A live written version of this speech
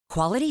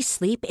Quality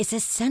sleep is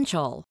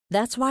essential.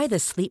 That's why the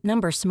Sleep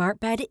Number Smart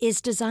Bed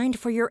is designed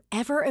for your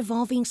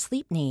ever-evolving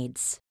sleep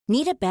needs.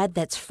 Need a bed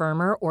that's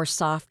firmer or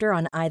softer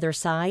on either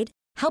side?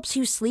 Helps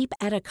you sleep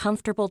at a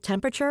comfortable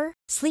temperature?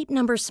 Sleep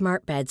Number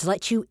Smart Beds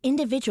let you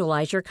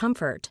individualize your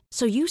comfort,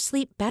 so you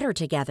sleep better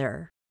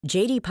together.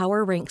 J.D.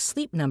 Power ranks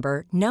Sleep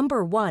Number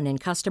number 1 in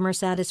customer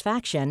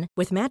satisfaction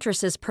with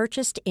mattresses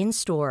purchased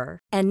in-store.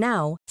 And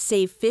now,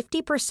 save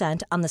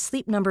 50% on the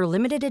Sleep Number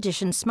Limited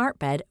Edition Smart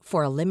Bed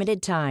for a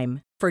limited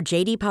time. For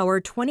J.D. Power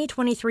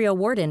 2023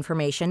 award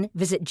information,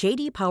 visit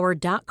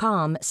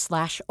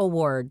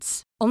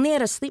jdpower.com/awards. Only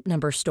at a Sleep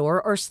Number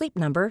store or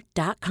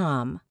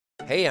sleepnumber.com.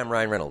 Hey, I'm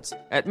Ryan Reynolds.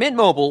 At Mint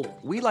Mobile,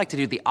 we like to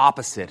do the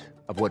opposite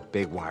of what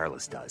Big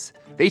Wireless does.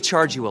 They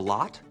charge you a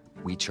lot.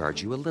 We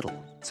charge you a little.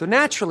 So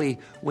naturally,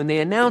 when they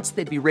announced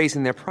they'd be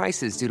raising their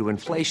prices due to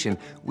inflation,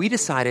 we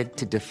decided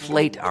to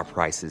deflate our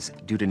prices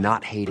due to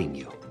not hating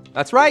you.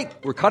 That's right.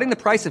 We're cutting the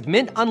price of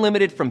Mint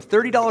Unlimited from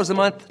 $30 a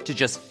month to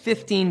just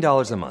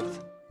 $15 a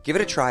month. Give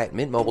it a try at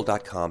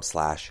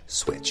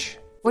mintmobile.com/switch.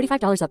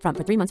 $45 up front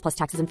for 3 months plus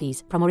taxes and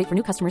fees. Promo rate for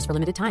new customers for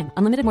limited time.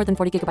 Unlimited more than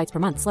 40 gigabytes per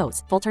month.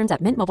 Slows full terms at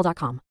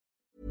mintmobile.com.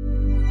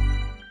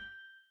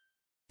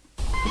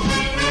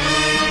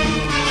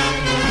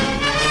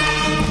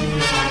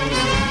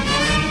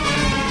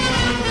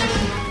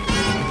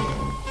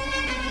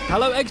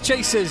 Hello, Egg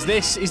Chasers.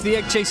 This is the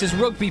Egg Chasers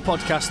Rugby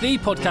Podcast, the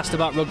podcast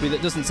about rugby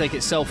that doesn't take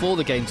itself or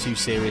the game too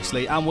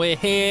seriously. And we're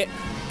here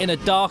in a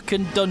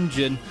darkened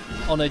dungeon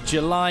on a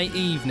July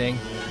evening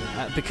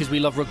because we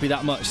love rugby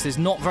that much. There's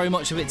not very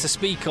much of it to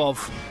speak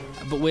of,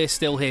 but we're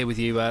still here with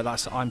you.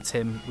 I'm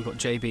Tim. We've got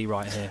JB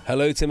right here.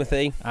 Hello,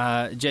 Timothy.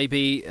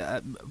 JB,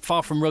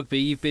 far from rugby,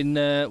 you've been,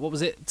 what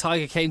was it?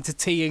 Tiger came to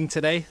teeing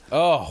today.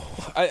 Oh,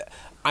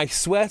 I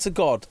swear to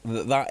God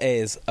that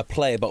is a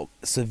play about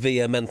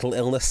severe mental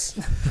illness.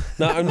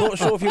 Now, I'm not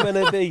sure if you're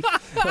going to be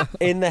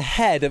in the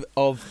head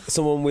of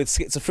someone with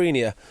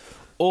schizophrenia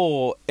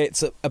or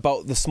it's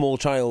about the small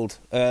child.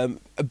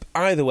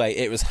 Either way,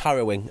 it was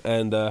harrowing,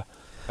 and I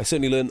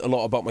certainly learned a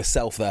lot about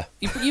myself there.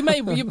 You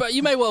may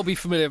well be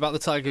familiar about the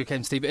tiger who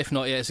came to tea, but if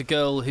not, yeah, it's a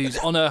girl who's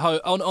on her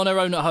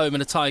own at home,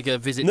 and a tiger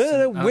visits.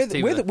 No, with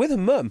her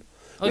mum.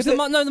 Oh, the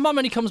mum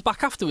only comes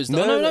back afterwards.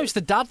 No, it's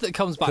the dad that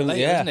comes back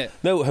later, isn't it?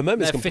 No, her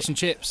mum is fish and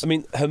chips. I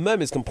mean, her mum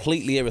is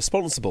completely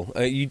irresponsible.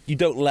 You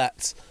don't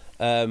let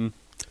an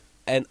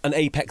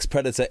apex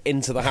predator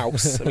into the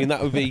house. I mean,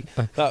 that would be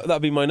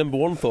my number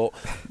one thought.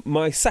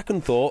 My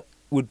second thought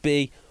would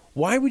be,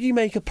 why would you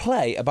make a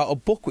play about a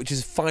book which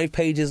is 5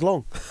 pages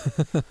long?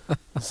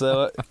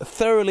 So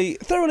thoroughly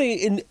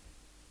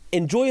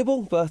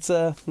enjoyable, but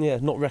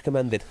not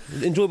recommended.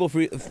 Enjoyable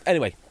for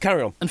anyway.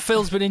 Carry on. And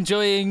Phil's been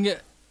enjoying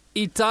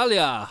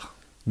Italia.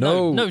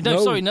 No,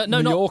 sorry,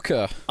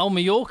 Mallorca. Not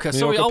Mallorca.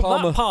 Sorry,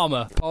 Palma. That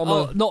Palma.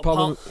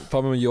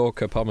 Palma,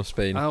 Mallorca, Palma,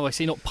 Spain. Oh, I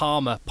see, not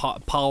Palma,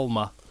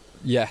 Palma.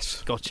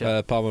 Yes.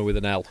 Gotcha. Palma with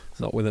an L,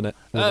 not with an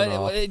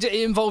R. It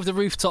involved a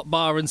rooftop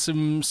bar and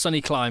some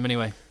sunny climb,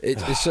 anyway. It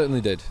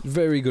certainly did.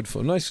 Very good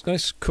fun.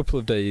 Nice couple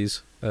of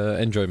days.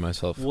 Enjoyed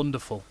myself.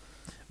 Wonderful.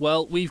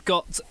 Well, we've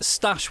got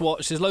Stash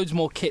Watch. There's loads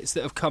more kits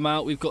that have come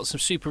out. We've got some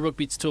Super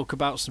Rugby to talk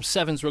about, some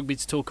Sevens Rugby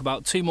to talk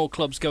about, 2 more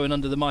clubs going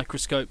under the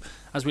microscope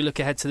as we look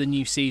ahead to the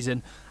new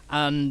season,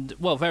 and,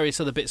 well, various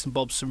other bits and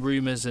bobs, some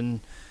rumours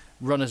and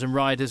runners and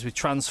riders with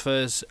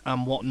transfers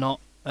and whatnot.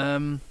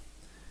 Where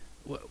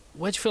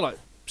do you feel like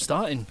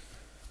starting?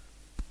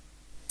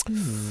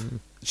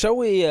 Shall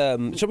we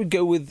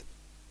go with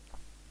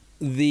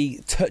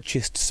the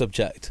touchiest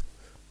subject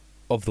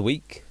of the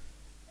week?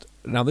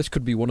 Now, this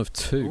could be one of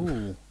 2.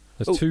 Ooh.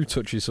 There's 2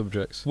 touchy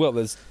subjects. Well,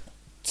 there's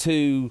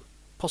 2...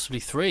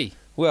 Possibly 3.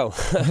 Well...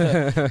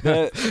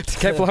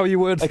 Careful how you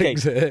word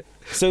things here.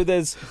 So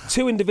there's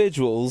 2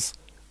 individuals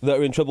that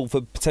are in trouble for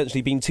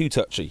potentially being too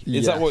touchy.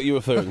 Is that what you're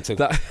referring to?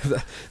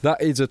 That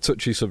is a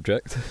touchy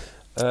subject.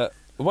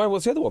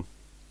 What's the other one?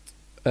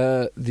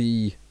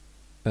 The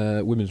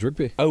women's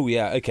rugby. Oh,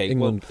 yeah, okay.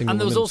 England and there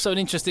was women's. also an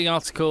interesting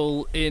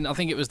article in, I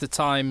think it was the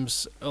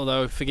Times,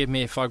 although forgive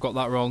me if I got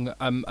that wrong,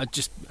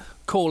 just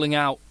calling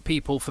out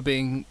people for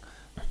being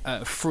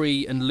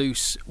free and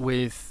loose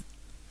with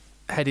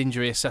head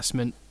injury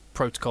assessment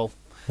protocol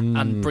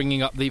and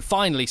bringing up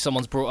finally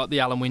someone's brought up the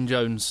Alan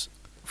Wynne-Jones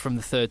from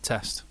the 3rd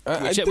test,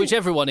 which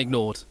everyone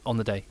ignored on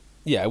the day.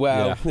 Yeah,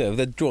 well,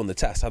 they've drawn the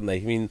test, haven't they?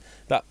 I mean,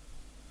 that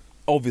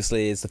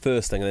obviously is the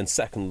first thing, and then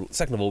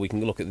second of all, we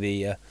can look at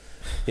the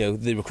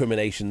the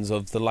recriminations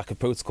of the lack of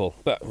protocol.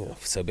 But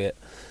so be it.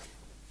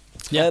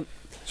 Yeah.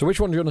 So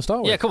which one do you want to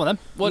start with? Yeah, come on then.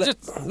 Well,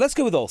 let's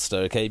go with Ulster,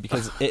 okay?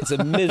 Because it's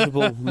a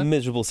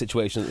miserable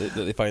situation that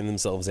they find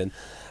themselves in.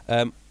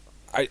 I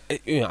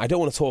don't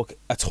want to talk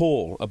at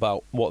all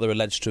about what they're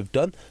alleged to have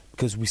done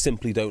because we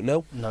simply don't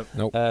know.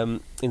 No.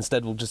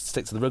 Instead, we'll just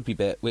stick to the rugby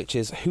bit, which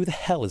is who the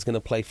hell is going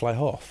to play fly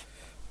half?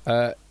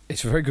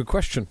 It's a very good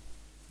question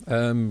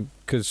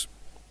because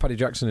Paddy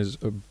Jackson is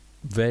a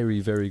very,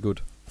 very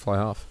good fly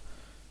half.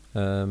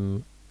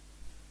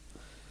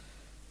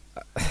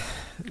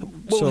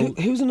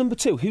 Who's the number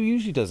 2? Who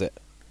usually does it?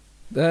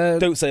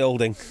 Don't say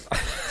Olding.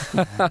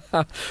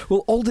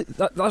 Well, Olding,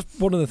 that's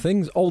one of the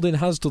things. Olding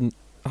has done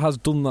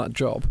that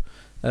job.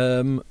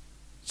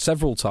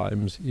 Several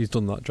times he's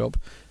done that job.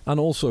 And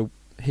also,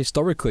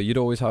 historically, you'd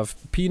always have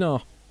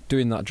Pienaar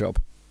doing that job.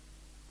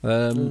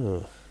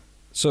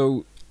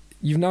 So,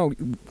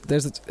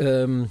 there's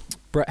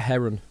Brett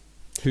Herron,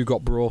 who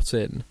got brought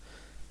in.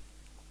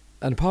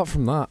 And apart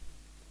from that,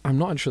 I'm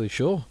not actually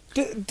sure.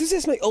 Does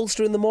this make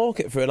Ulster in the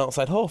market for an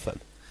outside half then?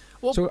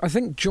 Well, So I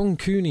think John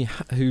Cooney,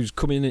 who's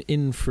coming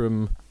in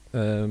from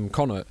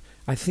Connacht,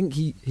 I think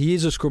he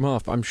is a scrum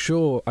half, but I'm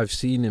sure I've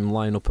seen him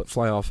line up at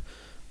fly half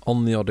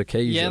on the odd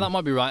occasion. yeah, that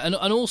might be right. And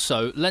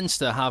also,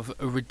 Leinster have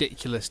a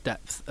ridiculous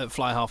depth at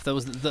fly half. There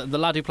was the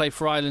lad who played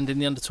for Ireland in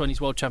the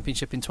Under-20s World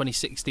Championship in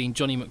 2016,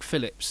 Johnny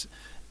McPhillips,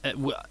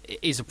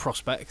 is a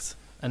prospect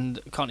and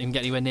can't even get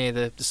anywhere near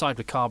the side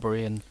with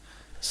Carberry and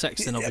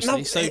Sexton, obviously.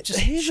 Now, So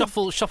just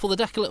shuffle the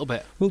deck a little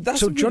bit. Well, That's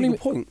so a really Johnny, good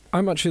point.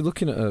 I'm actually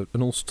looking at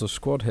an Ulster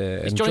squad here.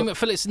 Is and Johnny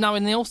McPhillips now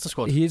in the Ulster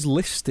squad? He is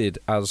listed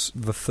as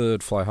the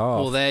third fly half.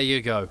 Well, there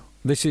you go.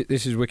 This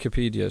is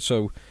Wikipedia,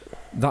 so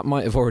that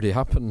might have already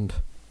happened.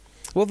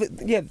 Well,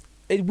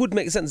 it would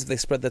make sense if they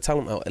spread their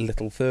talent out a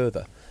little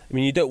further. I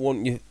mean, you don't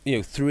want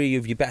three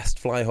of your best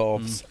fly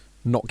halves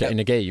Not getting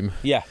a game.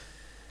 Yeah.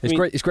 It's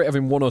great. It's great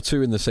having one or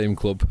two in the same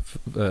club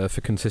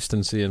for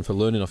consistency and for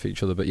learning off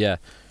each other. But yeah,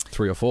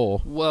 3 or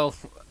 4. Well,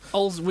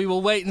 we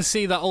will wait and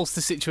see that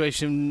Ulster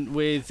situation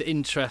with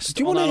interest.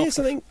 Do you want to hear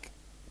something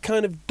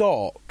kind of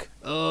dark?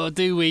 Oh,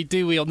 do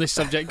we on this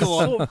subject? Go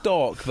on. Sort of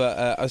dark,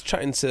 but I was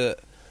chatting to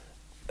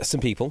some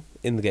people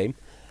in the game.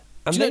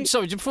 And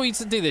Sorry, before you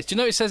do this, do you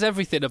know it says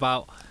everything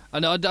about... I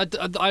know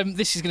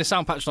this is going to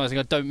sound patronising.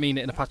 I don't mean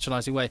it in a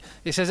patronising way.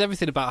 It says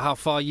everything about how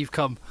far you've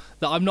come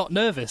that I'm not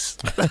nervous.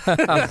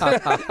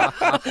 I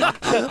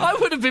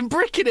would have been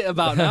bricking it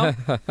about now.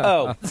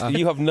 Oh,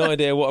 you have no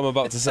idea what I'm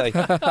about to say.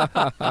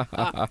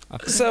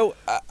 So,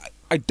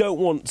 I don't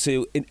want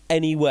to in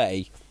any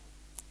way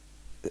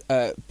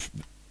kind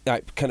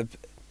of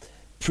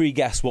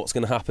pre-guess what's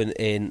going to happen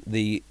in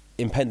the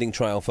impending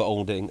trial for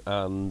Olding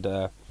and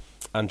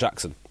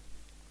Jackson.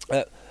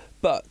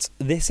 But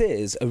this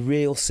is a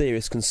real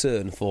serious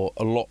concern for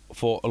a lot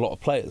of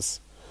players,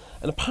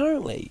 and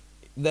apparently,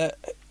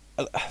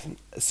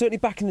 certainly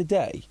back in the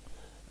day,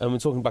 and we're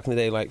talking back in the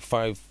day like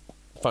 5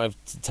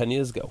 to 10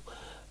 years ago,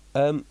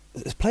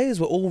 players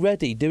were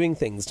already doing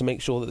things to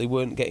make sure that they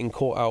weren't getting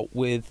caught out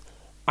with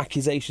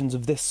accusations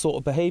of this sort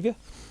of behaviour.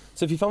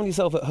 So if you found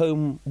yourself at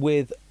home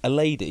with a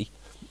lady,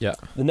 Yeah.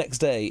 the next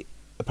day,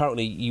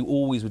 apparently you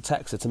always would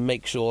text her to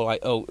make sure,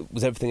 like, oh,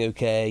 was everything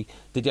okay?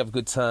 Did you have a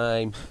good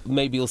time?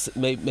 Maybe I'll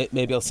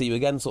see you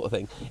again, sort of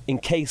thing, in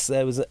case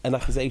there was an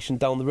accusation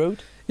down the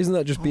road. Isn't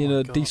that just being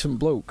a decent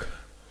bloke?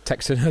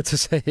 Texting her to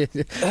say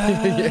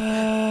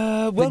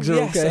Well,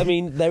 yes, okay. I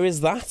mean there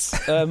is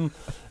that,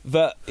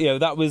 but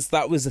that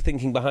was the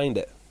thinking behind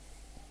it,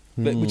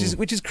 but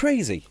which is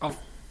crazy. Oh,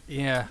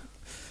 yeah.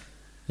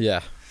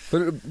 Yeah,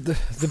 but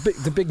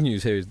the big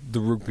news here is the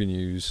rugby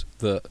news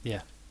that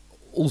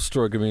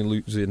Ulster are going to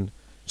be losing.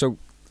 So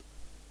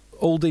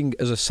Olding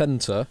as a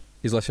centre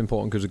is less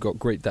important because they've got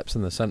great depth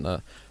in the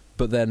centre,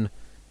 but then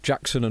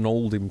Jackson and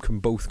Oldham can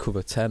both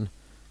cover 10,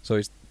 so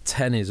it's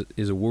 10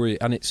 is a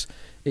worry, and it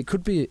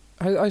could be.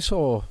 I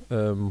saw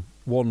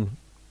one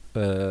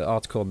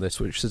article on this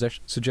which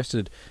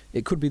suggested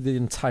it could be the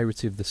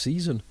entirety of the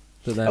season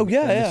that they're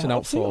missing out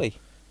absolutely. for.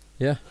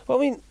 Yeah.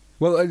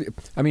 Well,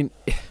 I mean,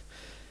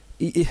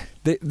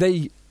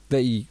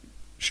 they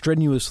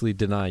strenuously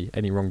deny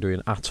any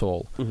wrongdoing at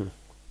all. Mm-hmm.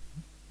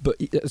 But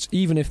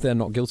even if they're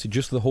not guilty,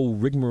 just the whole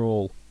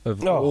rigmarole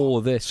of all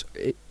of this,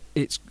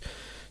 it's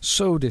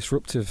so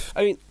disruptive.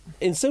 I mean,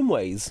 in some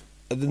ways,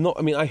 they're not.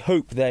 I mean, I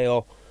hope they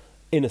are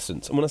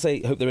innocent. And when I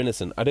say hope they're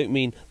innocent, I don't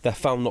mean they're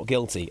found not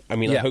guilty. I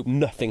mean, I hope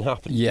nothing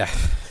happened. Yeah.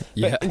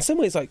 But in some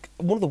ways, like,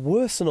 one of the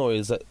worst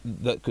scenarios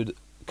that could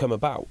come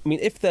about. I mean,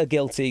 if they're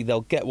guilty,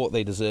 they'll get what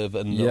they deserve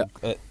and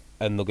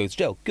they'll go to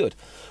jail. Good.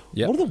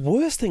 Yeah. One of the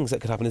worst things that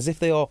could happen is if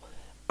they are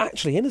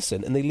actually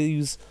innocent and they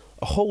lose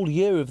a whole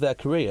year of their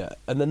career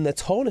and then they're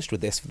tarnished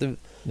with this for the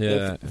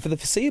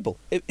foreseeable.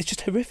 It's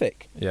just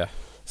horrific. Yeah.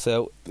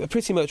 So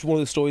pretty much one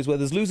of those stories where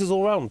there's losers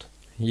all round.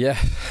 Yeah,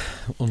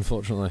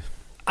 unfortunately.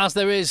 As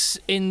there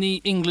is in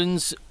the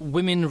England's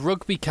women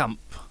rugby camp.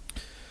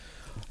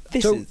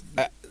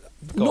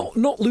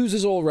 Not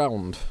losers all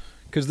round,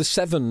 because the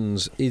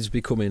Sevens is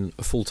becoming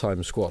a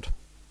full-time squad.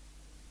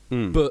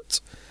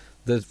 But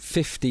the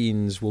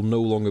 15s will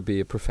no longer be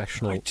a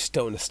professional. I just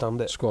don't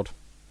understand it. Squad.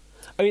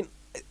 I mean,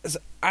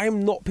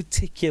 I'm not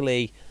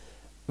particularly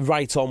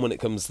right on when it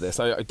comes to this.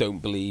 I don't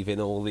believe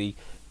in all the...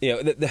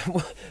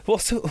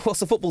 what's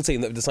the football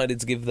team that have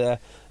decided to give their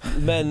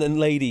men and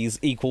ladies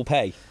equal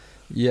pay?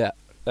 Yeah.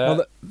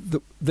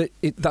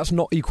 That's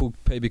not equal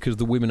pay because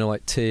the women are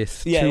like tier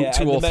 2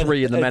 or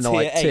 3 and the men are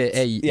like tier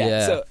 8.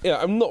 Yeah. So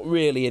I'm not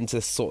really into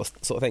this sort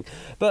of thing.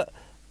 But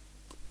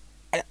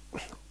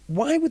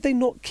why would they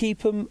not keep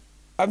them?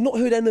 I've not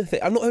heard anything.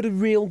 I've not heard a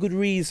real good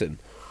reason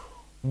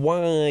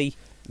why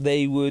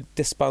they would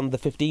disband the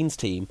 15s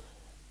team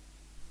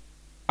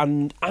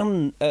and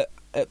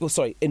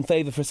in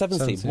favour for a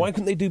sevens team. Why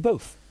couldn't they do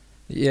both?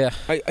 Yeah,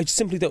 I just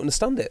simply don't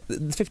understand it. The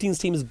 15s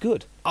team is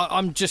good. I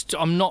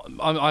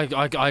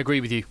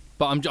agree with you,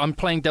 but I'm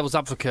playing devil's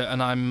advocate,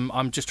 and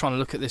I'm just trying to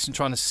look at this and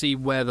trying to see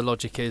where the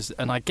logic is.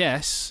 And I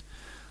guess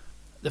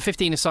the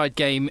 15-a-side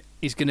game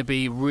is going to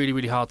be really,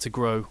 really hard to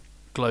grow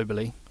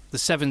globally. The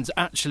sevens,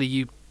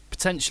 actually,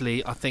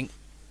 I think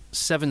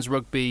sevens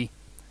rugby,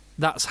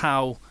 that's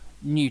how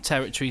new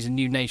territories and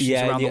new nations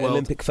around the world,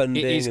 Olympic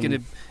funding, it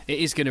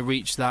is going to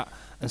reach that.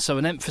 And so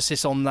an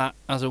emphasis on that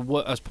as a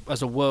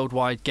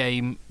worldwide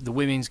game, the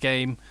women's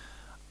game,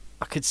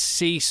 I could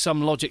see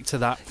some logic to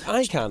that.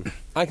 I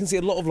can see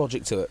a lot of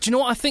logic to it. Do you know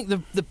what I think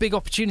the big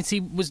opportunity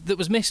that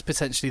was missed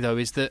potentially, though,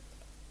 is that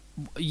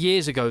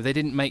years ago they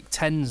didn't make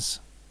 10s.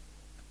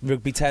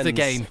 Rugby 10s. The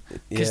game.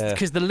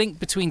 Because the link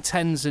between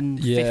 10s and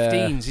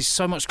 15s is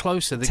so much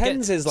closer.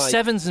 10s is like...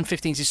 7s and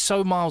 15s is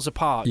so miles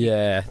apart.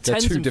 Yeah, they're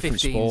 10s two and different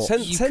 15s,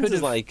 sports. 10s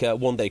is like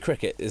one-day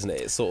cricket, isn't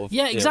it? It's sort of...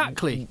 Yeah,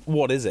 exactly.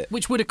 What is it?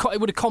 Which would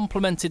have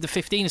complemented the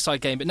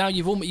 15-a-side game, but now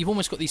you've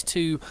almost got these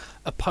two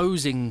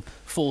opposing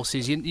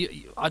forces.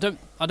 I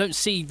don't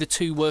see the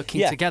two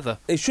working together.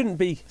 It shouldn't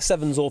be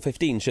 7s or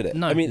 15s, should it?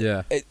 No. I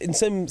mean, in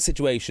some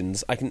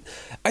situations, I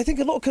think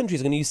a lot of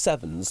countries are going to use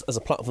 7s as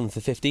a platform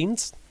for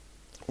 15s.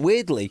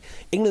 Weirdly,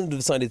 England have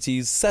decided to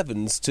use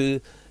 7s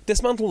to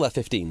dismantle their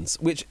 15s,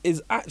 which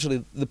is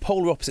actually the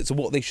polar opposite to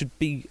what they should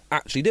be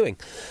actually doing.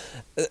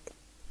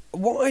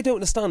 What I don't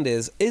understand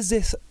is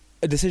this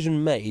a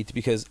decision made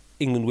because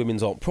England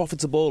women's aren't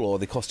profitable or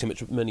they cost too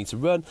much money to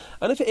run?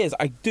 And if it is,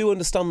 I do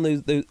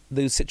understand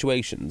those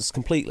situations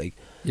completely.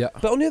 Yeah.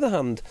 But on the other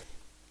hand,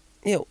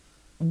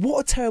 what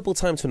a terrible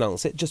time to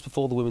announce it just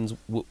before the Women's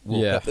World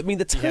Cup. I mean,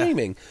 the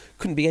timing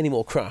couldn't be any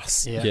more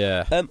crass.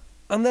 Yeah.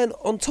 And then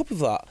on top of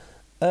that,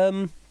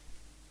 even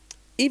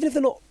if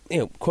they're not,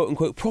 quote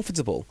unquote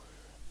profitable,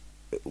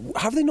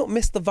 have they not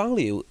missed the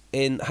value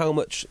in how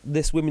much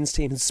this women's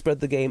team has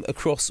spread the game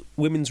across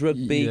women's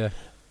rugby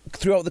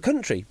throughout the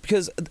country?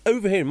 Because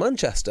over here in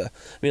Manchester,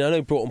 I mean, I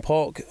know Broughton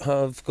Park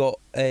have got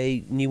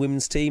a new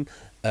women's team,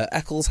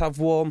 Eccles have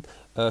one,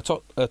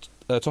 Toc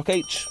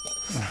H,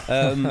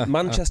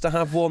 Manchester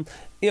have one.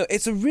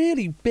 It's a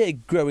really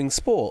big growing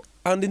sport,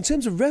 and in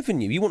terms of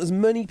revenue, you want as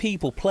many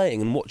people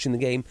playing and watching the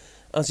game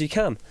as you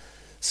can.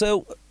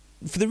 So,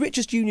 for the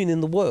richest union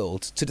in the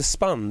world to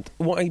disband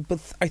what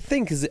I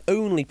think is the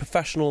only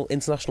professional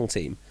international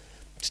team,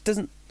 just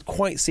doesn't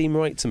quite seem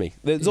right to me.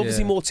 There's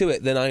obviously more to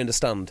it than I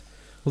understand.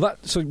 Well,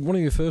 so one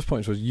of your first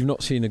points was you've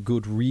not seen a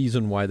good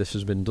reason why this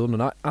has been done,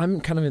 and I'm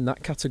kind of in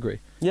that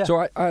category. Yeah.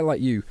 So I like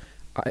you.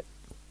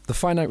 The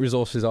finite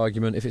resources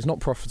argument, if it's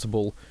not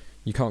profitable,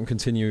 you can't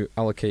continue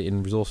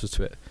allocating resources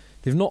to it.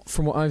 They've not,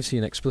 from what I've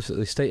seen,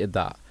 explicitly stated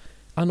that.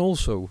 And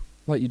also,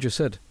 like you just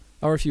said,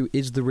 RFU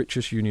is the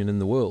richest union in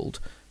the world,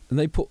 and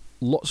they put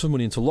lots of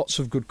money into lots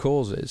of good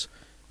causes,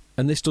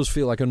 and this does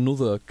feel like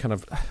another kind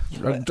of...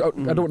 I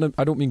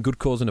don't mean good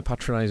cause in a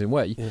patronising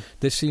way. Yeah.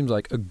 This seems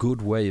like a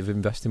good way of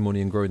investing money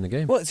and growing the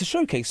game. Well, it's a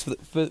showcase for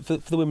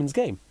the women's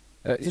game.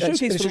 It's a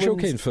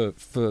showcase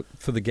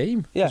for the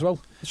game as well.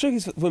 It's a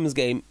showcase for the women's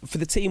game, for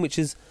the team which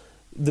is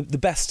the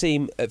best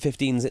team at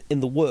 15s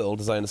in the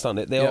world, as I understand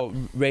it. They are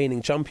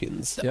reigning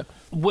champions. Yeah.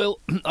 Well,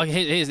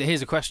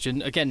 here's a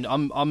question. Again,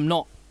 I'm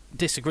not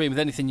disagreeing with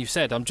anything you've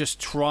said. I'm just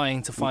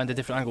trying to find a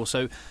different angle.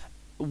 So,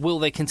 will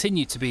they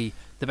continue to be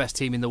the best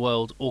team in the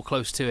world or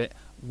close to it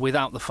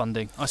without the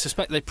funding? I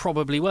suspect they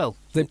probably will.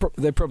 They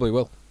probably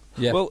will.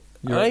 Yeah. Well,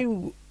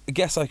 I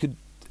guess I could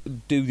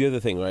do the other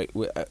thing, right?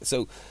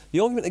 So, the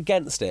argument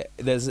against it,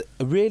 there's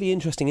a really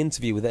interesting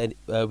interview with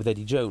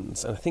Eddie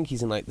Jones, and I think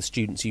he's in like the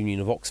Students'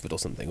 Union of Oxford or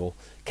something, or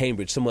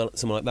Cambridge, somewhere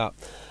like that.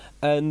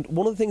 And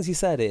one of the things he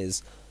said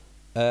is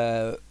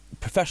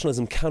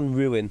professionalism can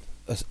ruin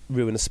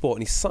a sport,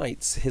 and he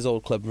cites his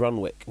old club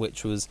Ranwick,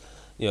 which was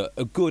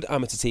a good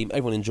amateur team.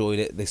 Everyone enjoyed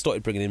it. They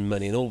started bringing in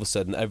money, and all of a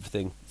sudden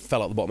everything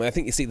fell out the bottom. I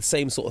think you see the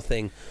same sort of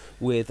thing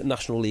with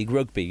National League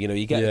Rugby.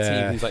 You get a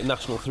team who's like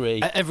National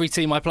 3. Every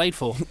team I played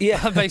for.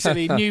 Yeah.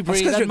 Basically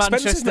Newbury and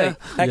Manchester.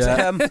 Right.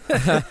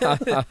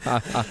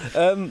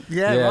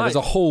 There's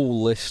a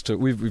whole list.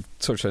 We've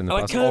touched on in the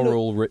past.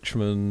 Orrell,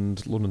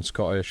 Richmond, London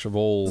Scottish have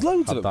all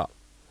had that.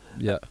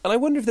 Yeah. And I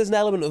wonder if there's an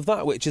element of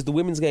that, which is the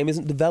women's game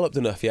isn't developed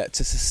enough yet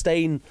to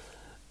sustain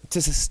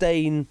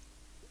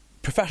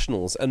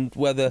professionals, and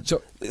whether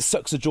it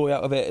sucks the joy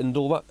out of it and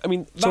all that. I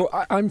mean,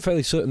 I'm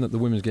fairly certain that the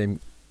women's game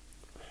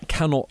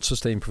cannot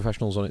sustain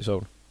professionals on its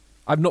own.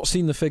 I've not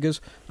seen the figures.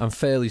 I'm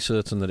fairly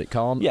certain that it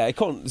can't. Yeah, it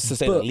can't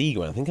sustain a league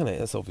or anything, can it?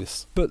 That's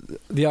obvious. But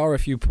the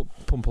RFU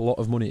pump a lot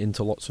of money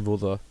into lots of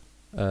other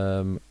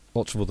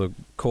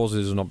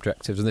causes and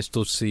objectives, and this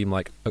does seem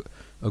like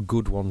a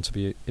good one to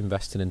be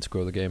investing in to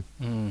grow the game.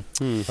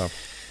 So,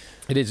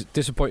 it is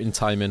disappointing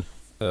timing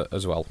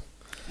as well.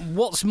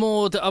 What's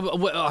more,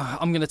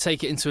 I'm going to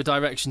take it into a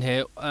direction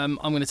here. I'm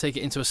going to take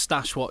it into a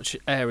Stash Watch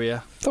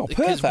area. Oh,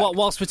 perfect. Because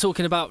whilst we're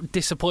talking about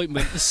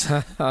disappointments,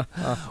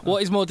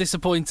 what is more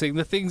disappointing?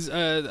 The things,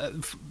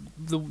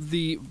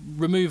 the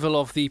removal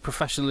of the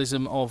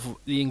professionalism of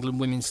the England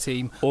women's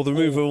team, or the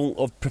removal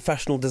of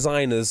professional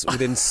designers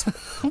within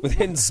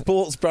within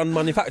sports brand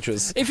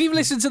manufacturers. If you've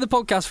listened to the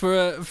podcast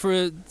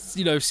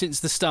for since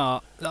the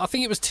start, I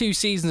think it was 2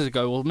 seasons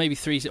ago, or maybe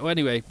 3. Or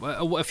anyway,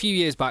 a few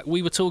years back,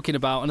 we were talking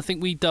about, and I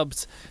think we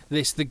dubbed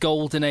this the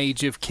golden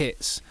age of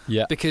kits.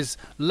 Yeah. Because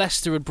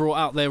Leicester had brought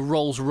out their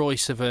Rolls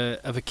Royce of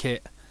a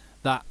kit,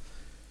 that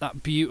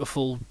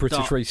beautiful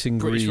British Racing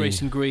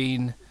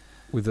green.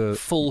 With a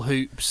full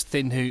hoops,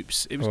 thin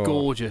hoops. It was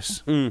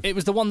gorgeous. It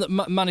was the one that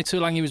Manu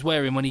Tuolangi was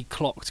wearing when he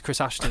clocked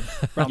Chris Ashton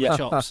round the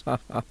chops.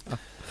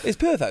 It's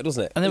perfect,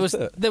 doesn't it? And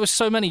there was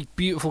so many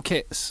beautiful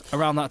kits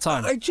around that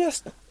time.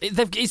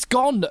 It's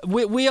gone.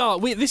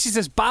 This is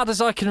as bad as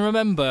I can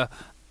remember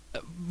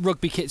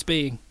rugby kits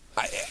being.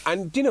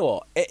 And do you know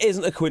what? It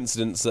isn't a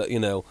coincidence that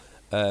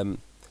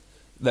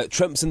that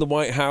Trump's in the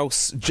White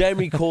House,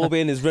 Jeremy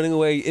Corbyn is running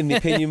away in the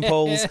opinion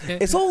polls.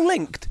 It's all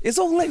linked.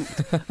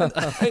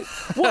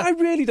 What I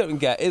really don't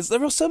get is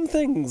there are some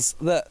things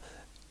that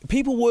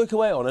people work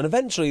away on, and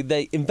eventually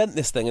they invent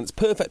this thing, and it's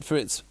perfect for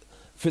its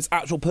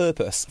actual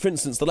purpose. For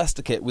instance, the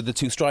Leicester kit with the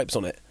 2 stripes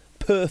on it,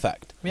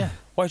 perfect. Yeah.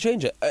 Why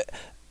change it?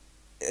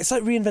 It's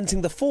like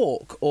reinventing the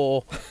fork,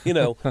 or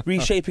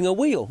reshaping a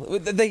wheel.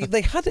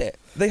 They had it,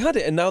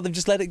 and now they've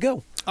just let it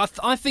go.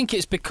 I think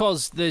it's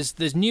because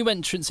there's new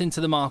entrants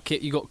into the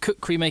market. You've got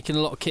Kukri making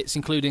a lot of kits,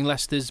 including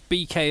Leicester's.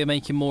 BK are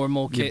making more and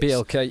more kits.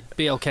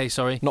 BLK,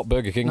 sorry. Not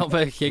Burger King. Nope.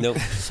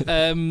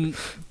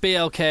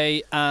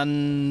 BLK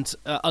and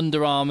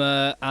Under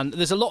Armour, and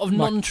there's a lot of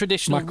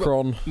non-traditional...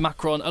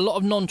 Macron. A lot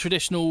of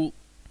non-traditional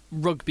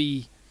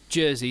rugby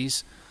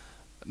jerseys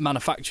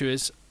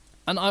manufacturers.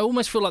 And I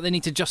almost feel like they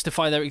need to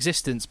justify their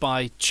existence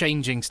by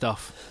changing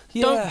stuff.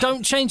 Yeah.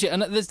 Don't change it.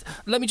 And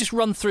let me just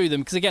run through them,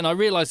 because again, I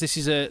realise this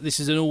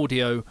is an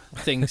audio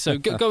thing. So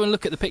go and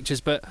look at the pictures.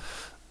 But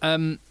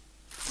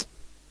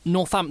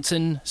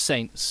Northampton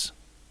Saints,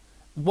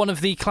 one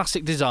of the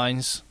classic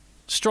designs,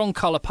 strong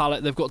colour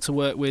palette they've got to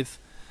work with,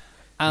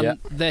 and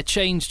their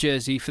change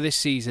jersey for this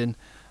season.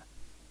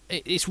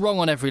 It's wrong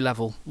on every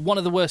level. One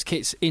of the worst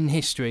kits in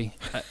history.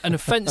 An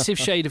offensive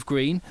shade of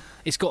green.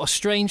 It's got a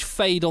strange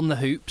fade on the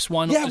hoops.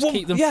 Why not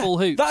keep them full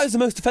hoops? That is the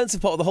most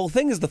offensive part of the whole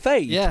thing, is the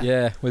fade.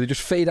 Yeah, where they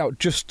just fade out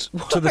just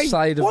to the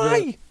side of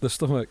the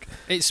stomach.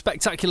 It's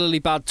spectacularly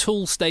bad.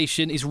 Tool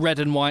Station is red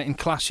and white and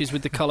clashes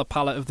with the colour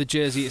palette of the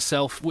jersey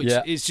itself, which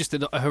is just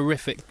a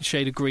horrific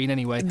shade of green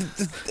anyway.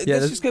 Let's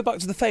just go back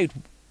to the fade.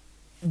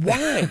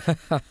 Why?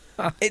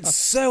 It's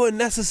so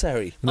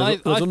unnecessary.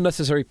 There's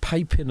unnecessary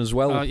piping as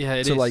well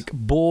to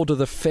border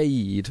the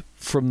fade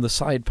from the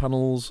side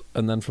panels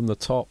and then from the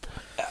top.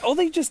 Are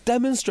they just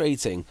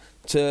demonstrating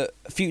to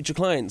future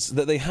clients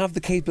that they have the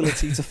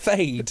capability to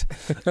fade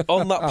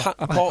on that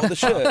part of the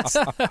shirts?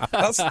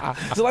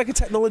 It's like a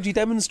technology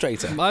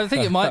demonstrator. I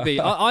think it might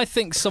be. I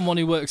think someone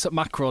who works at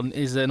Macron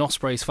is an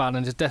Ospreys fan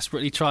and is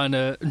desperately trying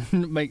to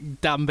make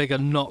Dan Bigger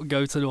not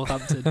go to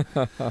Northampton.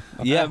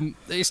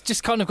 It's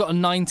just kind of got a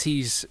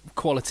 90s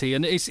quality,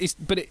 and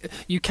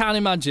you can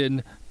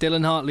imagine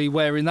Dylan Hartley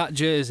wearing that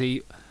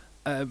jersey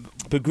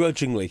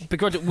begrudgingly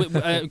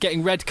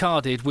getting red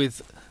carded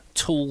with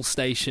Tool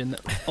Station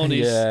on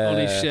his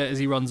shirt as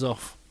he runs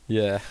off.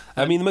 Yeah.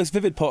 I mean, the most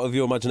vivid part of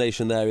your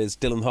imagination there is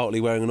Dylan Hartley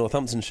wearing a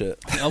Northampton shirt.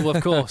 Oh, well,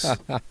 of course.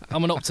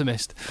 I'm an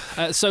optimist.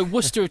 So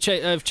Worcester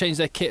have changed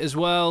their kit as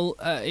well.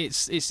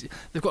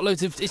 They've got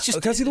loads of... It's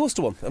just. Can I see the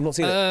Worcester one? I've not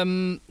seen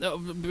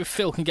it.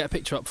 Phil can get a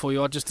picture up for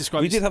you. I'll just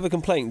describe it. We did have a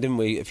complaint, didn't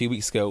we, a few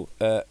weeks ago?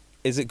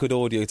 Is it good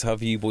audio to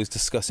have you boys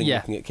discussing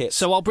looking at kits?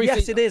 So I'll briefly...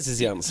 Yes, it is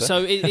the answer.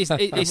 So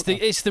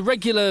it's the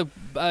regular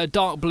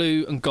dark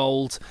blue and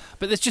gold,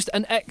 but there's just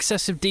an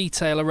excess of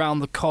detail around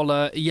the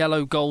collar,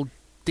 yellow gold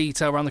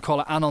detail around the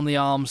collar and on the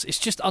arms. It's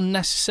just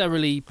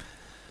unnecessarily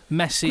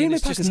messy. Green Bay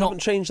Packers Packers haven't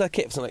changed their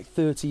kits in like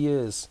 30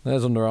 years.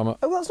 There's Under Armour.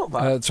 Oh, that's not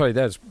bad. Sorry,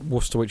 there's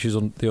Worcester, which is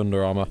the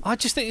Under Armour. I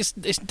just think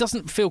it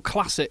doesn't feel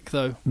classic,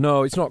 though.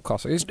 No, it's not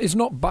classic. It's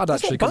not bad,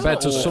 actually, compared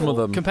to some of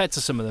them. Compared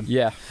to some of them.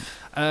 Yeah.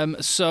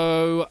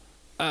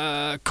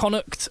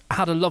 Connacht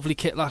had a lovely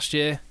kit last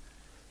year,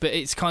 but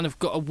it's kind of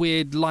got a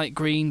weird light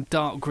green,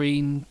 dark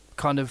green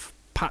kind of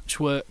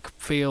patchwork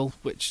feel,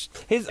 which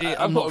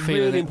I've got a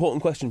really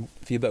important question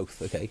for you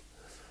both, okay?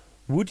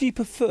 Would you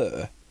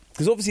prefer...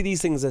 Because obviously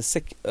these things are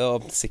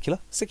cyclical. Is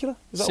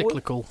that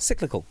cyclical.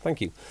 Cyclical,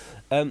 thank you.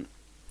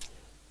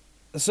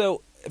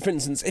 So, for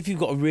instance, if you've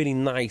got a really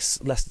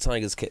nice Leicester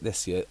Tigers kit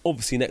this year,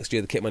 obviously next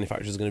year the kit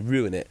manufacturer is going to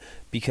ruin it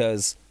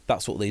because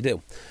that's what they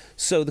do.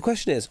 So the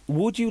question is,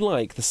 would you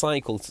like the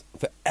cycle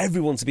for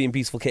everyone to be in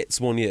beautiful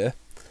kits one year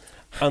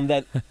and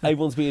then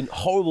everyone to be in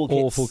horrible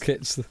kits, awful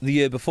kits the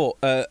year before?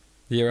 The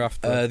year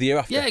after.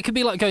 Yeah, it could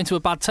be like going to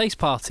a bad taste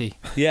party.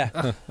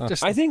 Yeah,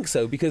 I think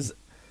so, because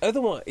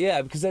otherwise,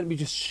 because then it'd be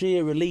just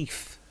sheer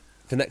relief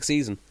for next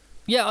season.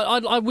 Yeah,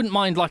 I wouldn't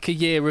mind like a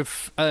year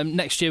of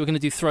next year we're going to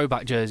do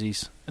throwback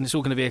jerseys, and it's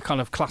all going to be a kind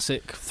of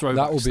classic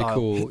throwback That would style. be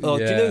cool. Oh,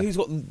 yeah. Do you know who's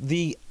got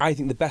the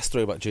best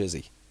throwback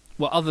jersey?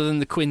 Well, other than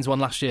the Quins one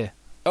last year?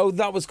 Oh,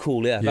 that was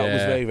cool, yeah. That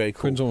was very, very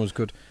cool. Quins one was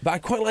good. But I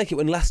quite like it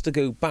when Leicester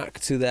go back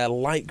to their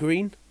light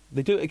green.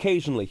 They do it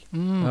occasionally.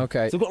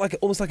 Okay. So they've got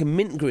almost like a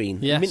mint green.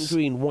 Yes. Mint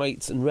green,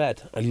 white and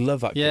red. I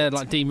love that Yeah, kit.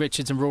 like Dean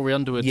Richards and Rory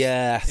Underwood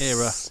era.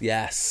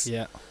 Yes.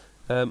 Yeah.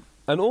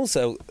 And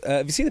also,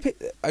 have you seen the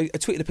pic? I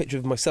tweeted a picture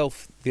of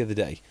myself the other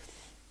day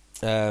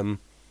from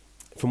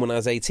when I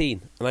was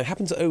 18, and I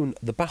happened to own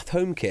the Bath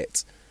home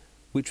kit,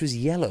 which was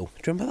yellow.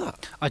 Do you remember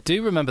that? I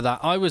do remember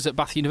that. I was at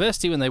Bath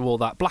University when they wore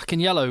that. Black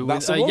and yellow.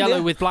 That's with, the one, yellow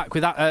yeah. with black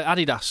with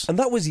Adidas. And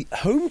that was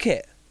home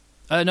kit.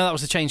 No, that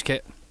was the change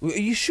kit. Are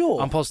you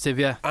sure? I'm positive,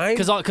 yeah.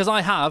 Because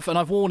I have, and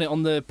I've worn it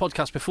on the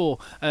podcast before,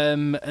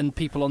 and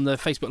people on the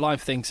Facebook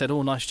Live thing said,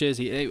 "Oh, nice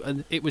jersey."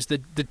 It was the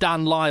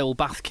Dan Lyle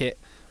Bath kit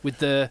with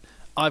the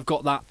I've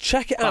got that.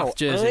 Check it Bath out.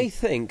 jersey. I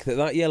think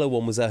that yellow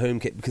one was their home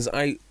kit because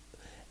I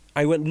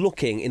went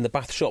looking in the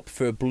Bath shop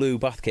for a blue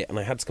Bath kit and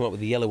I had to come up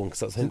with the yellow one because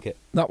that's home kit.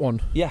 That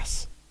one?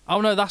 Yes.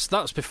 Oh no,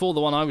 that's before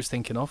the one I was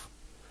thinking of.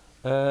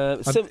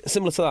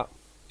 Similar to that.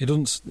 It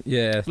doesn't.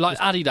 Yeah. Like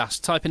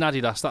Adidas. Type in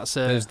Adidas. That's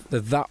There's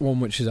that one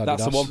which is Adidas.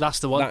 That's the one. That's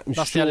the one. I'm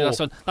That's sure. the Adidas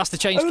one. That's the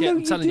change kit. No,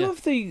 I'm telling you you.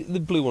 have the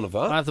blue one of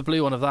that. I have the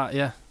blue one of that.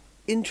 Yeah.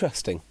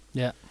 Interesting.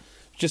 Yeah.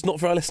 Just not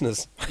for our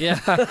listeners. Yeah.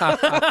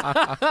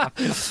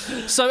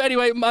 So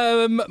anyway,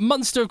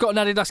 Munster have got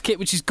an Adidas kit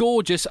which is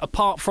gorgeous,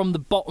 apart from the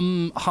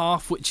bottom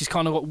half, which is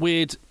kind of got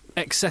weird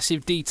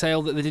excessive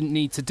detail that they didn't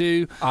need to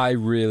do. I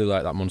really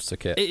like that Munster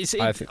kit.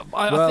 I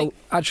think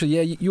actually,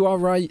 yeah, you are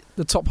right.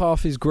 The top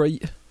half is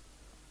great.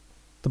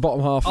 The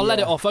bottom half... I'll let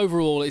it off.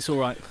 Overall, it's all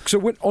right. So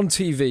on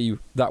TV,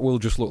 that will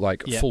just look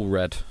like full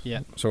red.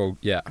 Yeah. So,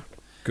 yeah,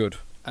 good.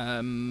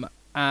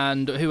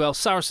 And who else?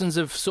 Saracens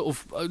have sort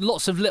of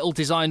lots of little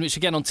design, which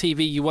again on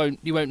TV you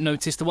won't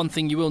notice. The one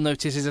thing you will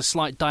notice is a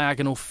slight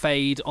diagonal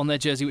fade on their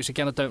jersey, which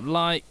again I don't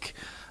like.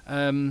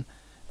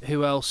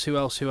 Who else?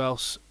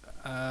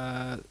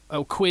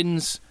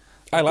 Quins.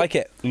 I like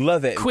it.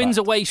 Love it. Quins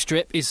away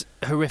strip is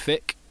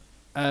horrific.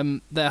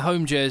 Their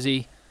home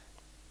jersey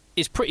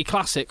is pretty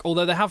classic,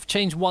 although they have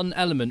changed one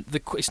element.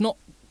 It's not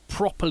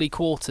properly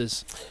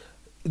quarters.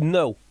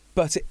 No.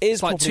 But it is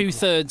it's like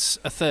 2/3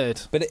 a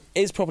third. But it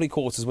is probably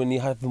quarters when you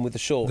have them with the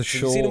shorts.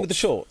 Have you seen them with the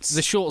shorts?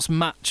 The shorts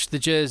match the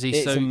jersey.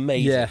 It's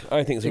amazing. Yeah.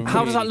 I think it's a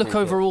How does that really look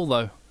cool overall,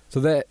 though? So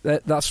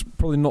that's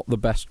probably not the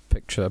best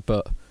picture,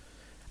 but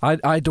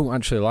I don't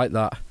actually like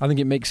that. I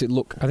think it makes it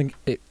look... I think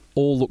it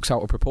all looks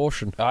out of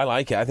proportion. I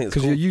like it. I think it's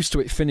because cool. you're used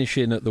to it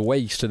finishing at the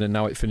waist, and then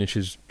now it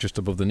finishes just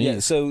above the knees. Yeah,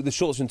 so the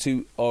shorts are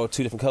two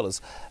different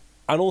colours.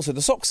 And also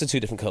the socks are two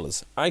different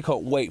colours. I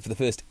can't wait for the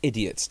first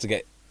idiots to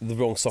get the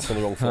wrong sock on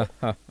the wrong foot.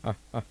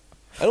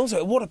 And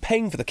also, what a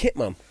pain for the kit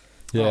man.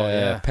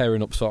 Yeah,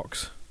 pairing up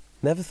socks.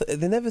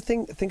 They never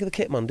think of the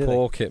kit man, do they?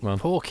 Poor kit man.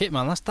 Poor kit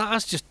man.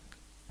 That's just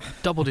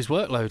doubled his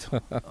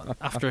workload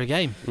after a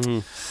game.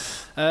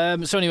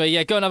 So anyway,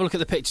 yeah, go and have a look at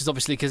the pictures,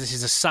 obviously, because this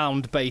is a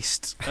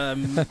sound-based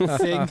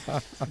thing.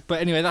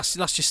 But anyway, that's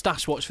your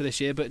stash watch for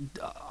this year. But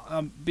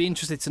I'd be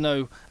interested to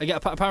know. Again,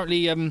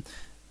 apparently,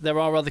 there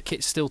are other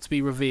kits still to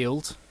be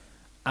revealed.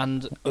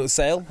 And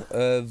sale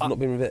not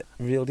been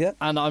revealed yet,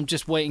 and I'm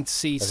just waiting to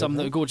see some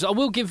that are gorgeous. I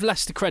will give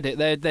Leicester credit;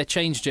 their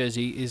change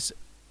jersey is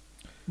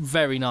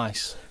very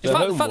nice. In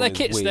fact, their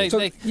kits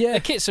their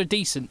kits are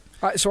decent.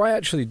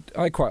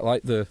 I quite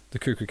like the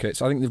Cuckoo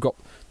kits. I think they've got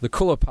the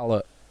colour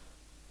palette.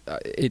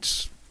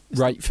 It's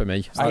right for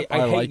me. I hate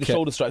like the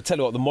shoulder strap. I tell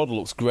you what, the model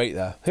looks great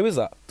there. Who is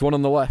that? The one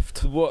on the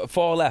left.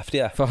 Far left,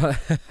 yeah.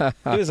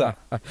 Who is that?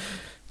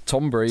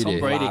 Tom Brady.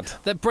 Lad.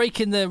 They're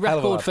breaking the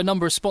record for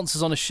number of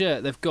sponsors on a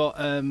shirt. They've got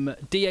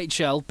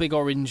DHL, big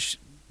orange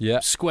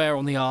square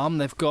on the arm.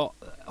 They've got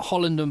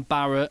Holland and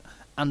Barrett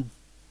and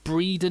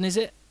Breeden, is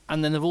it?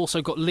 And then they've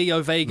also got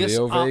Leo Vegas,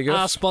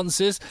 our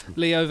sponsors,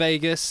 Leo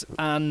Vegas,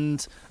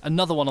 and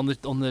another one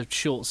on the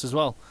shorts as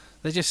well.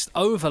 They're just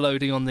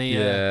overloading on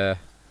the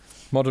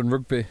modern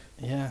rugby.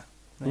 Yeah,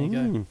 there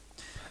you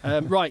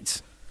go.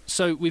 Right.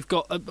 So we've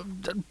got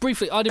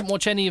briefly. I didn't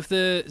watch any of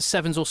the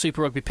Sevens or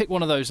Super Rugby. Pick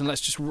one of those, and let's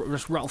just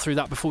rattle through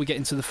that before we get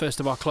into the first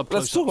of our club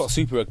close-ups. Let's talk about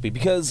Super Rugby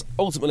because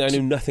ultimately I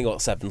knew nothing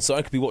about Sevens, so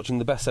I could be watching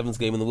the best Sevens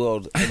game in the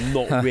world and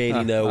not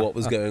really know what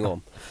was going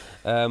on.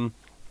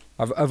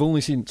 I've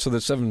only seen the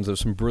Sevens have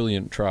some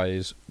brilliant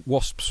tries.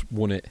 Wasps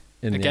won it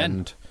in the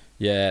end.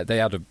 Yeah, they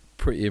had a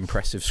pretty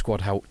impressive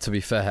squad out. To be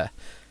fair,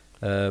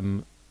 I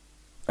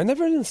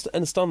never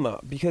understand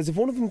that because if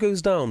one of them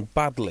goes down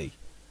badly,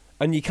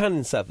 and you can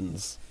in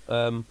Sevens.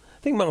 I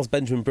think Miles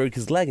Benjamin broke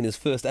his leg in his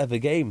first ever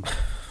game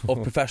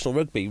of professional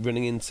rugby,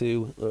 running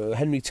into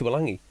Henry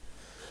Tuolangi.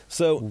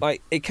 So,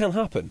 it can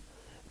happen.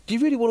 Do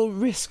you really want to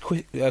risk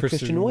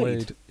Christian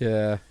Wade?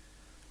 Yeah.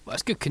 Well,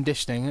 it's good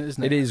conditioning,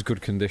 isn't it? It is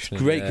good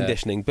conditioning. Great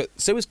conditioning, but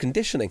so is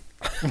conditioning.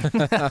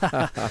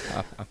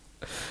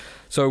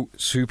 So,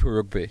 Super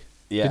Rugby.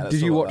 Yeah.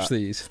 Did you watch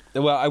these?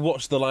 Well, I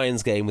watched the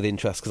Lions game with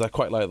interest because I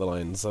quite like the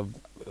Lions.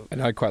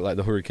 And I quite like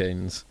the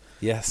Hurricanes.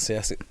 Yes.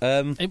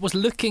 It was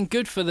looking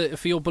good for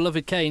your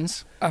beloved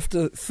Canes.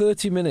 After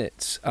 30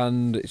 minutes,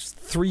 and it's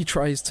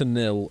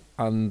 3-0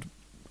 and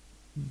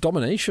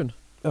domination.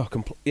 Oh,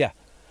 yeah.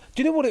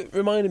 Do you know what it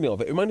reminded me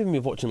of? It reminded me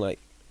of watching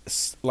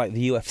like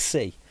the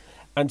UFC,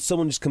 and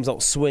someone just comes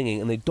out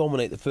swinging and they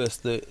dominate the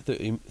first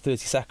 30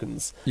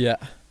 seconds. Yeah.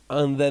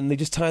 And then they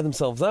just tire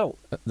themselves out.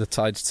 The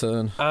tides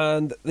turn.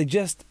 And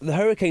the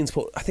Hurricanes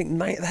put, I think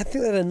they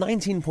had a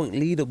 19-point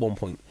lead at one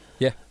point.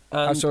 Yeah.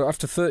 So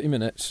after 30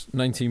 minutes,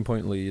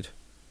 19-point lead.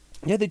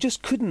 Yeah, they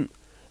just couldn't.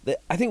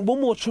 I think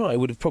one more try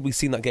would have probably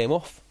seen that game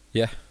off.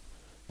 Yeah.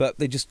 But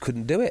they just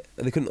couldn't do it.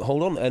 They couldn't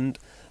hold on. And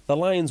the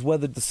Lions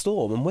weathered the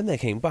storm. And when they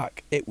came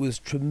back, it was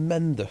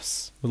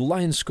tremendous. The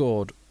Lions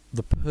scored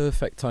the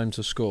perfect time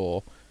to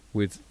score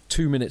with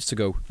 2 minutes to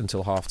go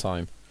until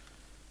half-time.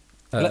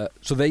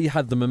 So they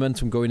had the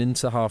momentum going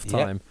into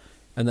half-time. Yep.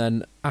 And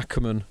then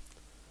Ackerman...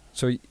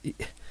 So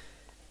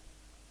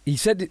he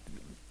said...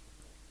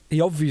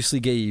 He obviously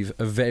gave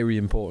a very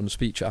important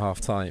speech at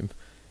half-time.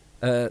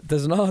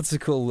 There's an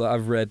article that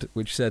I've read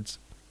which said...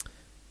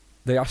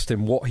 They asked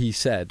him what he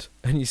said.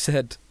 And he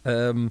said,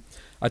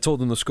 I told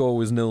them the score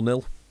was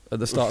 0-0 at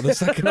the start of the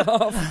second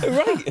half.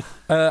 Right.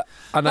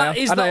 That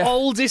is the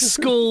oldest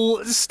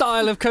school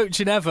style of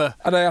coaching ever.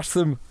 And I asked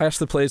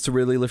the players to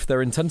really lift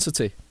their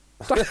intensity.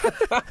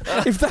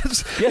 if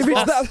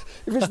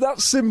it's that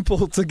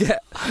simple to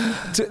get,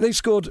 they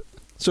scored.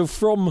 So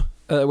from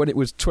when it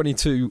was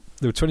 22,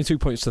 there were 22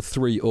 points to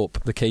 3 up.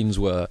 The Canes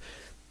were.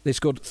 They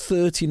scored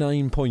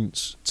 39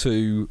 points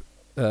to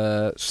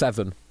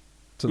 7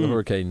 to the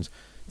Hurricanes.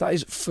 That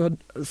is a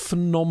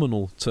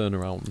phenomenal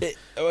turnaround.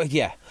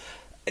 Yeah,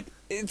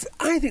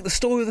 I think the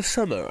story of the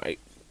summer, right?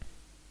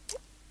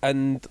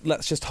 And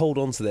let's just hold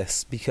on to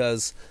this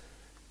because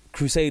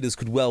Crusaders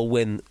could well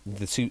win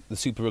the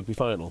Super Rugby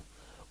final.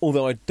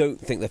 Although I don't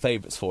think they're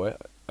favourites for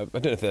it. I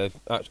don't know if they're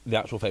the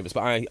actual favourites,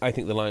 but I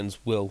think the Lions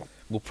will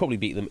probably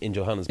beat them in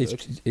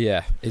Johannesburg.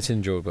 It's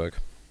in Joburg.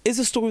 Is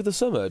the story of the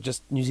summer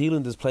just New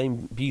Zealanders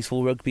playing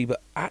beautiful rugby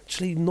but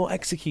actually not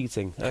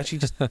executing, actually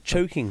just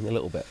choking a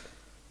little bit?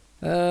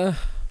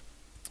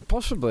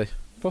 Possibly.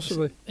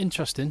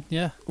 Interesting,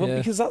 yeah. Well,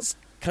 because that's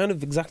kind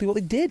of exactly what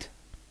they did.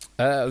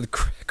 The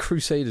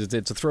Crusaders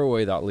did to throw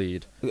away that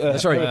lead.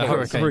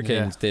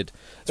 Hurricanes did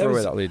throw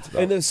away that lead.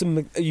 And there's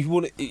some you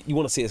want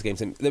to see this game.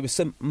 Tim. There was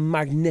some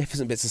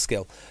magnificent bits of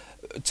skill.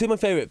 Two of my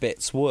favourite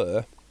bits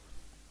were,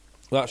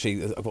 well,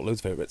 actually, I've got loads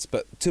of favourite bits,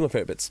 but two of my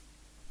favourite bits.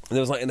 There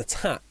was like an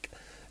attack,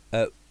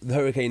 the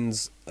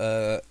Hurricanes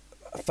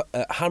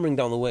hammering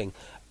down the wing,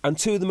 and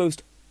two of the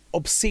most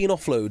obscene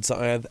offloads that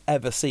I have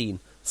ever seen.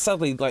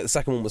 Sadly, like the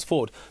second one was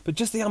forward, but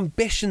just the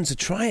ambition to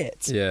try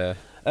it. Yeah,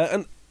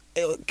 and.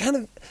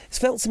 It's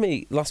felt to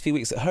me last few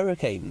weeks that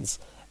Hurricanes,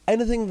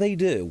 anything they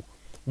do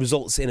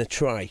results in a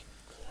try.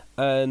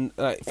 And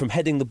from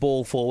heading the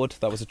ball forward,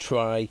 that was a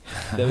try.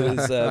 There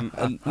was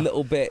a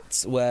little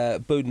bit where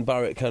Bowden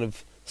Barrett kind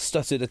of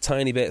stuttered a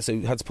tiny bit, so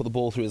he had to put the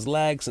ball through his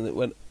legs, and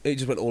it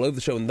just went all over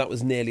the show, and that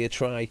was nearly a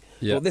try.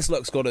 Yeah. But this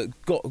luck's got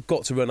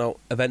to run out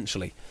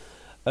eventually.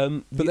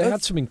 But they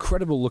had some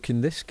incredible luck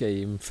in this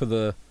game for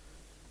the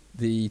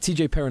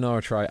TJ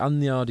Perinara try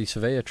and the Ardi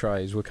Surveyor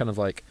tries were kind of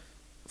like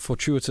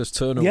fortuitous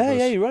turnovers.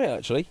 Yeah, you're right,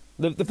 actually.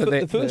 The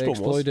first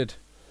one was.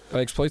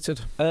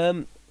 Exploited.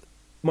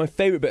 My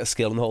favourite bit of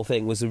skill in the whole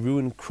thing was the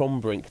Ruin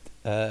Crombrink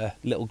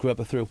little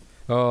grubber through.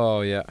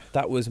 Oh, yeah.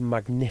 That was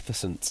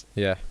magnificent.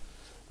 Yeah.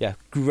 Yeah,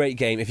 great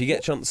game. If you get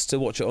a chance to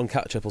watch it on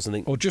catch-up or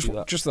something... Or just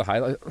the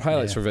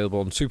highlights are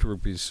available on Super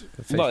Rugby's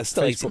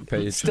Facebook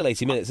page. Still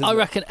 80 minutes, isn't I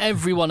reckon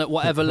everyone at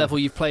whatever level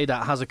you've played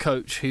at has a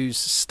coach whose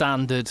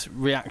standard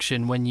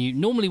reaction when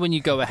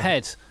you go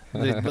ahead...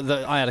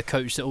 I had a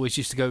coach that always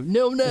used to go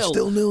 0-0.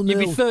 Still 0-0. You'd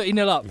be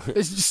 30-0 up.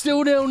 It's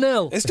still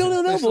 0-0. It's still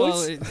 0-0,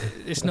 boys. Well,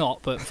 it's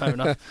not, but fair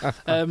enough.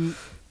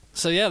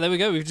 So yeah, there we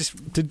go. We've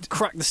just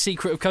cracked the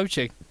secret of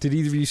coaching. Did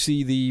either of you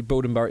see the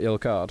Bowden Barrett yellow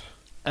card?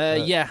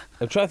 Yeah.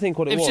 I'm trying to think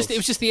what it was. It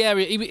was just the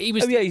area. He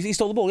was. Oh yeah, he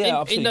stole the ball. Yeah,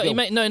 absolutely.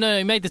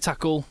 He made the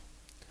tackle,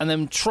 and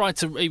then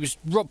he was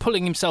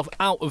pulling himself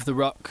out of the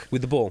ruck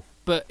with the ball.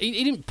 But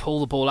he didn't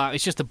pull the ball out.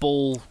 It's just a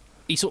ball.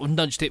 He sort of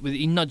nudged it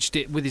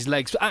with his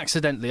legs, but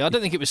accidentally. I don't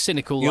think it was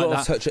cynical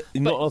like that.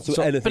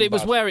 But it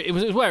was where it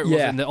was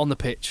on the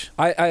pitch.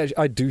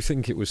 I do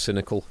think it was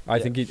cynical. I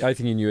think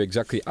he knew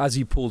exactly as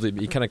he pulled him.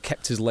 He kind of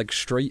kept his legs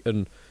straight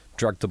and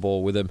dragged the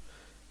ball with him.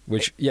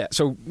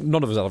 So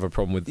none of us have a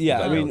problem with.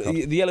 Yeah, I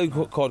mean the yellow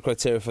card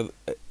criteria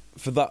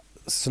for that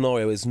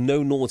scenario is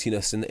no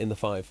naughtiness in the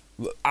 5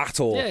 at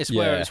all. Yeah,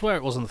 it's where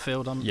it was on the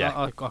field.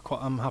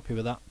 I'm happy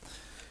with that.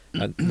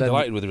 And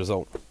delighted with the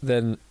result.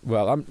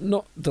 I'm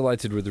not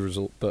delighted with the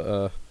result,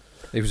 but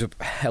it was a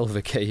hell of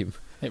a game.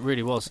 It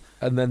really was.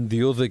 And then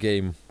the other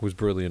game was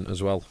brilliant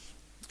as well.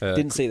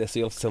 Didn't see this, so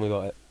you'll have to tell me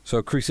about it.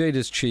 So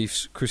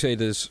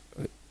Crusaders,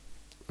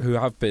 who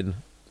have been,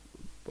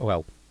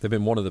 they've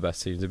been one of the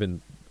best teams. They've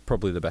been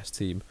probably the best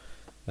team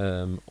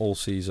all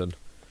season.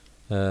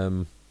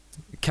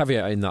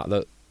 Caveat in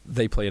that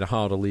they play in a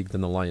harder league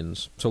than the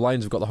Lions. So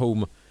Lions have got the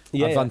home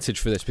advantage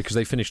for this because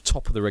they finished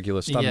top of the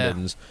regular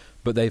standings,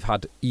 but they've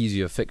had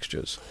easier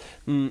fixtures.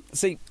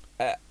 See,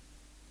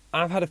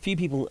 I've had a few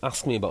people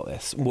ask me about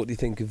this. What do you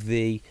think of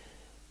the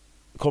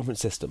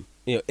conference system?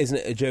 Isn't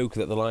it a joke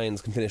that the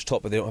Lions can finish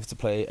top but they don't have to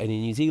play any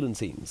New Zealand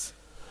teams?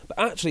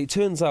 But actually, it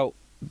turns out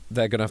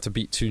they're going to have to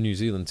beat 2 New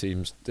Zealand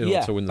teams in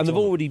order to win the and they've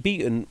tournament. already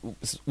beaten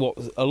what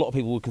a lot of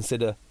people would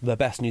consider the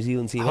best New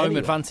Zealand team. Home anyway.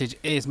 advantage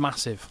is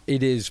massive.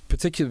 It is,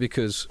 particularly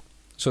because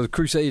the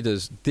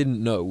Crusaders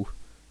didn't know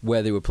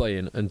where they were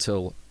playing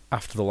until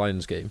after the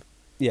Lions game.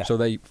 Yeah. So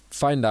they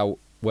find out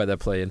where they're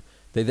playing.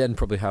 They then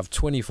probably have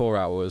 24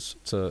 hours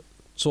to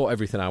sort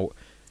everything out,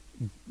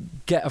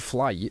 get a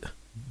flight,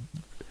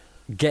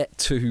 get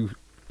to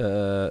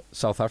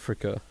South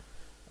Africa,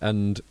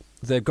 and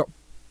they've got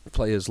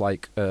players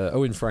like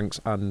Owen Franks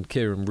and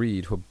Kieran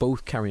Reid, who are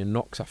both carrying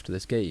knocks after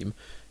this game,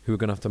 who are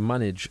going to have to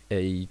manage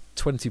a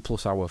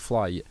 20-plus hour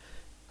flight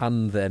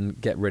and then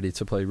get ready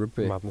to play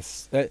rugby.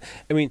 Madness. I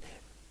mean,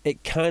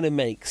 it kind of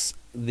makes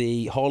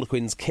the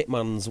Harlequins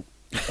kitman's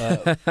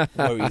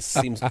worries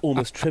seems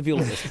almost trivial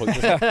at this point,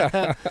 doesn't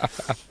it?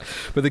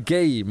 But the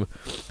game,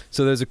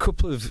 so there's a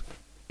couple of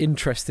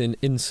interesting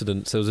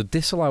incidents. There was a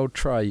disallowed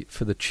try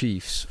for the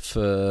Chiefs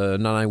for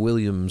Nanai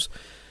Williams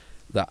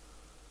that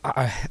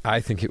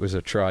I think it was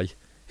a try.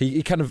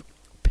 He kind of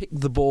picked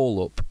the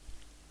ball up,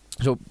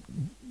 so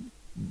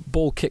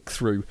ball kick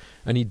through,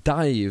 and he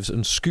dives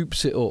and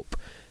scoops it up,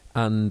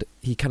 and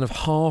he kind of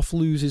half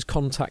loses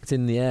contact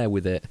in the air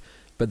with it,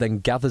 but then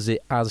gathers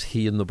it as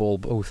he and the ball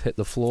both hit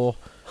the floor.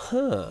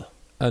 Huh.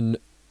 And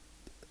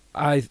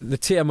the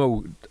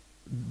TMO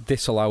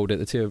disallowed it.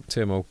 The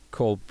TMO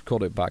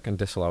called it back and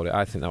disallowed it.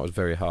 I think that was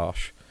very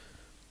harsh.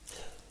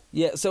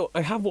 Yeah, so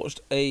I have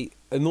watched a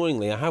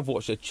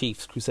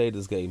Chiefs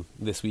Crusaders game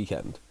this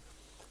weekend,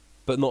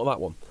 but not that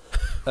one.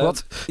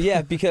 What?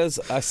 Yeah, because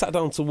I sat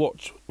down to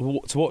watch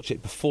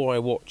it before I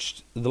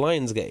watched the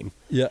Lions game.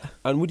 Yeah.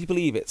 And would you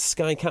believe it?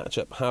 Sky Catch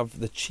Up have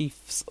the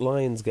Chiefs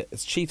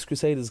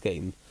Crusaders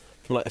game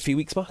from like a few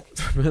weeks back.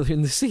 From earlier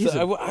in the season.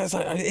 So I was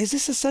like, is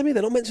this a semi?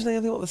 They're not mentioning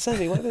anything about the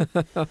semi. Why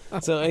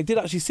they? So I did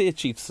actually see a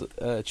Chiefs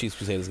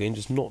Crusaders game,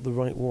 just not the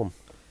right one.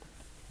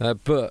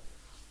 But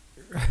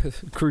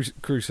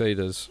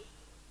Crusaders,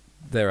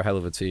 they're a hell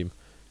of a team.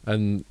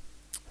 And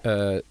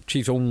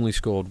Chiefs only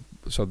scored...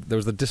 So there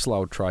was the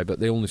disallowed try,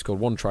 but they only scored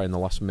 1 try in the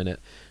last minute.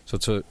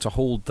 So to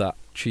hold that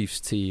Chiefs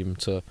team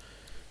to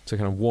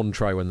kind of 1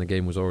 try when the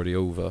game was already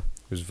over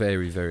was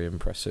very, very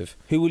impressive.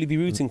 Who will you be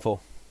rooting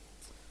for?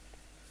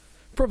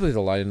 Probably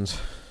the Lions.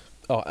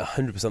 Oh,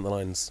 100% the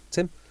Lions.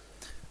 Tim?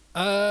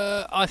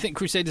 I think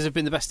Crusaders have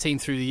been the best team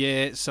through the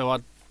year,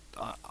 so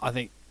I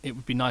think it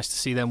would be nice to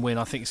see them win.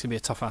 I think it's going to be a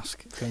tough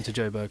ask going to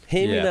Joburg.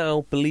 Hear me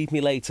now, believe me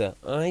later.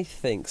 I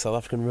think South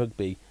African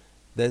rugby,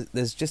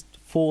 there's just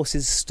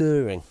forces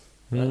stirring.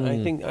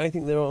 I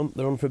think they're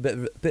on for a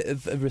bit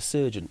of a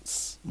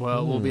resurgence.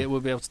 Well, we'll be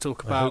able to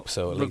talk about hope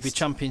so, at rugby least.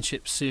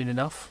 championships soon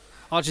enough.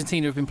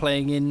 Argentina have been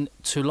playing in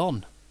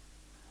Toulon,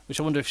 which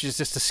I wonder if it's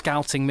just a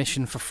scouting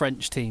mission for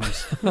French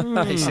teams,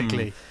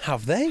 basically.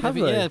 Have they? Yeah,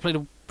 they played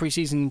a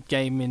pre-season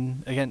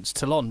game against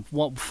Toulon.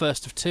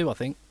 First of 2, I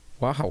think.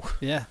 Wow.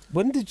 Yeah.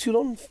 When did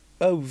Toulon?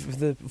 Oh,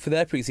 for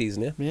their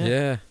pre-season, yeah.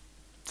 Yeah.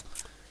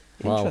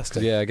 Wow.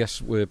 Interesting. Yeah, I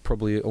guess we're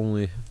probably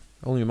only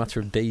a matter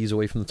of days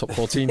away from the top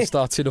 14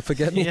 starting up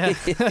again. Yeah.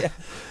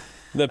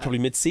 They're probably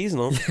mid-season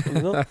on.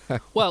 Not.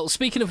 Well,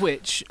 speaking of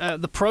which,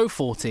 the Pro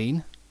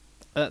 14,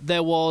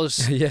 there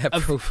was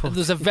Pro 14.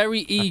 there's a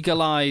very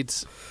eagle-eyed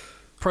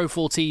Pro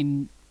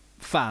 14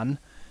 fan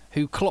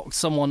who clocked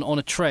someone on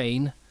a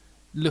train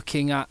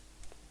looking at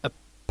a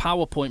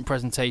PowerPoint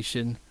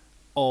presentation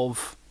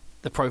of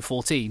the Pro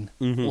 14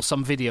 or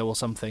some video or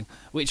something,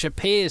 which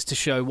appears to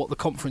show what the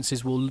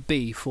conferences will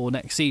be for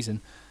next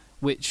season,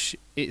 which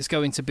it's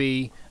going to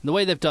be... The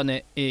way they've done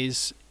it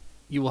is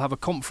you will have a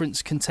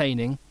conference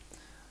containing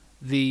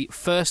the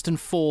first and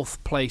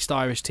fourth placed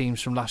Irish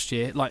teams from last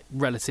year, like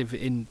relative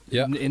in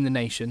the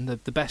nation,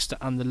 the best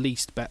and the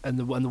least and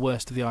the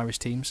worst of the Irish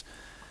teams,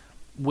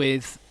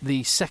 with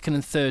the second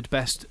and third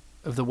best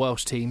of the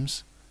Welsh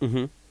teams,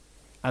 and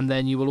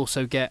then you will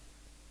also get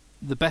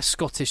the best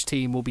Scottish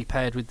team will be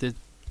paired with the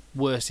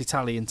worst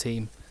Italian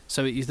team.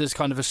 So there's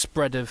kind of a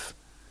spread of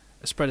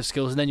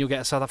skills, and then you'll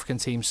get a South African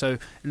team. So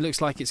it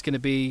looks like it's going to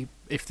be,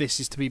 if this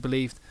is to be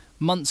believed,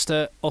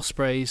 Munster,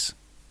 Ospreys,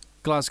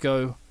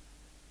 Glasgow,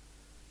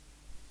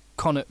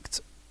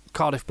 Connacht,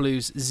 Cardiff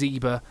Blues,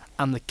 Zebra,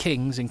 and the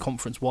Kings in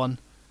Conference 1,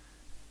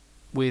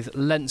 with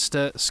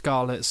Leinster,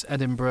 Scarlets,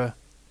 Edinburgh,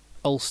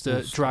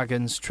 Ulster,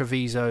 Dragons,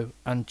 Treviso,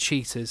 and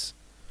Cheetahs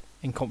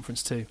in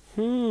Conference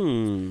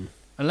 2.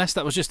 Unless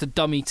that was just a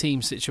dummy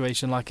team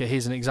situation, like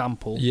here's an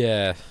example.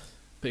 Yeah.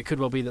 But it could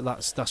well be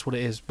that's what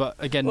it is. But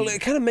again, well,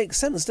 it kind of makes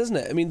sense, doesn't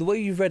it? I mean, the way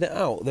you've read it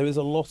out, there's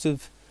a lot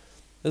of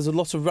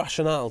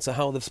rationale to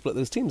how they've split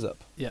those teams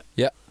up.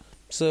 Yeah.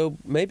 So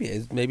maybe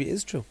it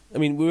is true. I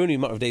mean, we're only a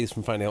matter of days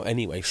from finding out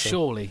anyway. So.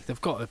 Surely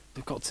they've got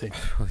to.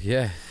 Well,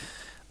 yeah.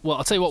 Well,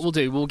 I'll tell you what we'll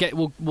do.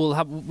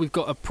 We've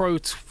got a Pro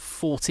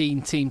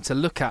 14 team to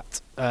look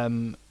at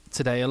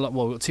today. We've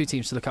got 2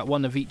 teams to look at.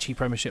 One Avicii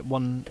Premiership,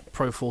 one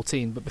Pro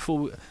 14. But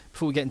before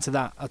we get into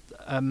that,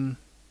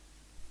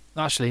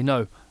 actually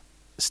no.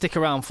 stick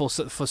around for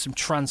some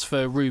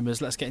transfer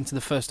rumours. Let's get into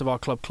the first of our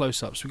club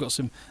close-ups. We've got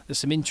there's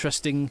some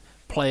interesting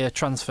player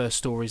transfer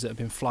stories that have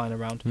been flying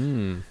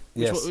around.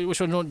 Yes. Which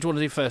one do you want to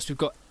do first? We've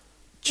got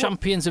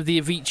champions of the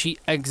Avicii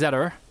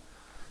Exeter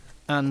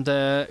and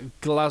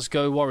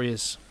Glasgow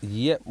Warriors.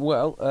 Yep.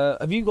 Well,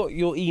 have you got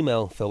your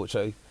email, Phil, which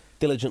I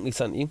diligently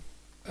sent you?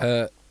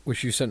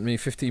 Which you sent me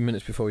 15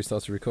 minutes before we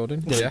started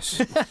recording.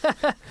 Yes.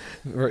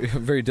 very,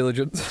 very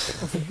diligent.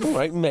 All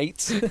right, mate.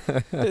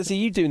 So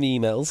you doing the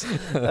emails.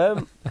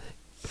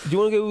 Do you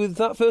want to go with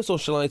that first, or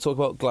shall I talk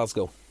about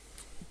Glasgow?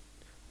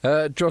 Do you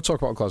want to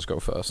talk about Glasgow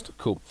first?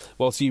 Cool.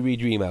 Whilst you read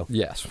your email.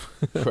 Yes.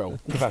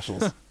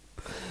 Professionals.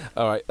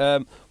 All right.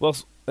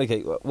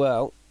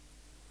 Well,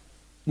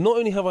 not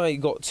only have I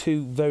got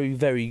two very,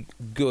 very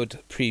good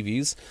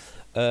previews,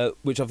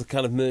 which I've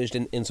kind of merged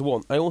into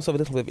one, I also have a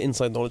little bit of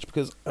inside knowledge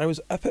because I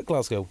was up at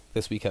Glasgow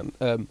this weekend.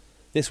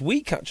 This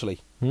week, actually.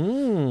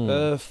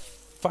 5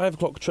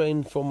 o'clock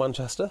train from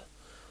Manchester,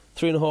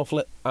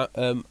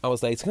 3.5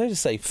 hours later. Can I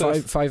just say...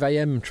 5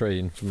 a.m.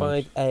 train.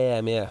 5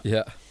 a.m, yeah.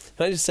 Yeah.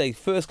 Can I just say,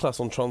 first class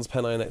on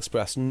Transpennine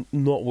Express,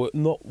 not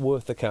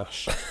worth the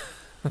cash.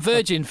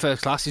 Virgin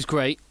first class is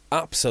great.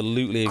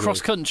 Absolutely agree.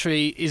 Cross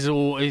country is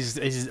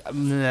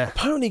meh.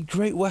 Apparently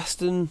Great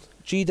Western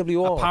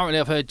GWR. Apparently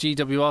I've heard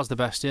GWR's the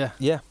best, yeah.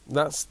 Yeah,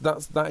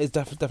 that is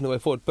definitely the way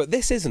forward. But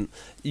this isn't.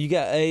 You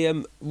get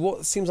a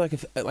what seems like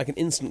an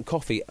instant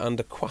coffee and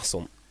a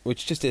croissant,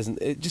 which just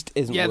isn't. It just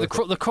isn't. Yeah,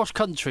 worth the cross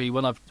country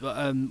when I've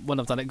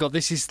done it. God,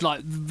 this is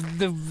like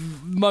the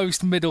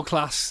most middle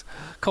class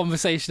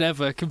conversation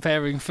ever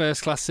comparing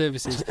first class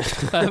services.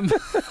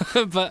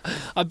 But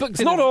I booked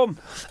It's not on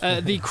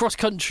the cross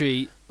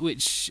country,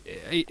 which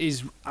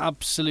is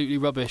absolutely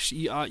rubbish.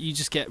 You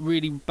just get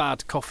really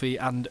bad coffee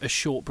and a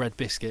shortbread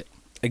biscuit.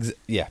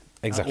 Yeah,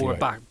 exactly. Or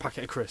right. a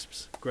packet of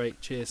crisps.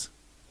 Great, cheers.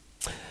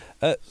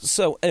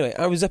 So anyway,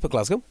 I was up at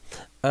Glasgow,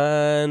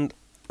 and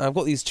I've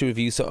got these two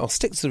reviews, so I'll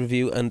stick to the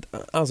review, and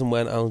as and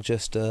when I'll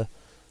just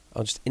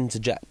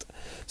interject.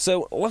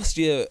 So last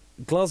year,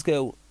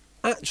 Glasgow,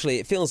 actually,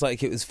 it feels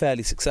like it was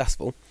fairly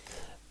successful.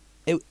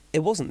 It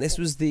wasn't. This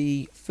was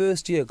the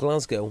first year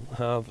Glasgow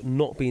have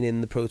not been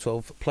in the Pro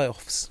 12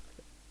 playoffs.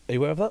 Are you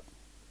aware of that?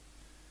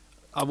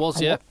 I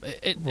was, yeah.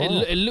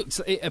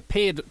 It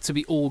appeared to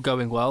be all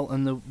going well,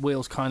 and the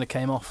wheels kind of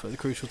came off at the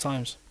crucial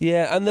times.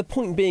 Yeah, and the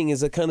point being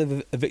is they're kind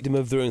of a victim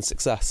of their own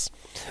success.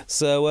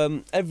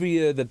 So every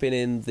year they've been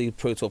in the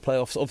Pro 12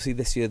 playoffs. Obviously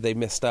this year they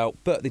missed out,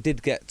 but they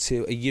did get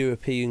to a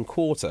European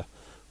quarter,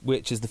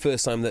 which is the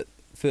first time that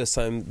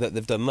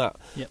they've done that.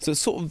 Yep. So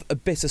it's sort of a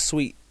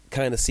bittersweet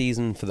kind of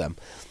season for them.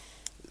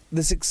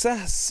 The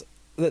success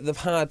that they've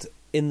had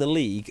in the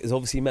league has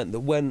obviously meant that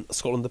when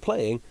Scotland are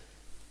playing,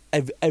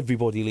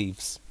 everybody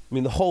leaves. I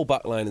mean, the whole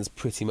back line is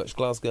pretty much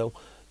Glasgow.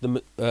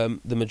 The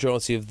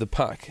majority of the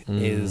pack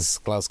is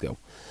Glasgow.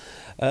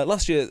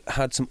 Last year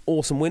had some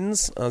awesome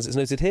wins, as it's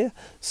noted here.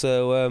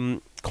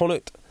 So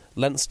Connacht,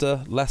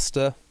 Leinster,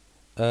 Leicester.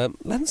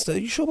 Leinster, are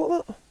you sure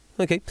about that?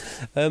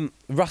 Okay.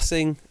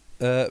 Racing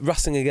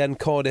again,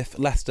 Cardiff,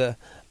 Leicester,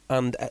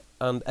 and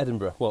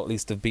Edinburgh. Well, at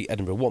least they've beat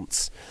Edinburgh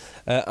once.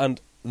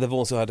 And they've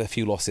also had a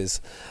few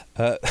losses.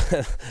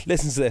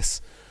 Listen to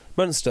this.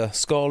 Munster,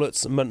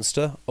 Scarlets,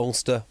 Munster,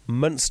 Ulster,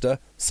 Munster,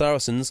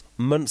 Saracens,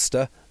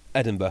 Munster,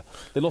 Edinburgh.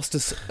 They lost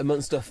to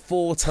Munster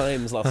 4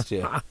 times last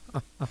year.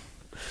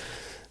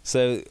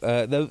 So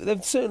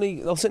they'll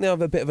certainly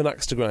have a bit of an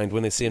axe to grind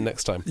when they see him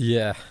next time.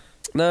 Yeah.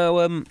 Now,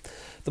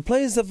 the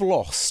players they've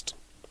lost,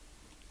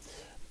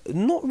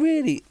 not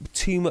really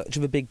too much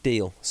of a big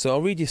deal. So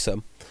I'll read you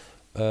some.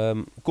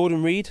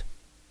 Gordon Reid,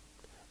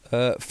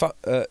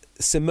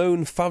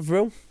 Simone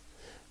Favreau,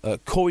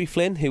 Corey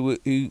Flynn,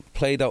 who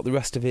played out the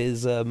rest of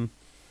his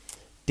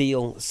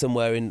deal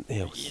somewhere in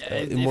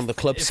one of the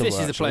clubs somewhere. If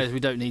this is the players, we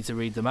don't need to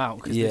read them out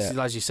because this is,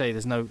 as you say,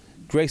 there's no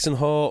Grayson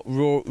Hart,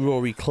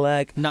 Rory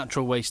Clegg,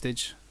 natural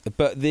wastage.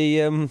 But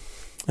the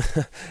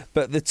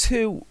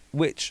two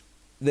which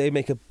they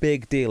make a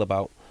big deal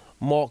about,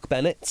 Mark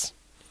Bennett.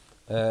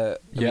 I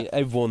mean,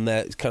 everyone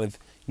there kind of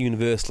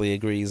universally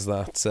agrees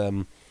that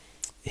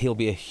he'll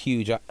be a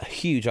huge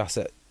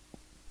asset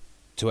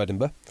to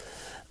Edinburgh.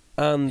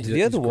 And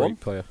the other one,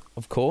 player,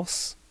 of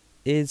course,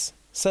 is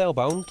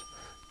Sailbound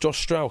Josh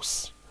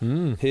Strauss,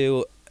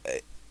 who,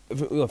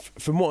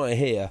 from what I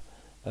hear,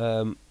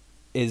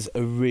 is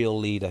a real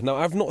leader. Now,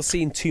 I've not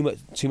seen too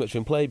much of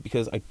him play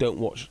because I don't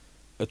watch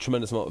a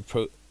tremendous amount of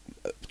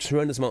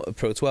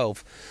Pro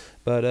 12,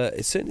 but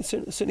it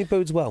certainly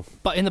bodes well.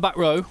 But in the back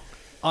row,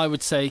 I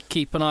would say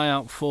keep an eye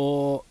out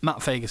for Matt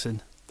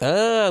Fagerson.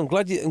 I'm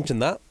glad you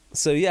mentioned that.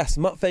 So yes,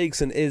 Matt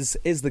Fagerson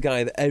is the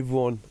guy that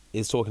everyone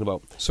is talking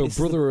about. So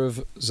brother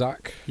of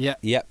Zach. Yeah.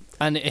 Yep.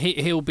 And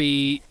he'll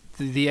be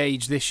the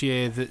age this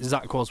year that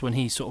Zach was when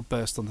he sort of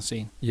burst on the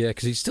scene. Yeah,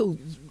 because he's still...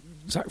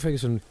 Zach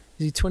Fagerson,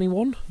 is he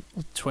 21?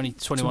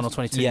 21 or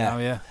 22 now,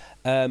 yeah.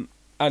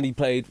 And he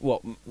played,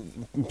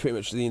 pretty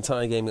much the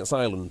entire game against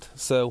Ireland.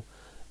 So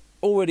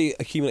already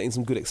accumulating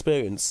some good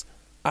experience.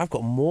 I've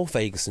got more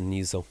Fagerson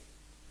news, though.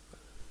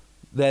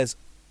 There's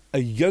a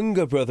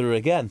younger brother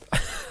again.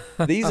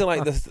 These are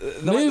like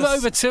Move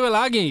over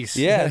Tuolangi's.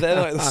 Yeah,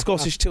 they're like the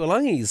Scottish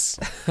Tuolangi's.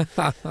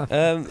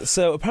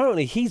 So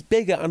apparently he's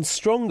bigger and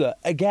stronger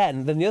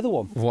again than the other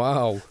one.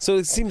 Wow. So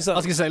it seems like... I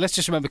was going to say, let's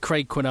just remember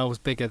Craig Quinnell was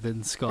bigger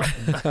than Scott.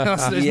 It's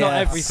not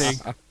everything.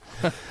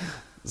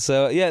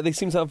 So, yeah, they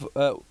seem to have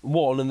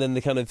one, and then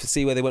they kind of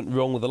see where they went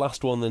wrong with the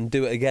last one and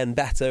do it again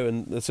better.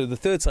 And so the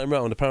third time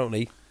round,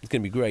 apparently, is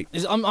going to be great.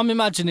 I'm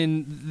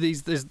imagining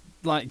there's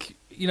like,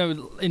 you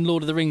know, in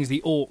Lord of the Rings,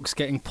 the orcs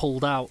getting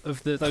pulled out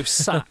of those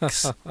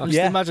sacks. I just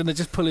imagine they're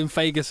just pulling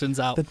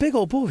Ferguson's out. The big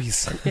old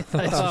boys.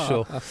 That's for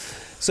sure.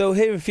 So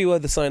here are a few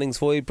other signings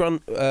for you.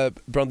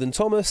 Brandon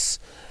Thomas.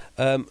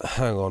 Hang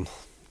on.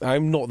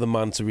 I'm not the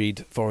man to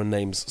read foreign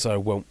names, so I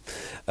won't.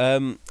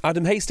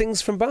 Adam Hastings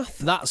from Bath.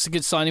 That's a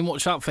good signing.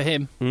 Watch out for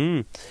him.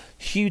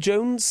 Hugh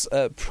Jones,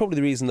 probably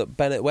the reason that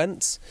Bennett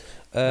went.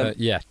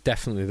 Yeah,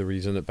 definitely the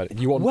reason that Bennett.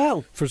 You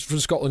want for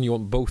Scotland, you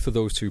want both of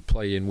those to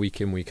play in,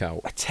 week out.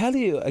 I tell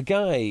you, a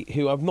guy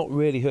who I've not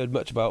really heard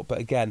much about, but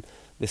again,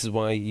 this is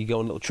why you go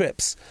on little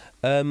trips.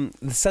 The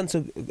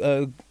centre,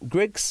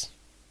 Griggs.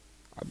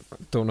 I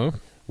don't know.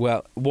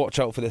 Well, watch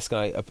out for this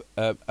guy.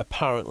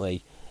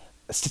 Apparently,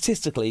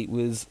 statistically,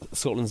 was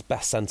Scotland's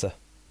best centre.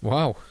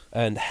 Wow.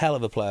 And hell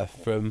of a player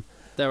from...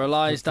 There are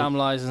lies, damn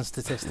lies and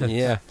statistics.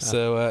 Yeah,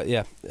 so,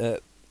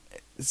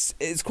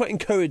 it's quite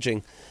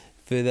encouraging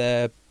for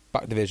their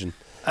back division.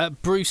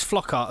 Bruce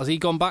Flockhart, has he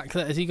gone back?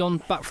 Has he gone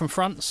back from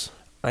France?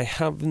 I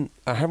haven't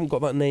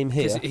got that name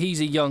here.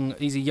 He's a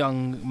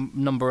young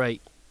number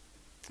 8.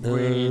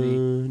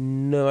 Really?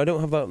 No, I don't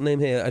have that name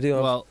here. I do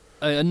have... Well,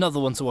 another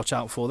one to watch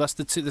out for. That's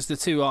the two. There's the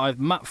two. I've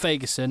Matt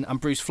Ferguson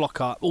and Bruce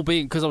Flockhart.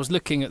 Albeit because I was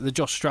looking at the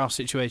Josh Strauss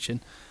situation,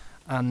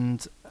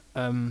 and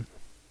they're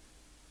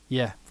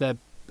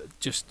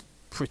just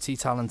pretty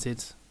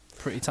talented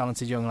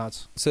young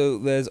lads. So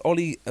there's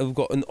Ollie. We've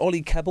got an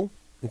Ollie Kebble.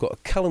 We've got a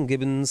Callum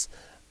Gibbons,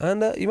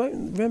 and you might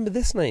remember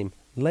this name,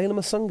 Layla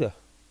Masunga.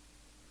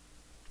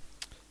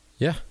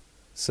 Yeah.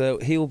 So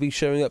he will be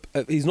showing up.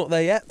 He's not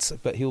there yet,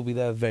 but he will be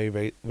there very,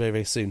 very, very,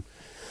 very soon.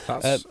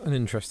 That's an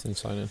interesting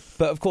signing.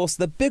 But of course,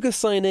 the biggest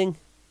signing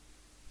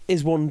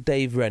is one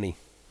Dave Rennie.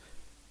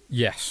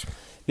 Yes.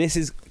 This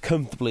is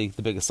comfortably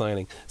the biggest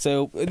signing.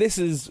 So this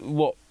is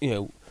what,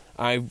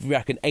 I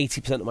reckon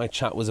 80% of my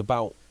chat was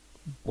about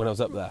when I was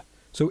up there.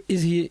 So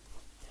is he...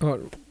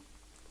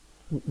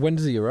 when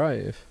does he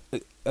arrive?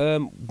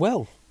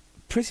 Well,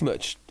 pretty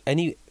much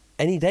any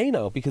day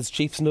now, because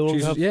Chiefs no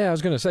longer have... Yeah, I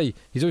was going to say,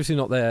 he's obviously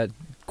not there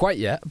quite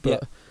yet, but...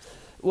 Yeah.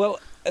 Well...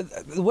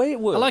 the way it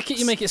works, I like it.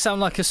 You make it sound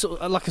like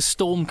a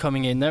storm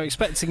coming in. They're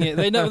expecting it.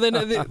 They know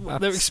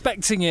they're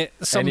expecting it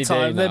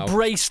sometime. They're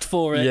braced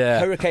for it.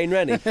 Yeah. Hurricane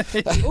Rennie.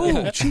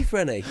 Oh, Chief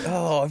Rennie.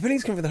 Oh,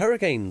 everything's coming for the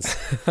Hurricanes.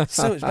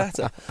 So much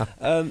better.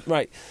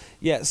 Right.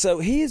 Yeah. So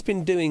he has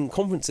been doing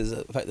conferences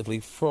effectively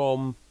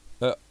from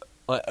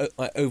over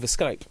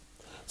Skype.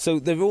 So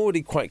they're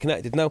already quite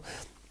connected now.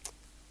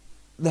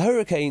 The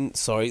Hurricane.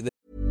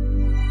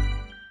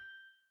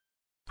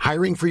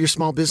 Hiring for your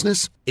small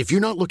business? If you're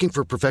not looking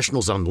for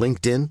professionals on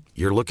LinkedIn,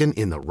 you're looking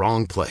in the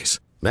wrong place.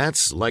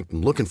 That's like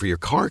looking for your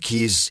car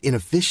keys in a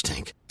fish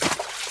tank.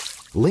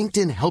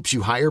 LinkedIn helps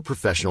you hire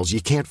professionals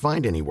you can't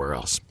find anywhere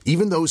else,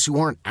 even those who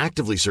aren't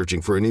actively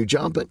searching for a new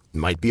job but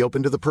might be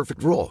open to the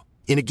perfect role.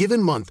 In a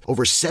given month,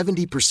 over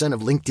 70%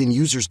 of LinkedIn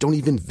users don't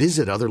even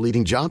visit other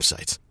leading job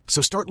sites.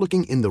 So start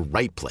looking in the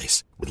right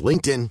place. With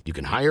LinkedIn, you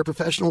can hire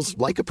professionals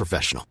like a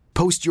professional.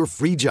 Post your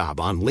free job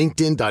on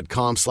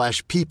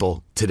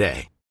linkedin.com/people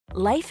today.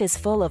 Life is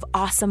full of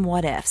awesome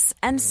what-ifs,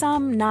 and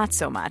some not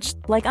so much,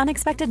 like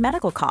unexpected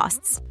medical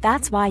costs.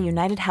 That's why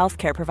United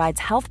Healthcare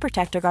provides Health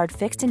Protector Guard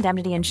fixed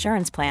indemnity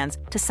insurance plans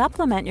to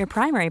supplement your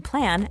primary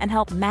plan and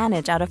help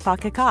manage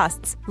out-of-pocket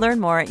costs. Learn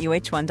more at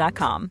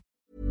uh1.com.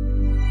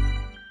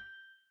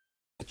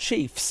 The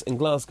Chiefs in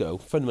Glasgow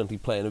fundamentally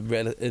play in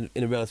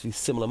a relatively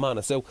similar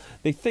manner, so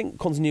they think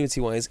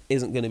continuity-wise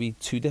isn't going to be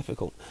too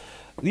difficult.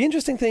 The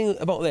interesting thing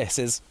about this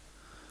is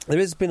there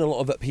has been a lot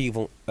of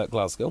upheaval at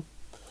Glasgow,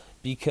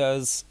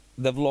 because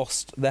they've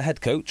lost their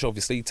head coach.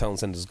 Obviously,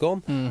 Townsend has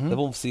gone. Mm-hmm. They've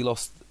obviously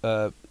lost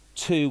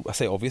two. I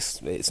say obvious,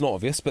 it's not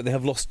obvious, but they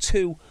have lost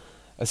 2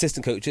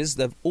 assistant coaches.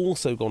 They've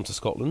also gone to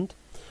Scotland,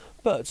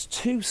 but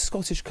 2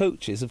 Scottish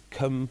coaches have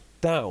come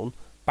down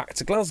back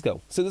to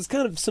Glasgow. So there's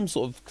kind of some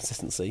sort of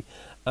consistency,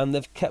 and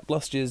they've kept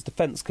last year's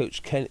defence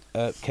coach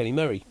Kenny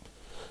Murray.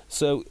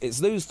 So it's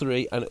those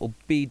 3, and it'll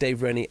be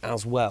Dave Rennie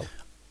as well.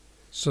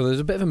 So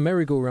there's a bit of a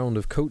merry-go-round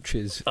of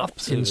coaches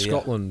in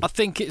Scotland. Yeah.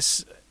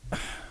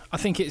 I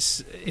think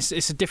it's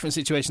a different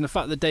situation. The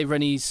fact that Dave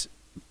Rennie's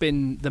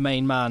been the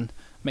main man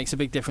makes a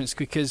big difference,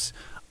 because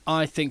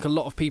I think a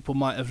lot of people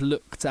might have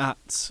looked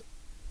at...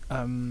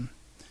 again,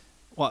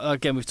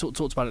 we've talked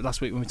about it last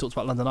week when we talked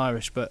about London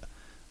Irish, but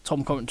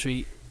Tom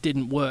Coventry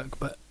didn't work,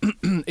 but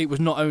it was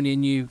not only a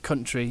new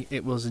country,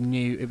 it was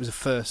a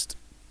first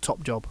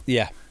top job.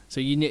 Yeah.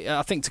 So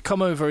I think to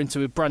come over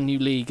into a brand new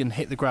league and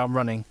hit the ground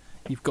running,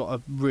 you've got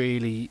to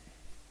really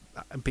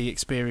be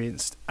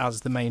experienced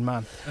as the main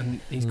man, and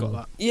he's got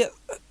that. Yeah,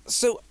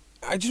 so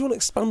I just want to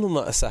expand on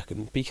that a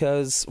second,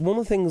 because one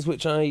of the things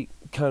which I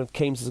kind of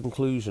came to the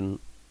conclusion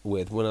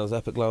with when I was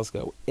up at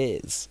Glasgow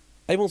is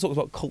everyone talks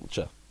about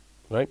culture,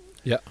 right?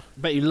 Yeah.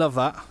 Bet you love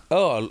that.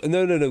 Oh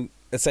no!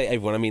 I say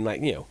everyone. I mean,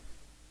 like the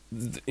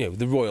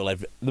royal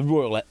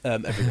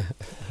everyone.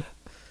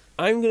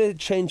 I'm going to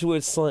change the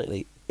word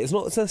slightly. It's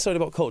not necessarily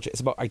about culture.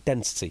 It's about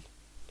identity.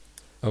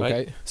 Okay.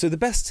 Right? So the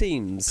best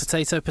teams.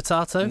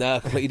 Potato. No,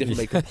 completely different.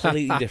 Mate,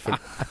 completely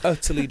different.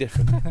 Utterly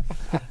different.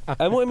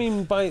 And what I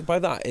mean by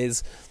that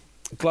is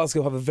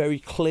Glasgow have a very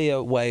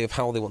clear way of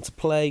how they want to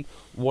play,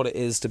 what it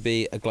is to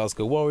be a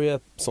Glasgow Warrior,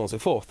 so on and so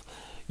forth.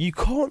 You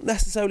can't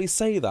necessarily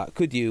say that,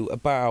 could you,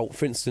 about,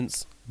 for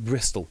instance,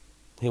 Bristol,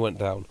 who went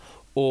down,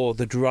 or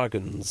the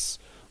Dragons,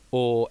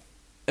 or,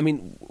 I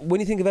mean, when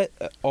you think of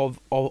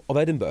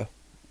Edinburgh,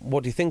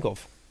 what do you think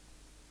of?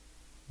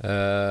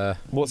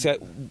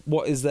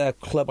 What is their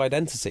club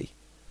identity?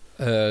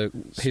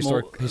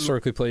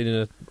 Historically played in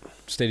a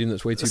stadium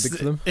that's way too big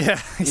for them. Yeah,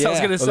 so I was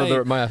going to say.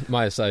 Although they're at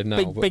my side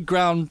now. Big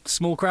ground,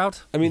 small crowd.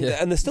 I mean,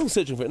 and they're still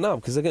searching for it now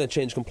because they're going to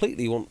change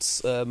completely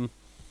once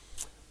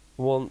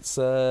what's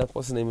the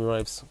name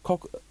arrives?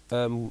 Cockerell.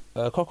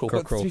 But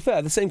to be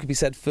fair, the same could be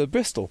said for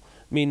Bristol.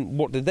 I mean,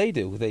 what did they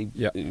do? They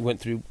went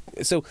through.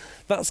 So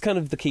that's kind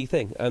of the key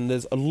thing, and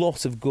there's a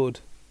lot of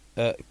good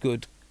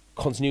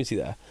continuity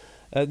there.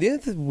 The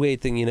other weird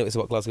thing you notice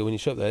about Glasgow when you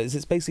show up there is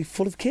it's basically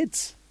full of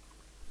kids.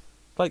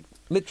 Like,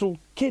 literal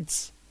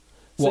kids.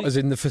 What, as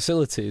in the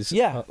facilities?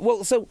 Yeah.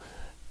 Well, so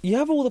you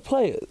have all the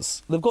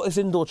players. They've got this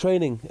indoor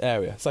training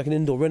area. It's like an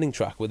indoor running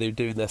track where they're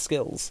doing their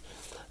skills.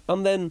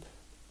 And then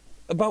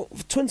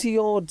about 20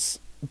 yards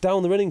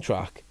down the running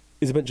track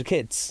is a bunch of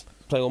kids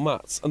playing on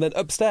mats. And then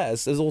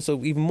upstairs, there's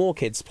also even more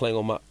kids playing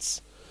on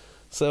mats.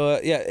 So,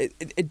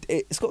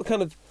 it's got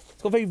kind of...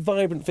 It's got a very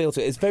vibrant feel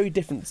to it. It's very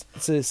different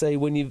to, say,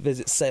 when you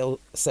visit Sale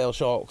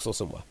Sharks or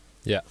somewhere.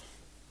 Yeah.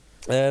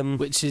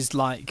 Which is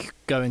like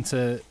going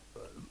to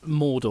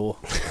Mordor.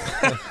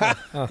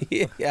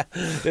 Yeah.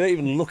 They don't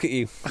even look at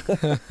you.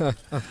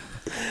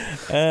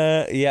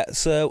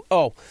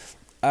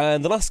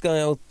 And the last guy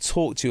I'll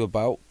talk to you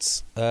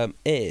about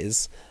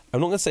is... I'm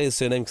not going to say his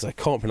surname because I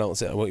can't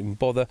pronounce it. I won't even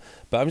bother.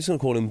 But I'm just going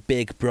to call him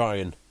Big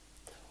Brian.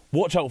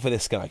 Watch out for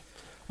this guy.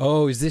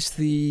 Oh, is this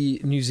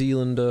the New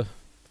Zealander...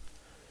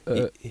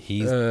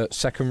 he's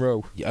second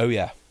row. Oh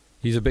yeah,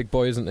 he's a big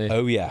boy, isn't he?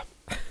 Oh yeah,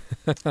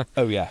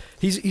 oh yeah.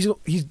 He's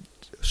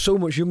so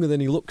much younger than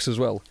he looks as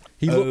well.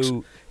 He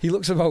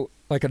looks about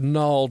like a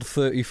gnarled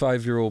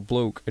 35-year-old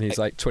bloke, and he's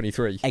like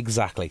 23.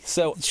 Exactly.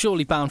 So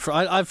surely bound for.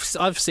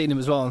 I've seen him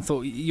as well, and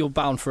thought you're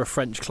bound for a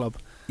French club.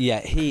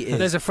 Yeah, he is.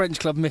 There's a French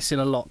club missing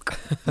a lock.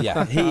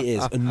 Yeah, he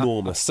is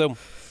enormous. So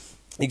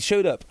he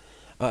showed up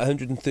at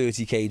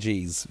 130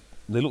 kgs.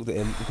 They looked at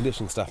him, the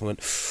conditioning staff, and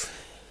went,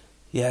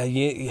 yeah,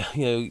 you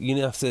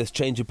have to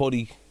change your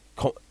body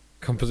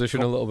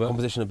composition a little bit.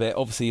 Composition a bit.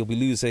 Obviously, you'll be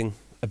losing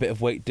a bit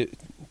of weight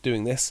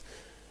doing this.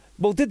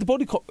 Well, did the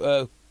body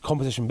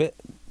composition bit,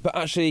 but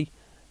actually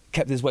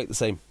kept his weight the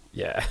same.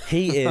 Yeah.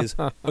 He is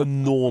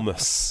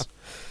enormous.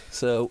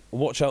 So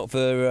watch out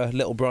for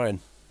little Brian.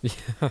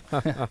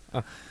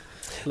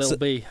 Little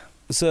B.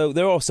 So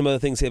there are some other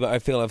things here, but I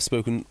feel I've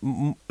spoken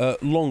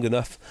long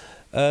enough.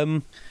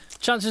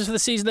 Chances for the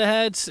season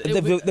ahead?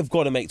 They've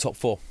got to make top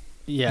 4.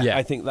 Yeah.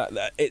 I think that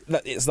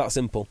it's that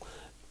simple.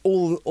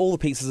 All the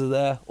pieces are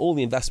there, all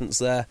the investments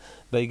there.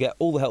 They get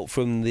all the help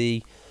from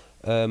the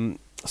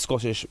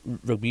Scottish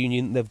Rugby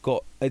Union. They've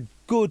got a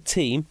good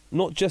team,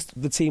 not just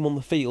the team on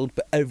the field,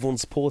 but everyone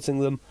supporting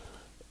them.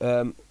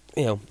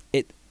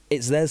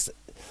 It's theirs.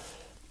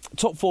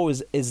 Top 4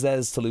 is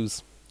theirs to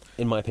lose,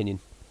 in my opinion.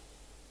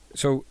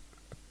 So,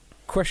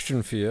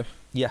 question for you.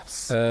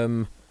 Yes.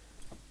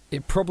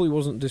 It probably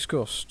wasn't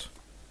discussed,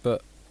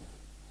 but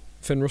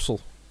Finn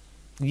Russell.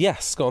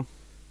 Yes, go on.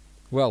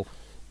 Well,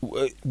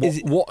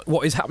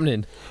 what is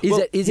happening? Is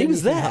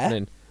anything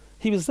happening?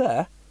 He was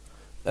there.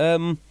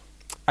 Do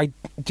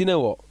you know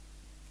what?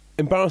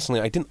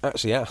 Embarrassingly, I didn't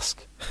actually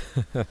ask.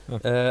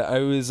 I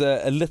was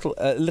a little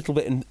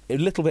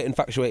bit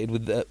infatuated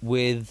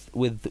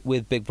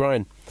with Big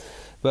Brian,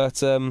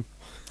 but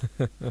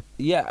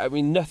yeah, I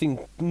mean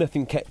nothing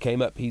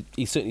came up.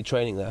 He's certainly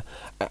training there.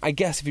 I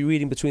guess if you're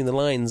reading between the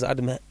lines,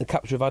 the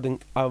capture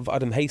of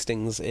Adam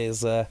Hastings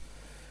is a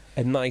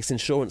nice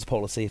insurance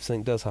policy if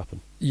something does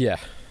happen. Yeah.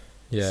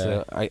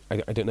 So I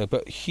don't know,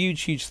 but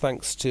huge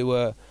thanks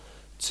to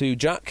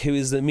Jack, who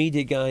is the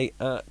media guy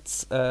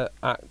at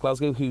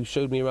Glasgow, who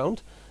showed me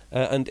around.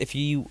 And if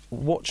you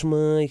watch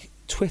my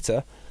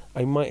Twitter,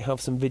 I might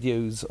have some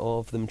videos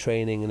of them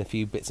training and a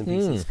few bits and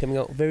pieces coming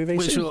out very, very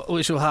soon.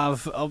 Which will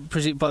have, I'll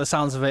presume by the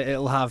sounds of it,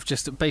 it'll have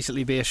just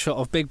basically be a shot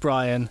of Big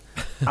Brian,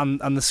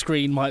 and the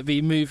screen might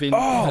be moving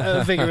at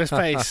a vigorous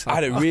pace. I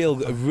had a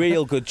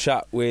real good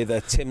chat with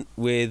Tim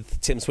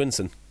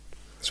Swinson.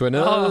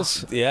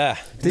 Swinners. Yeah.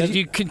 Did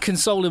you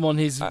console him on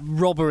his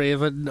robbery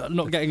of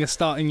not getting a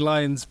starting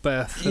Lions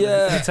berth for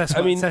the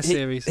Test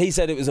series? He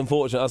said it was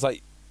unfortunate. I was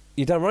like,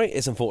 you're damn right,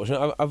 it's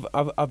unfortunate.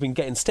 I've been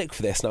getting stick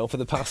for this now for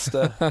the past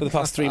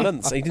 3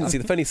 months. He didn't see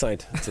the funny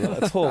side to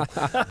that at all.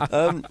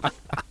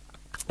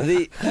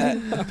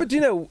 But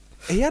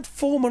he had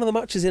 4 man of the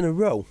matches in a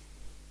row.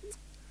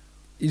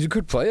 He's a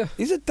good player.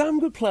 He's a damn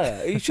good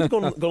player. He should have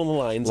gone on the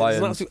Lions. It's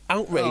an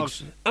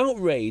absolute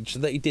outrage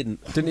that he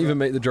didn't. Didn't even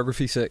make the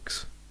Geography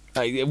 6.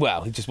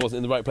 Well, he just wasn't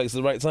in the right place at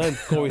the right time.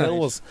 Corey Hill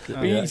was.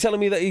 Are you telling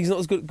me that he's not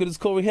as good as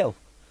Corey Hill?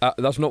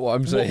 That's not what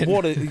I'm saying.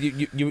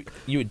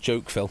 You a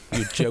joke, Phil.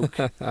 You a joke.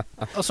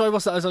 Oh, sorry,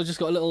 what's that? I just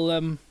got a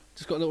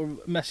little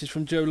message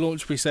from Joe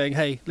Launchbury saying,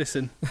 "Hey,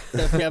 listen,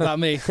 don't forget about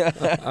me.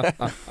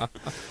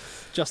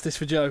 Justice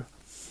for Joe."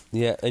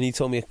 Yeah, and he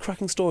told me a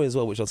cracking story as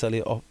well, which I'll tell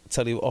you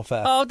off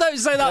air. Oh, don't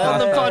say that on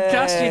the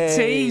podcast, you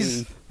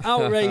tease.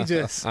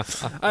 Outrageous.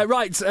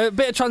 Right, a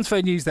bit of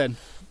transfer news then.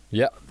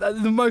 Yeah.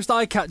 The most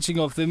eye-catching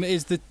of them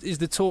is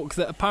the talk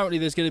that apparently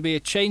there's going to be a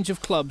change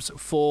of clubs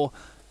for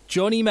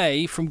Johnny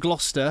May from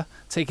Gloucester,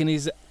 taking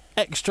his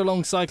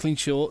extra-long cycling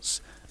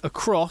shorts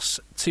across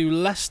to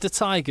Leicester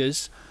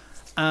Tigers,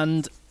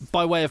 and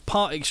by way of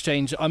part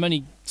exchange, I'm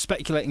only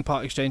speculating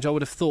part exchange, I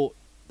would have thought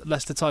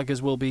Leicester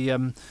Tigers will be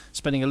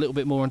spending a little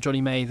bit more on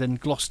Johnny May than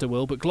Gloucester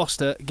will, but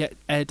Gloucester get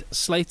Ed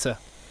Slater.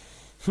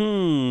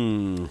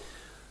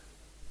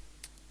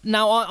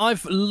 Now,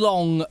 I've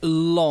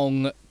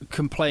long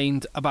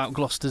complained about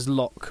Gloucester's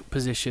lock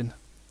position.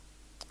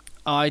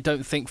 I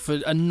don't think for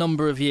a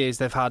number of years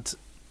they've had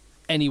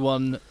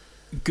anyone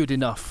good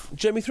enough.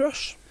 Jeremy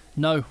Thrush?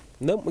 No.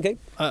 Okay.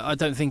 I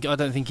don't think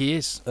he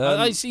is.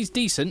 He's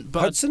decent, but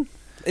Hudson?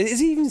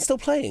 Is he even still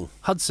playing?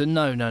 Hudson?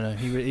 No.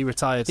 He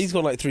retired. He's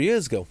gone like 3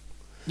 years ago.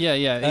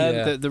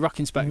 Yeah. The ruck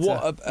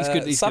inspector. He's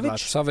good. He's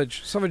Savage?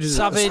 Savage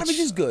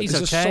is good.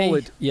 He's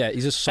okay.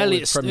 He's a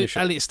solid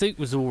Premiership. Elliot Stooke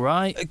was all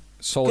right.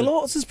 Solid.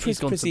 Galarza's He's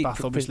gone to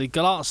Bath, obviously.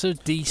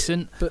 Galarza,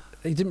 decent. But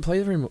he didn't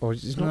play very much.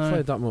 He's not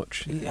played that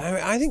much.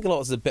 I think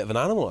Galarza's a bit of an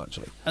animal,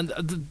 actually. And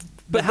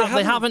they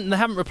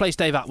haven't replaced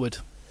Dave Atwood.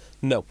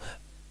 No.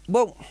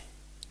 Well,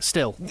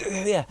 still.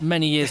 Yeah.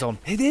 Many years on.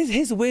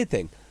 Here's the weird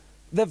thing.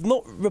 They've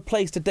not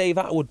replaced a Dave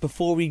Atwood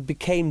before he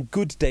became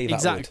good Dave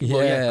Atwood.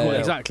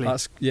 Exactly.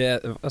 That's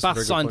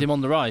Bath signed him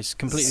on the rise.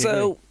 Completely.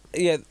 So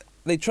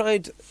they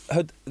tried.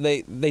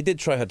 They did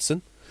try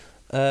Hudson.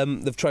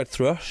 They've tried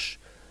Thrush.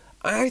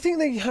 I think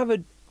they have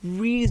a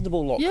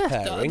reasonable lock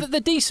pairing. They're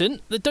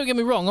decent. Don't get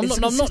me wrong. I'm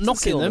not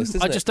knocking them.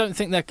 I just don't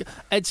think they're.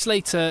 Ed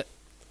Slater,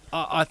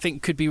 I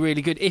think, could be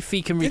really good if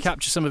he can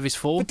recapture some of his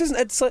form. But doesn't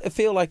Ed Slater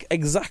feel like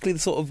exactly the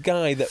sort of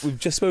guy that we've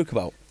just spoke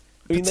about?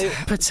 I mean,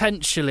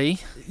 potentially.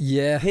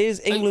 Yeah. Here's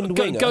England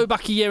winger. Go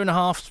back a year and a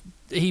half.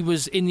 He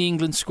was in the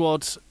England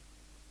squad.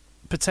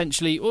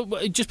 Potentially,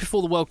 just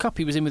before the World Cup,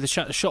 he was in with a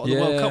shot at the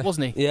World Cup,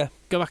 wasn't he? Yeah.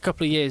 Go back a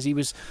couple of years. He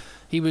was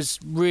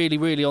really,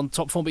 really on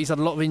top form, but he's had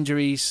a lot of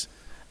injuries,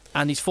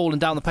 and he's fallen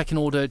down the pecking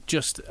order.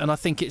 And I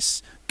think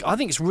it's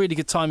really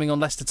good timing on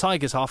Leicester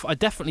Tigers' half. I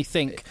definitely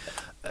think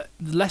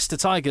Leicester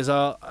Tigers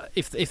are,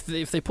 if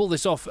they pull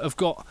this off, have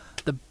got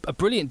a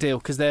brilliant deal,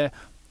 because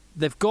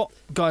they've got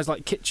guys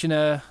like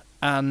Kitchener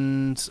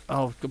and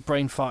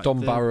brain fart. Don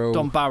Barrow.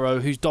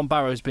 Don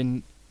Barrow's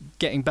been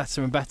getting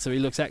better and better. He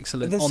looks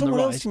excellent. There's on the someone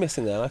rise. else you're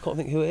missing there. I can't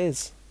think who it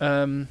is.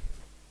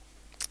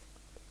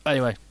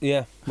 Anyway.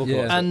 Yeah.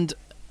 And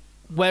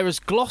whereas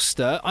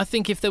Gloucester, I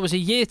think if there was a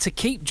year to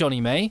keep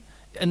Johnny May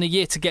and a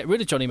year to get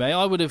rid of Johnny May,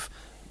 I would have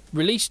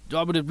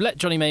let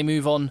Johnny May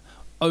move on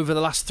over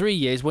the last 3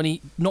 years when he's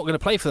not going to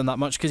play for them that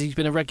much, because he's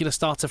been a regular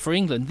starter for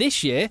England.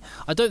 This year,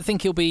 I don't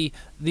think he'll be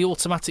the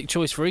automatic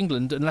choice for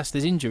England unless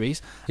there's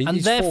injuries.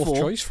 He's fourth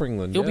choice for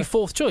England. He'll be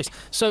fourth choice.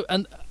 So,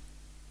 and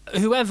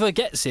whoever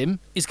gets him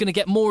is going to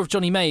get more of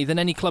Johnny May than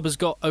any club has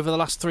got over the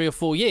last 3 or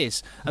 4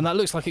 years, and that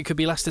looks like it could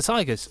be Leicester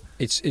Tigers.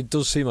 It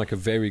does seem like a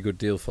very good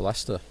deal for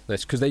Leicester,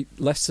 because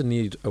Leicester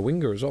need a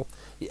winger as well.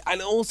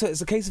 And also,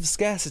 it's a case of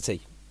scarcity,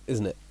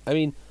 isn't it? I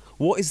mean,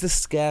 what is the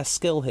scarce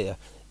skill here?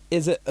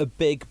 Is it a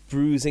big,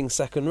 bruising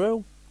second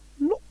row?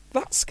 Not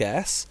that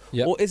scarce.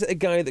 Yep. Or is it a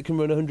guy that can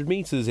run 100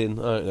 metres in,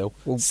 I don't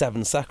know,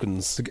 7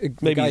 seconds?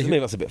 Maybe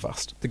that's a bit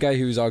fast. The guy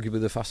who was arguably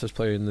the fastest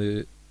player in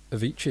the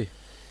Avicii.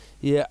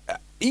 Yeah,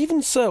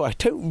 even so, I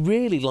don't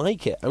really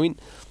like it. I mean,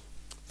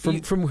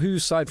 from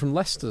whose side? From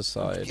Leicester's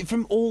side?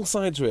 From all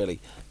sides, really.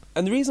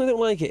 And the reason I don't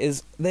like it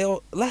is they are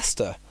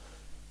Leicester,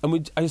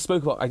 and I just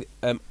spoke about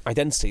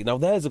identity. Now,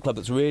 there's a club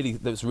that's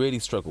really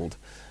struggled.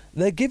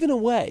 They're giving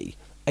away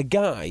a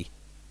guy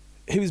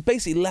who's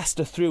basically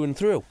Leicester through and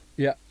through.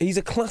 Yeah, he's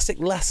a classic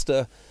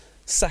Leicester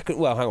second.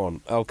 Well, hang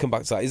on, I'll come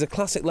back to that. He's a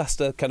classic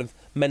Leicester kind of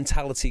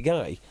mentality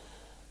guy,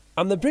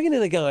 and they're bringing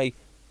in a guy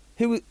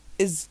who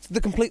is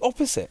the complete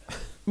opposite.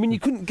 I mean, you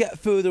couldn't get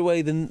further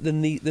away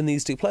than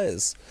these two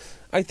players.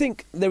 I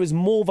think there is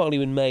more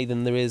value in May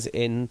than there is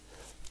in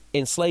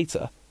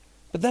Slater.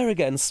 But there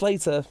again,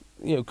 Slater,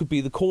 could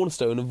be the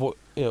cornerstone of what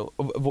you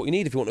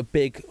need if you want a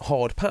big,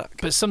 hard pack.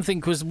 But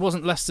something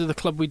wasn't Leicester the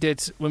club we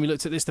did when we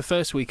looked at this the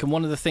first week, and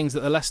one of the things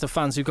that the Leicester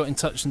fans who got in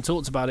touch and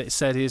talked about it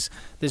said is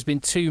there's been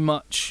too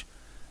much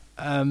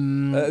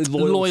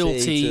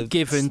loyalty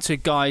given to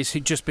guys who,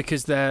 just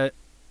because they're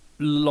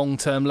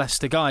long-term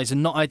Leicester guys,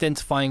 and not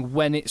identifying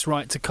when it's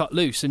right to cut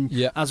loose, and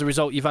as a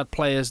result you've had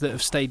players that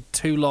have stayed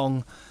too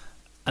long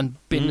and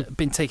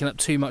been taking up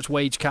too much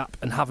wage cap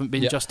and haven't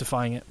been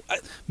justifying it.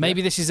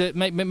 Maybe this is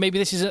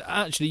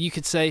actually, you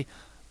could say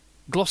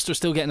Gloucester are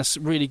still getting a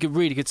really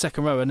good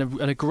second row and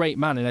a great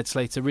man in Ed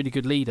Slater, really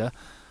good leader.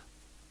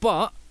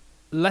 But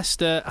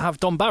Leicester have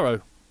Don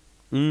Barrow,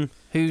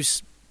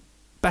 who's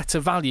better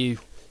value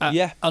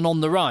and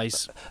on the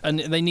rise, and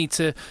they need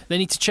to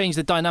change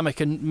the dynamic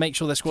and make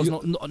sure their squad's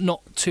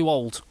not too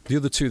old. The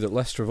other two that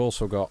Leicester have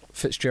also got,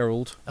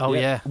 Fitzgerald. Oh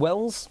yeah.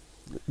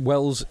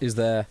 Wells is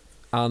there,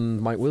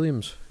 and Mike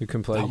Williams, who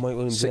can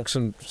play six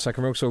and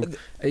second row. So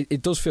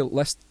it does feel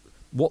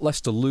what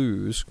Leicester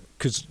lose,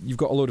 because you've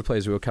got a load of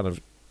players who are kind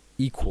of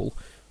equal,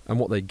 and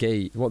what they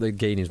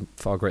gain is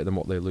far greater than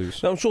what they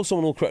lose. Now, I'm sure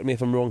someone will correct me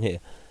if I'm wrong here,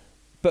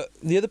 but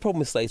the other problem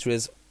with Slater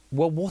is,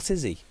 well, what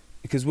is he?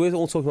 Because we're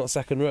all talking about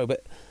second row,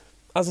 but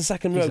as a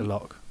second row, he's a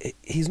lock.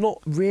 He's not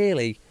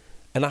really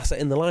an asset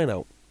in the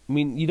line-out. I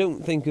mean, you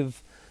don't think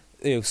of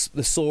the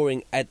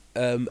soaring Ed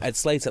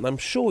Slater, and I'm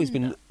sure he's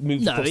been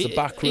moved across the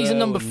back row. He's a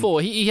number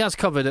 4. He has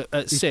covered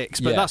at 6,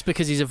 but that's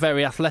because he's a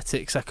very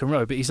athletic second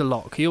row, but he's a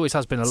lock. He always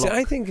has been a lock. See,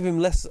 I think of him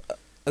less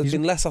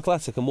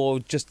athletic and more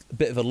just a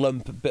bit of a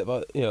lump, a bit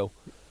of a,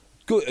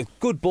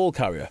 good ball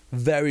carrier,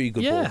 very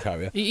good ball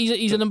carrier.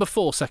 He's a number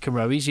 4 second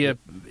row. He's your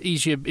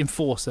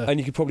enforcer. And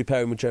you could probably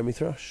pair him with Jeremy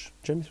Thrush.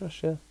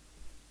 Yeah.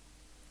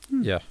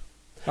 Yeah.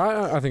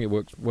 I think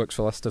it works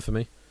for Leicester for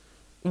me.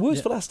 It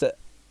works for Leicester.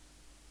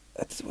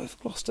 Does it work for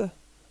Gloucester?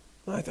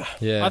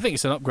 Yeah. I think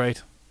it's an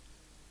upgrade.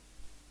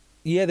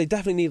 Yeah, they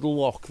definitely need a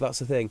lock, that's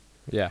the thing.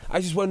 Yeah.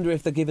 I just wonder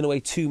if they're giving away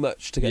too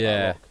much to get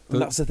that lock.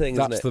 And that's the thing,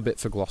 isn't it? That's the bit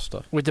for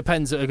Gloucester. Well, it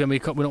depends. We're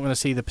not going to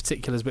see the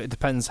particulars, but it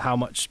depends how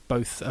much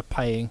both are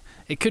paying.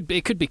 It could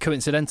be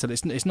coincidental.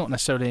 It's not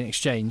necessarily an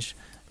exchange.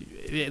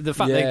 The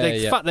fact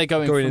they're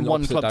going from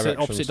one club to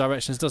opposite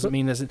directions doesn't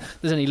mean there's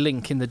any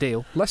link in the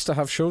deal. Leicester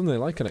have shown they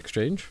like an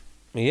exchange.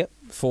 Yep.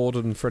 Ford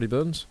and Freddie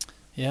Burns.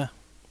 Yeah.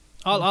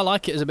 I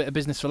like it as a bit of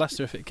business for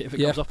Leicester if it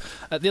comes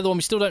off. The other one,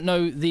 we still don't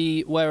know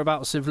the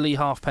whereabouts of Lee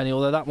Halfpenny,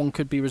 although that one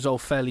could be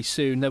resolved fairly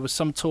soon. There was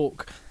some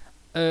talk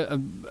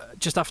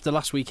just after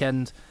last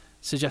weekend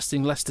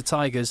suggesting Leicester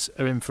Tigers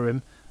are in for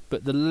him,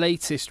 but the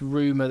latest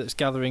rumour that's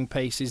gathering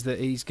pace is that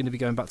he's going to be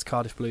going back to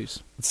Cardiff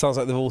Blues. It sounds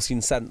like they've all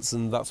seen sense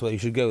and that's where you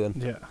should go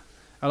then. Yeah.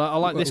 And I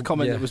like this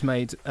comment that was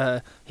made.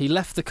 He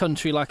left the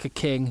country like a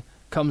king,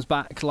 comes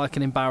back like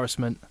an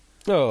embarrassment.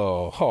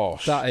 Oh,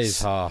 harsh. That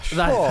is harsh.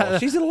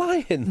 She's a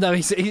lion. No,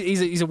 he's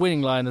a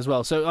winning lion as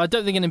well. So I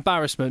don't think an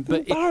embarrassment,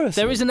 but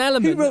there is an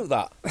element. Who wrote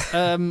that?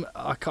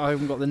 I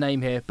haven't got the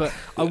name here, but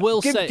I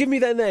will say. Give me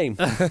their name.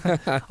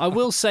 I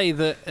will say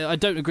that I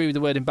don't agree with the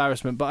word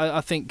embarrassment, but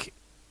I think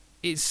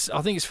it's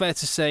fair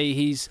to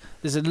say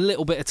there's a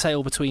little bit of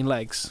tail between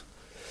legs.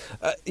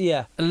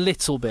 Yeah, a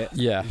little bit.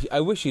 Yeah,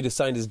 I wish he'd have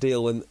signed his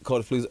deal when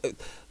Cardiff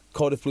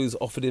Blues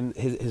offered him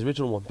his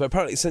original one, but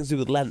apparently it's something to do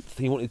with length.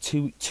 He wanted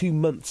two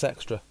months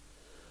extra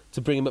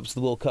to bring him up to the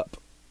World Cup.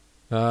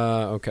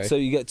 Okay. So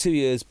you get 2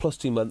 years plus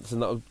 2 months,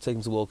 and that would take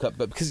him to the World Cup.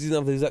 But because he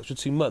didn't have those extra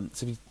 2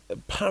 months,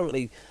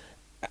 apparently,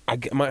 I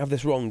might have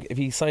this wrong, if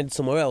he signed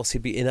somewhere else,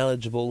 he'd be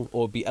ineligible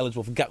or be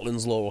eligible for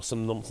Gatland's Law or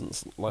some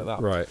nonsense like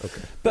that. Right,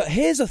 okay. But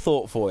here's a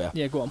thought for you.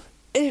 Yeah, go on.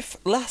 If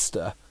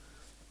Leicester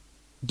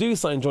do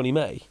sign Johnny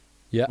May,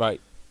 right,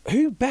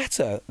 who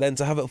better than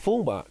to have at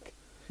fullback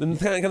than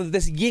kind of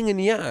this yin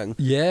and yang of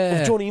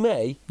Johnny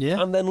May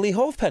and then Lee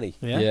Halfpenny?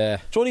 Yeah.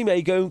 Johnny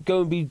May, go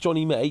and be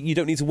Johnny May. You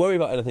don't need to worry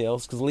about anything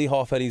else because Lee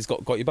Halfpenny's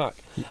got your back.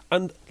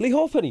 And Lee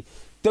Halfpenny,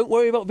 don't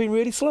worry about being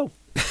really slow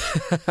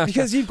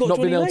because you've got not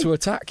Johnny being able May. to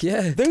attack.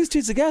 Yeah, those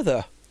two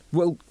together.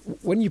 Well,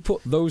 when you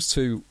put those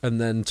two and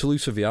then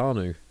Toulouse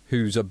Vianu,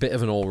 who's a bit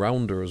of an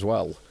all-rounder as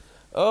well.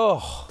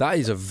 Oh, that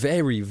is a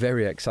very,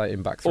 very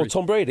exciting back three. Or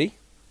Tom Brady.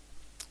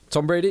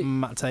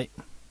 Matt Tate.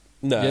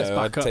 No,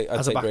 I'd take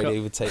Brady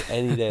over Tate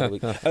any day of the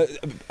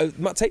week.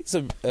 Matt Tate's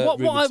a...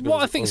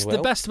 what I think's the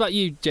best about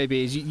you, JB,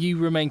 is you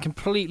remain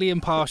completely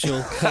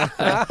impartial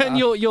and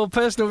your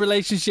personal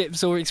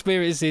relationships or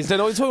experiences... Don't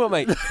know what you're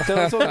talking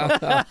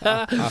about,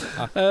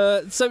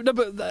 mate.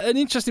 But an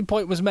interesting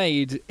point was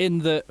made in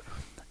that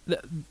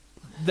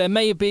there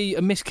may be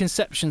a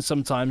misconception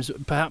sometimes,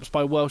 perhaps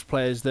by Welsh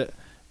players, that...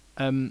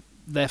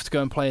 they have to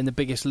go and play in the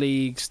biggest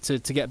leagues to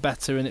get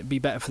better and it'd be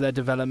better for their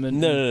development.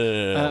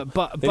 No.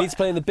 They need to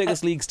play in the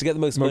biggest leagues to get the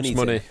most money.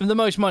 The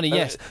most money,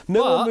 yes.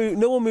 No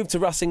one moved to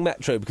Racing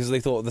Metro because they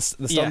thought the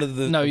standard of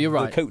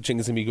the coaching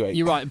is going to be great.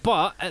 You're right.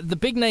 But the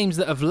big names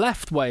that have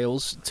left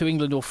Wales to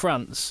England or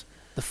France,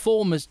 the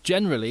form has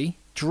generally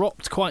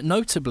dropped quite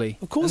notably.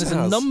 Of course, there's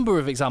a number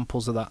of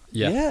examples of that.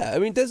 Yeah. I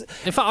mean, in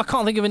fact, I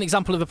can't think of an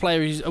example of a player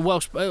who's a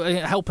Welsh.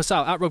 Help us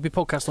out at Rugby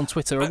Podcast on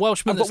Twitter. A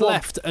Welshman that's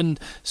left and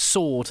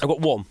soared. I've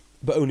got one.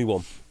 But only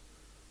one.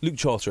 Luke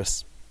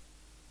Charteris.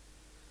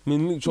 I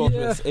mean, Luke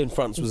Charteris in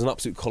France was an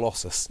absolute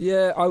colossus.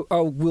 Yeah, I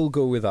will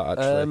go with that,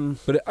 actually.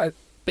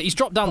 But he's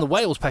dropped down the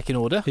Wales pecking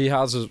order. He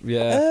has,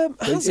 yeah.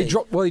 He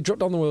dropped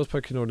down the Wales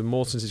pecking order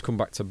more since he's come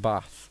back to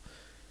Bath.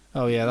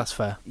 Oh, yeah, that's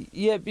fair.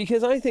 Yeah,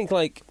 because I think,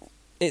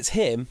 it's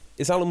him.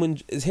 It's Alan Wynne.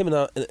 It's him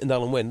and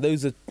Alan Wynne.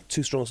 Those are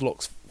two strongest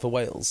locks for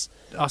Wales.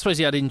 I suppose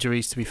he had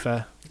injuries, to be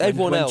fair.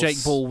 Everyone when else.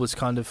 Jake Ball was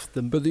kind of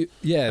the. But the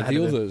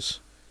others,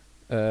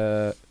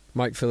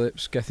 Mike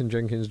Phillips, Gethin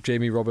Jenkins,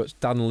 Jamie Roberts,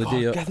 Dan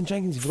Lydia. Gethin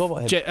Jenkins, you forgot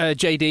about him.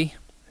 JD.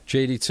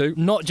 JD2.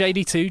 Not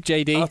JD2,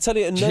 JD. I'll tell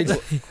you another.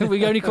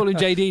 We only call him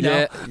JD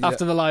now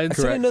after the Lions.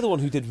 I'll tell you another one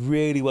who did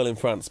really well in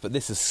France, but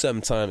this is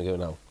some time ago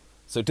now,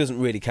 so it doesn't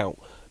really count.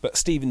 But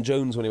Stephen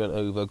Jones, when he went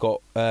over,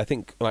 got I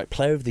think like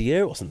Player of the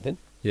Year or something.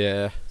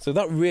 Yeah. So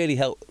that really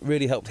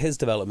helped his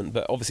development.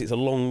 But obviously, it's a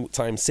long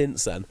time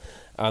since then,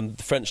 and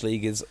the French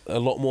league is a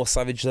lot more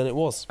savage than it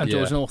was. And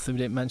George North, we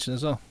didn't mention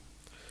as well.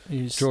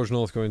 George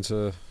North going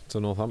to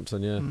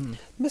Northampton. Yeah. There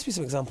must be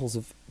some examples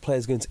of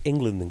players going to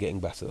England and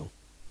getting better, though.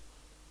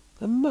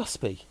 There must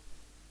be.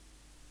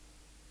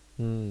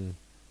 Mind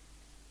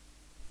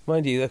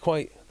you, they're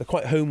quite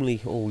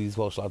homely, all these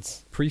Welsh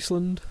lads.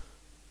 Priestland?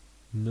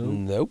 No.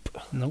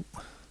 Nope.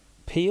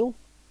 Peel?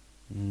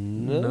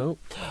 No.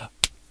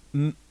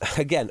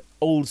 Again,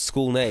 old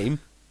school name,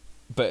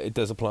 but it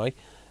does apply.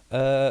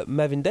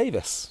 Mevin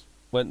Davis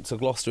went to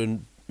Gloucester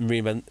and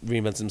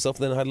reinvented himself,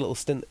 then had a little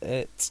stint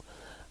at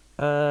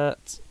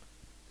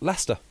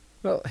Leicester.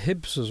 Well,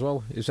 Hibbs as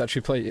well. He's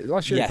actually played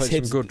last year. Yes, he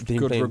played some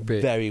good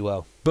rugby, very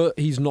well. but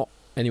he's not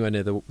anywhere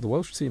near the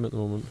Welsh team at the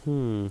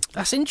moment.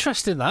 That's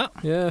interesting. That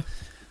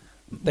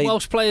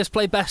Welsh players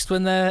play best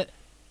when they're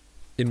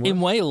in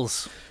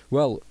Wales.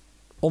 Well,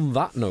 on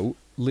that note,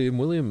 Liam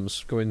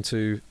Williams going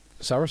to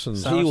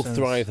Saracens. He will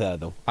thrive there,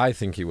 though. I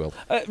think he will.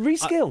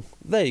 Rhys Gill,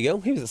 there you go.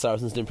 He was at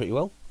Saracens, doing pretty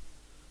well.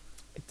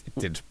 It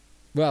did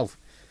well.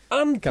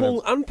 And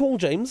Paul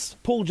James.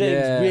 Paul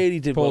James really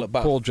did well at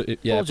Bath. Paul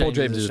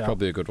James is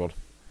probably a good one.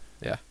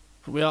 Yeah.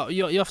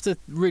 You have to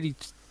really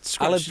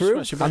Aled Brew.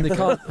 And they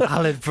can't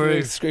Aled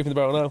Brew scraping the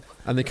barrel now.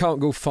 And they can't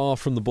go far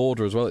from the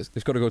border as well. It's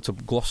got to go to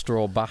Gloucester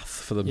or Bath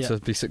for them to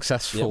be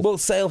successful. Yeah. Well,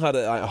 Sale had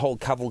a whole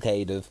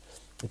cavalcade of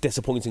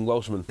disappointing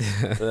Welshmen.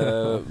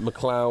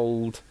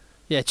 MacLeod.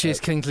 Yeah, cheers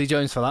Kingsley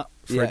Jones for that.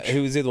 Yeah,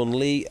 who was the other one?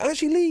 Lee.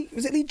 Actually,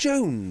 was it Lee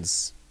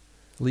Jones?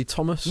 Lee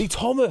Thomas,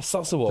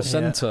 that's the one. The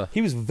centre.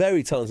 He was a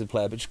very talented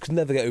player, but just could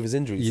never get over his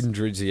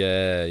injuries.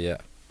 Yeah.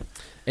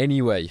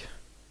 Anyway,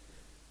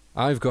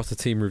 I've got a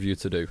team review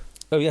to do.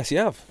 Oh, yes, you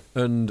have.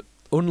 And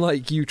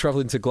unlike you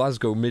travelling to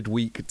Glasgow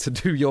midweek to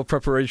do your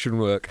preparation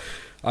work,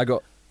 I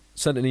got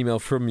sent an email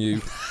from you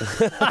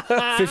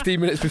 15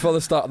 minutes before the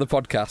start of the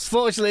podcast.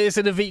 Fortunately, it's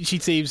an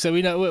Avicii team, so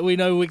we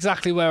know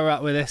exactly where we're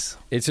at with this.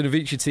 It's an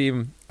Avicii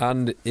team,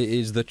 and it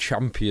is the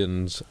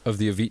champions of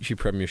the Avicii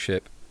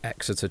Premiership,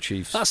 Exeter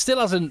Chiefs. That still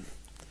hasn't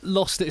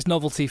lost its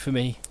novelty for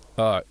me.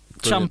 All right,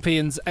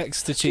 champions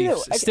Exeter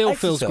Chiefs. It still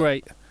feels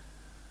great.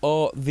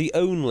 Are the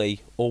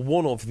only, or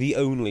one of the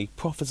only,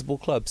 profitable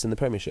clubs in the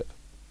Premiership.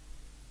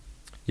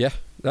 Yeah,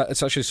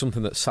 that's actually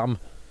something that Sam,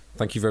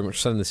 thank you very much for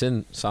sending this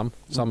in, Sam.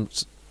 Sam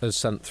has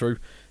sent through,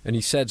 and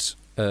he says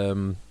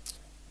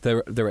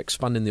they're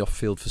expanding the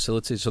off-field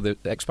facilities, so they're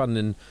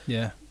expanding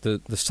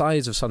the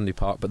size of Sandy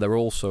Park, but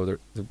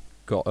they've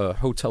got a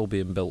hotel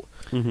being built,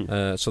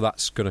 so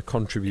that's going to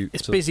contribute.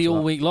 It's busy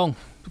all week long,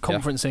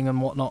 conferencing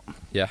and whatnot.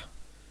 Yeah.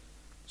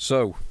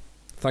 So,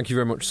 thank you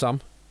very much,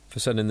 Sam, for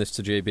sending this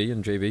to JB,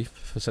 and JB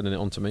for sending it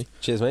on to me.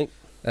 Cheers, mate.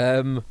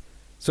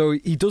 So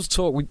he does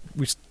talk.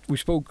 We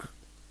spoke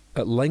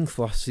at length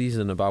last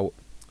season about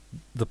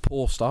the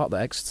poor start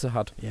that Exeter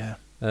had. Yeah.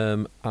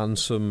 And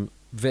some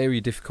very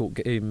difficult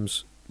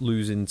games,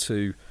 losing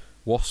to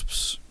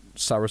Wasps,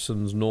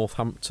 Saracens,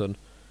 Northampton.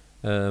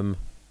 It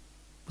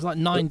was like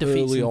 9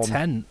 defeats in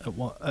 10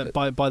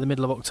 by the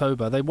middle of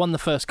October. They won the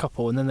first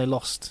couple and then they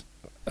lost.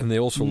 And they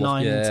also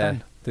 9 and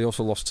 10. They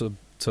also lost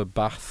to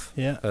Bath.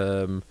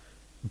 Yeah.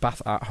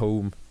 Bath at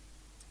home.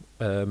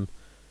 And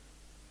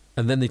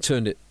then they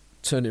turned it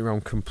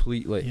around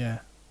completely. Yeah.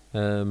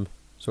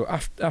 So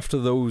after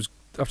those.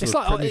 After it's the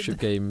like Premiership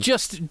games,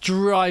 just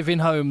driving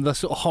home the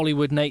sort of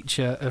Hollywood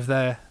nature of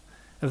their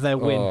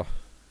win. Oh,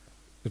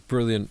 it's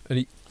brilliant.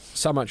 And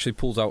Sam actually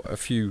pulls out a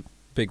few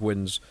big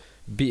wins,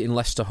 beating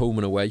Leicester home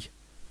and away,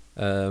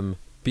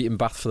 beating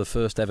Bath for the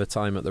first ever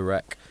time at the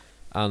Rec,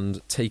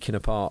 and taking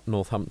apart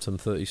Northampton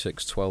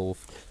 36-12.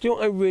 Do you know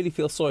what I really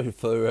feel sorry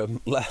for?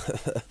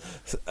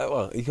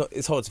 Well,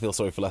 it's hard to feel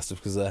sorry for Leicester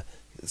because they're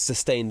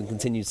sustained and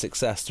continued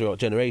success throughout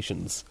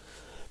generations.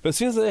 But as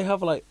soon as they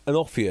have like an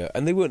off year,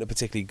 and they weren't a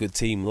particularly good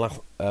team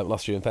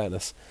last year in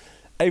fairness,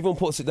 everyone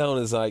puts it down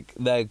as like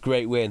their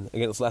great win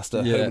against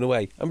Leicester home and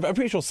away. I'm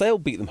pretty sure Sale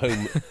beat them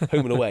home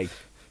and away.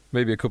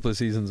 Maybe a couple of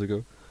seasons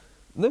ago.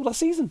 No, last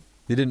season.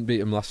 They didn't beat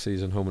them last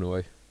season, home and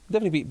away.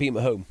 Definitely beat them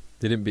at home.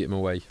 They didn't beat them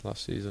away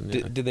last season.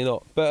 Yeah. Did they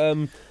not? But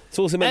it's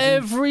also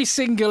mentioned every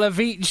single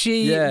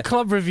Avicii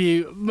club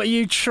review,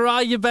 you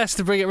try your best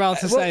to bring it round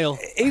to Sale.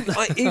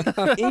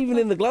 Even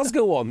in the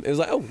Glasgow one, it was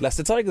like, oh,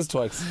 Leicester Tigers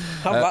twice.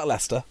 How about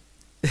Leicester?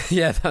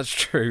 Yeah, that's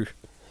true.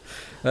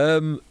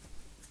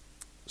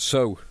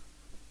 So,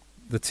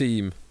 the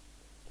team.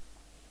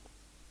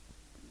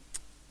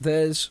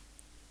 There's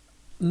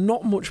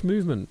not much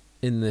movement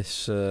in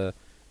this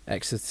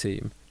Exeter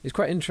team. It's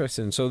quite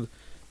interesting. So,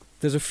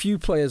 there's a few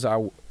players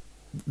out.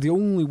 The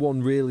only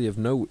one really of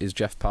note is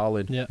Jeff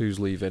Parlin, who's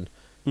leaving.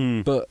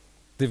 But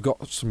they've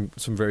got some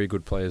very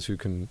good players who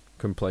can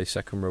play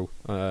second row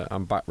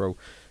and back row,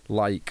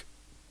 like,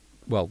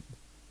 well,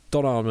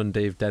 Don Arm and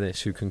Dave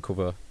Dennis, who can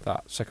cover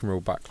that second row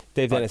back.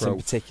 Dave back Dennis row. in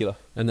particular.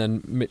 And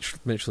then Mitch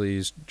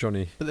Lee's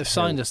Johnny. But they've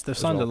signed us. They've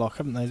signed well. a lock,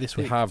 haven't they, this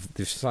week?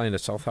 They've signed a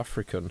South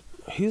African.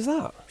 Who's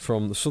that?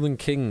 From the Southern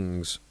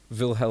Kings,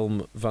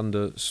 Wilhelm van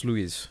der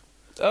Sluis.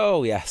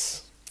 Oh,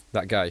 yes.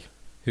 That guy,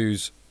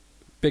 who's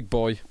big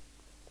boy,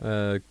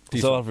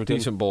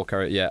 decent ball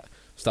carrier,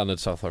 standard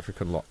South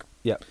African lock.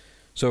 Yeah.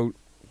 So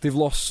they've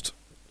lost.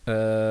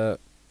 Tom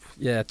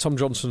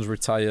Johnson's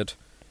retired.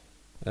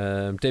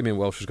 Damien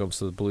Welsh has gone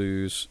to the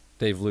Blues.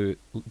 Dave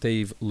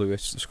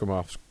Lewis, the scrum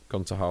half's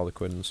gone to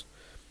Harlequins.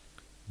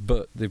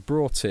 But they've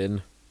brought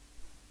in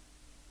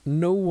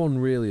no one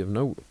really of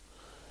note.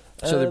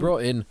 So they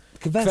brought in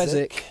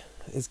Kvezik.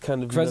 Is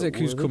kind of Kvezik,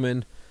 who's come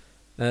in.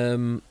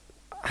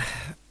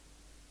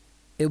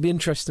 It'll be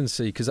interesting to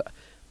see, because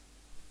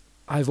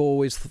I've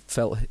always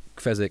felt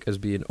Kvezik as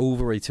being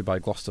overrated by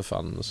Gloucester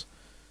fans,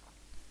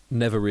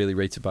 never really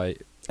rated by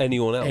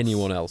anyone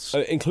else.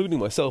 Including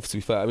myself, to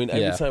be fair. I mean,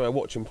 every time I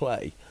watch him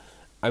play,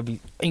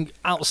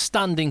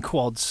 outstanding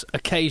quads,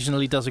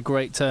 occasionally does a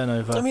great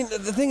turnover. I mean,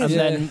 the thing is...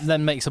 And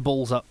then makes a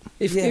balls up.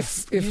 If you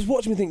just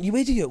watch him and think, you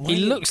idiot, he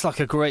looks like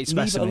a great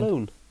specimen. Leave it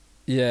alone.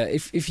 Yeah,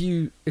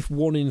 if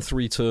 1 in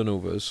 3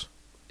 turnovers,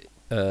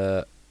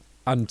 and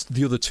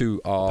the other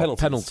 2 are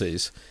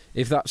penalties,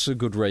 if that's a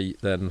good rate,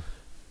 then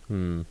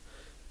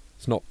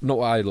it's not what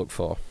I look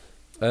for.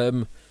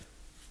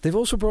 They've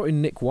also brought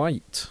in Nick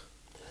White,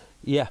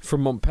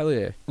 from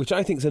Montpellier, which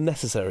I think is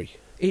unnecessary.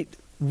 It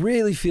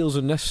really feels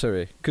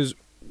unnecessary, because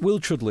Will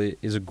Chudley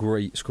is a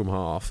great scrum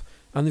half,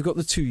 and they've got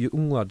the 2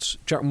 young lads,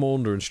 Jack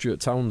Maunder and Stuart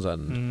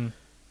Townsend.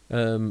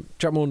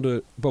 Jack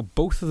Maunder, well,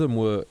 both of them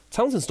were...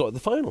 Townsend started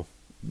the final.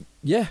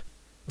 Yeah,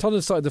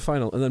 Townsend started the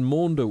final, and then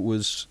Maunder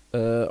was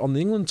on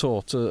the England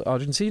tour to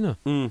Argentina.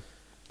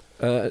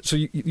 So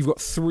you've got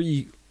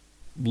 3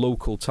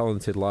 local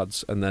talented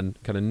lads, and then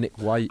kind of Nick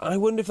White. I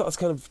wonder if that's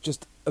kind of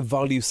just a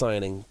value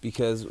signing,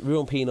 because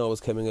Ruan Pienaar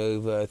was coming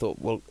over. I thought,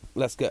 well,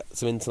 let's get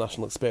some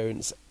international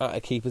experience at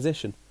a key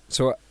position.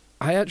 So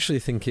I actually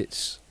think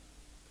it's...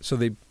 So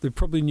they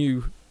probably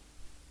knew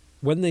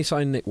when they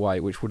signed Nick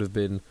White, which would have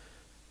been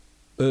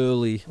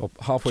early or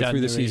halfway through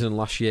the season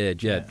last year,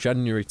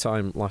 January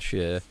time last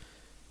year,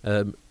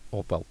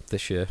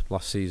 this year,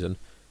 last season,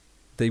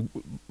 they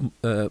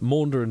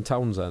Maunder and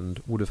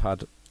Townsend would have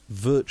had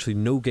virtually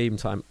no game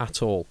time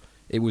at all.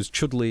 It was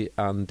Chudley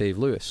and Dave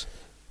Lewis.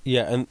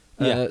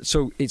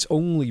 So it's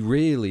only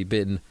really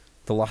been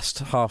the last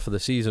half of the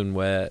season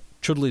where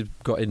Chudley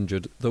got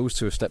injured. Those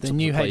 2 have stepped up to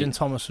the plate. Hayden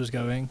Thomas was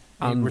going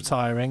and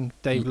retiring.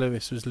 Dave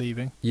Lewis was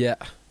leaving. Yeah,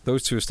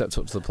 those 2 have stepped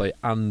up to the plate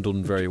and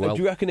done very well.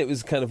 Do you reckon it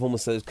was kind of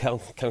almost a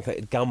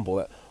calculated gamble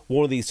that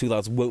one of these 2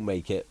 lads won't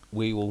make it?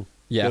 We will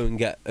go and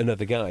get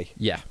another guy.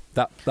 Yeah,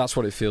 that's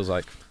what it feels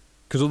like.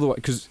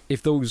 Because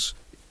if those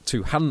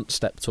 2 hadn't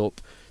stepped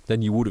up,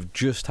 then you would have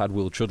just had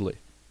Will Chudley.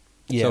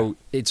 Yeah. So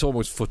it's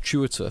almost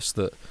fortuitous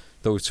that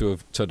those 2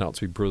 have turned out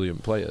to be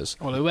brilliant players.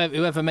 Well,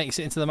 whoever makes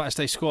it into the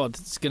matchday squad,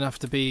 it's going to have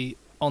to be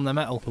on their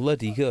mettle.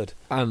 Bloody good.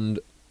 And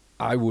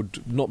I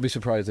would not be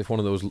surprised if one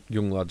of those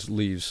young lads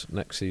leaves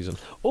next season.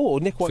 Or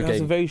Nick White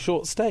has a very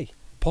short stay.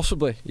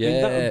 Possibly, yeah. I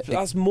mean,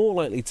 that's more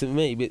likely to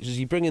me, because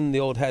you bring in the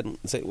old head and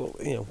say, well,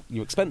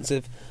 you're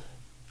expensive.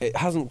 It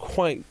hasn't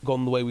quite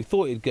gone the way we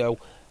thought it'd go.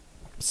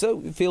 So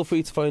feel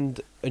free to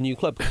find a new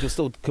club, because you'll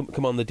still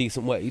command a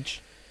decent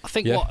wage. I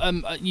think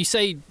what you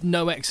say,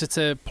 no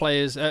Exeter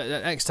players.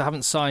 Exeter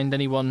haven't signed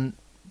anyone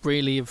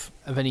really of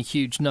any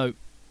huge note.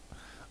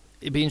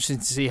 It'd be interesting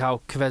to see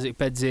how Kvezik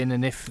beds in,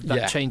 and if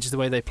that changes the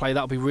way they play.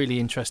 That'll be really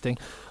interesting.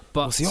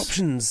 But it's the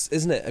options,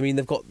 isn't it? I mean,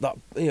 they've got that.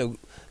 They've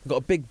got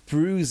a big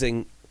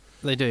bruising.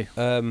 They do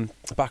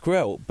back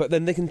row, but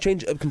then they can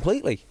change it up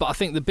completely. But I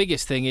think the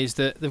biggest thing is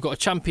that they've got a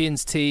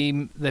champions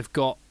team. They've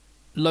got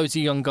loads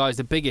of young guys.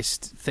 The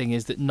biggest thing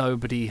is that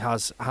nobody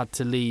has had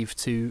to leave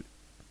to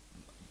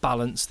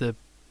balance the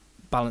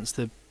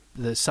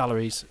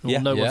salaries.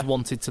 No one's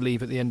wanted to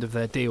leave at the end of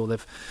their deal.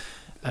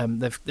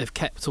 They've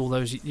kept all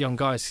those young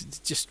guys. It's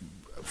just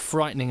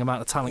frightening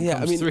amount of talent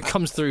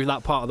comes through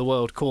that part of the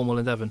world, Cornwall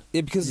and Devon.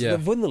 Yeah, because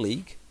they've won the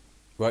league,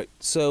 right?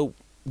 So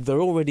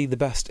they're already the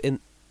best in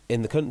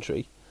the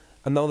country,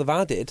 and now they've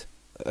added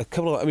a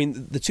couple of... I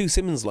mean, the 2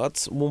 Simmons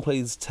lads, one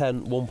plays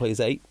 10, one plays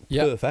 8.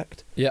 Yep.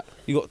 Perfect. Yeah.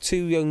 You've got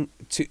two young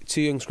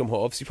scrum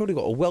halves. You've probably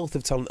got a wealth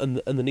of talent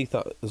underneath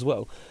that as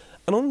well.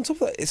 And on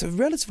top of that, it's a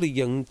relatively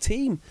young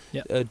team.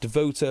 Yeah.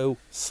 Devoto,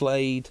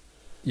 Slade.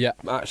 Yeah.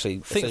 Actually,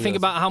 think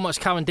about how much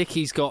Karen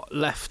Dickey's got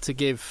left to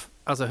give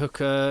as a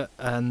hooker,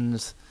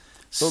 and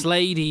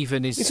Slade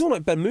even is... It's someone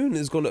like Ben Moon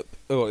has gone up...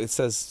 Oh, it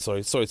says...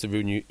 Sorry to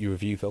ruin your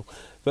review, Phil.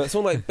 But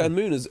someone like Ben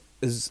Moon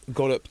has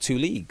gone up 2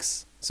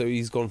 leagues. So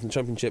he's gone from the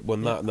Championship,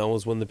 won that, and now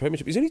has won the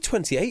Premiership. He's only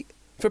 28.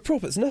 For a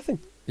prop, it's nothing.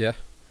 Yeah.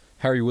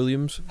 Harry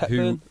Williams,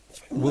 who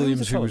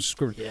was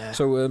screwed. Yeah.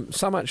 So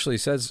Sam actually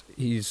says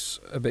he's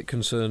a bit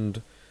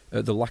concerned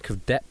at the lack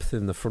of depth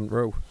in the front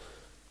row.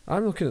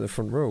 I'm looking at the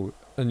front row,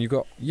 and you've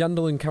got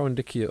Yandel and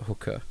Cowan-Dickey at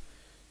hooker.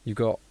 You've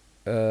got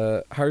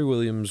Harry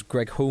Williams,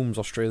 Greg Holmes,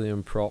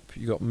 Australian prop.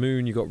 You've got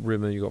Moon, you've got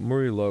Rimmer, you've got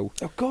Murray Lowe.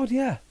 Oh, God,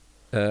 yeah.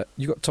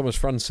 You've got Thomas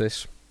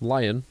Francis,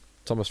 Lion,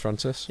 Thomas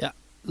Francis. Yeah,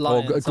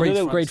 Lion.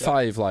 Grade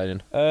 5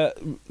 Lion.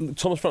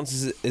 Thomas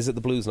Francis is at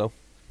the Blues now.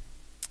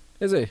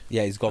 Is he?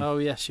 Yeah, he's gone. Oh,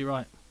 yes, you're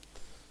right.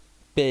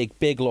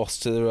 Big loss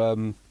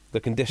to the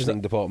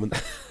conditioning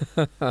department.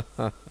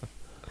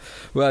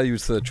 Well, he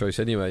was third choice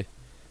anyway.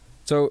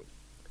 So,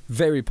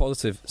 very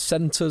positive.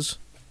 Centres,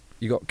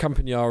 you got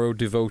Campagnaro,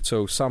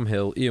 Devoto, Sam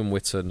Hill, Ian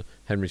Whitton,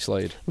 Henry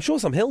Slade. I'm sure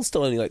Sam Hill's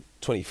still only like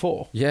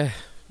 24. Yeah.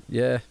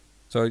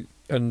 So,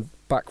 and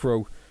back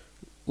row,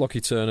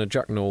 Lockie Turner,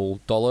 Jack Knoll,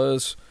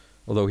 Dollars,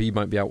 although he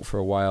might be out for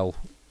a while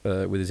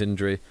with his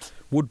injury.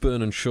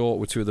 Woodburn and Short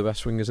were two of the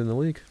best wingers in the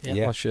league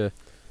last year.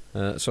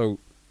 So,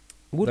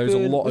 Woodburn, there's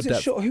a lot of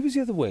depth. Short? Who was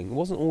the other wing? It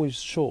wasn't always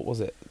Short, was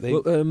it?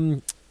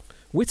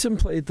 Whitton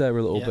played there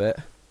a little bit.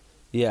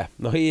 Yeah.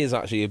 No, he is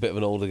actually a bit of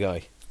an older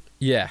guy.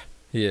 Yeah,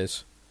 he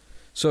is.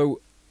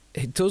 So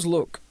it does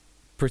look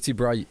pretty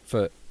bright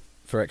for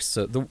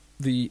Exeter.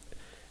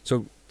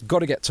 So got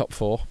to get top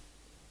 4.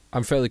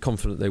 I'm fairly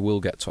confident they will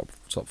get top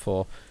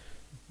 4.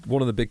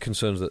 One of the big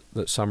concerns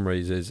that Sam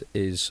raises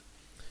is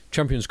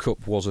Champions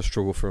Cup was a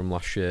struggle for him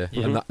last year,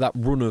 and that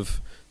run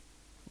of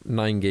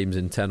 9 games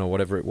in 10 or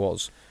whatever it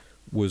was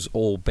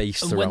all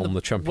based around the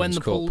Champions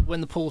Cup.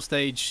 When the pool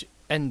stage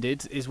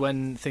ended is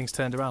when things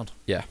turned around.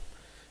 Yeah.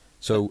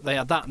 So they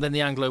had that, and then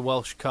the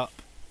Anglo-Welsh Cup.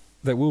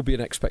 There will be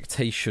an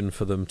expectation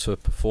for them to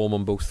perform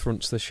on both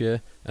fronts this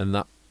year, and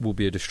that will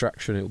be a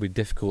distraction. It will be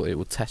difficult. It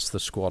will test the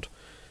squad.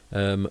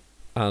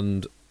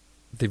 And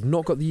they've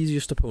not got the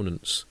easiest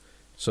opponents.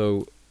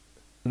 So,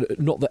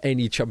 not that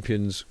any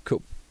Champions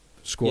Cup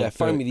squad... Yeah,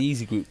 find me the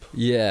easy group.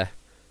 Yeah.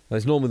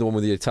 There's normally the one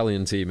with the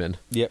Italian team in.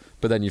 Yep.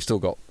 But then you've still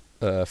got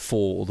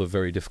 4 other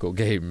very difficult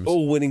games.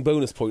 All winning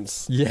bonus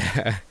points.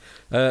 Yeah.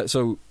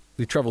 So,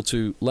 they travel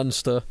to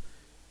Leinster...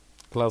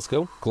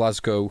 Glasgow,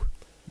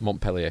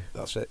 Montpellier.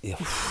 That's it, yeah.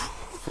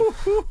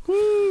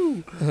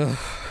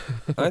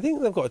 I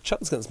think they've got a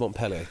chance against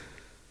Montpellier.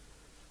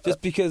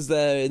 Just because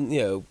they're in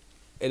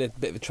a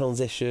bit of a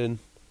transition.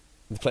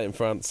 They play in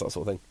France, that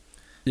sort of thing.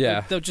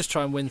 Yeah. They'll just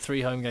try and win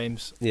 3 home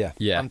games. Yeah.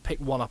 And pick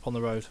 1 up on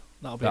the road.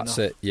 That'll be That's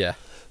enough. it, yeah.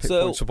 Pick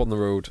points up on the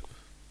road.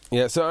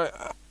 Yeah, so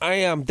I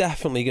am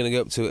definitely going to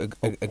go up to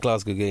a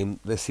Glasgow game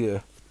this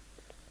year.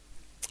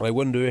 I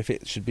wonder if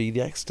it should be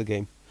the Exeter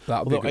game.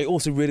 Although I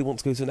also really want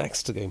to go to an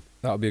Exeter game.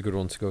 That would be a good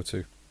one to go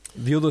to.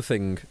 The other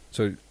thing,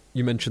 so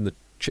you mentioned the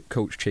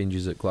coach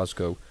changes at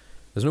Glasgow.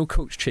 There's no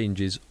coach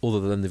changes other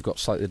than they've got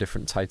slightly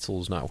different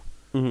titles now.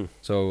 Mm-hmm.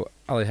 So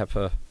Ali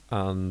Hepper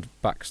and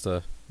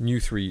Baxter,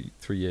 new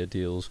three-year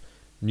deals,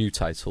 new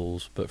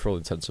titles, but for all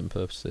intents and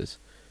purposes,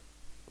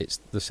 it's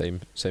the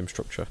same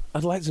structure.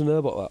 I'd like to know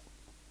about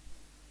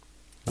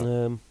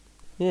that.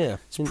 Yeah,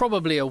 it's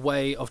probably a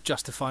way of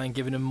justifying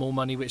giving them more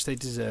money, which they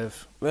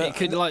deserve. It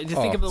could,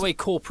 think of the way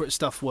corporate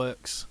stuff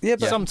works. Yeah,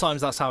 but sometimes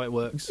that's how it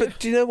works. But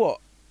do you know what?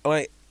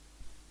 I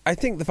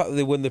think the fact that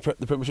they won the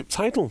Premiership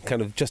title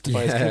kind of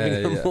justifies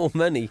giving them more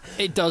money.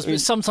 It does,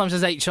 but sometimes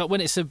there's HR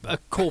when it's a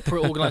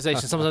corporate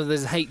organisation. Sometimes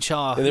there's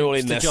HR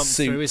hoops to jump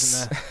through,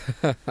 isn't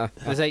there?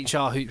 There's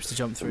HR hoops to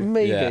jump through.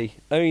 Maybe.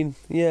 Yeah. I mean,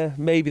 yeah,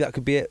 maybe that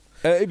could be it.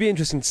 It'd be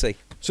interesting to see.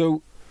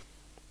 So,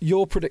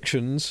 your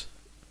predictions.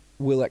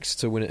 Will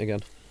Exeter win it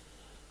again?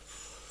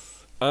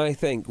 I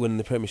think winning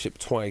the Premiership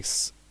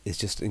twice is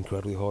just an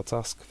incredibly hard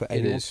task for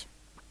anyone.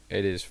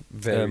 It is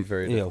very,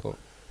 very difficult.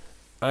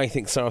 I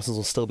think Saracens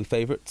will still be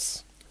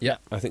favourites. Yeah.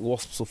 I think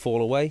Wasps will fall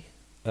away.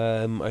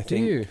 Do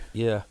you?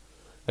 Yeah,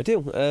 I do.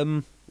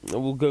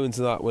 We'll go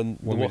into that when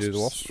the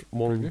Wasps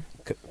one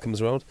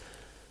comes around.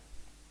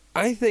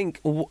 I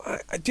think... do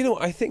you know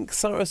what? I think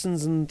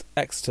Saracens and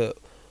Exeter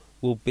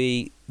will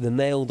be the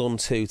nailed-on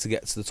 2 to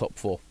get to the top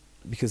 4.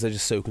 Because they're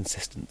just so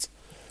consistent.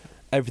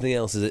 Everything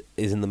else is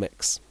in the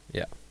mix.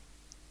 Yeah.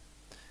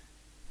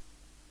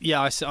 Yeah,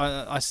 I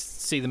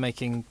see them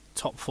making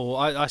top 4.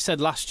 I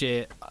said last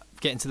year,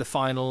 getting to the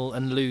final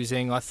and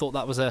losing, I thought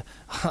that was a...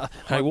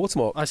 high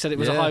watermark. I said it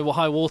was a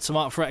high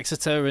watermark for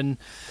Exeter, and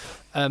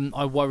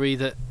I worry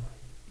that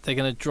they're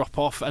going to drop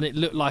off, and it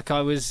looked like I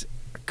was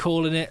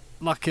calling it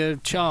like a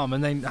charm,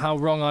 and then how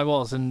wrong I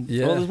was, and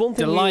there's one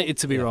thing delighted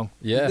to be wrong.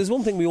 Yeah. There's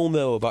one thing we all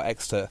know about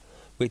Exeter,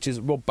 which is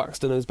Rob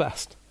Baxter knows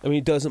best. I mean,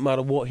 it doesn't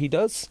matter what he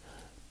does.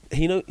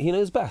 He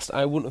knows best.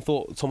 I wouldn't have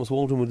thought Thomas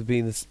Waldron would have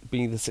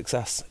been the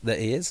success that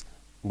he is.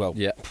 Well,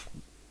 yeah.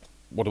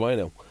 What do I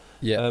know?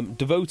 Yeah.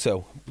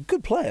 Devoto,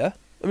 good player.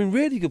 I mean,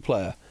 really good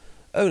player.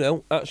 Oh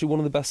no, actually one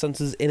of the best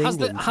centres in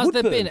England.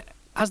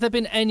 Has there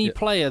been any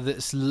player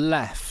that's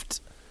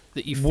left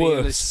that you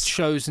feel has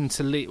chosen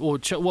to leave?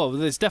 Well,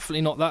 there's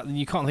definitely not that.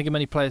 You can't think of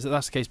many players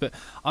that's the case. But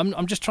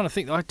I'm just trying to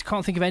think. I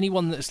can't think of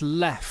anyone that's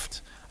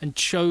left and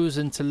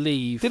chosen to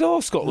leave. Did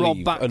Arscott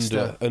leave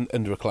Baxter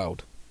under a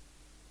cloud?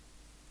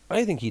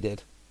 I think he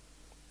did.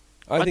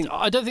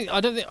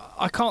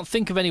 I can't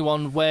think of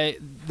anyone where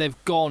they've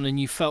gone and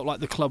you felt like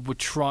the club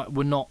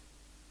were not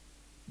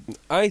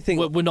I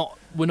think we're not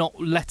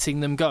letting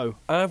them go.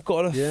 I've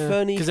got a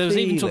funny because there was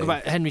even talk feeling.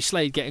 about Henry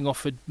Slade getting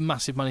offered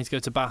massive money to go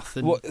to Bath.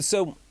 And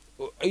So,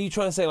 are you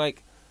trying to say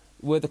like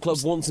where the club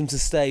wants him to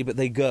stay, but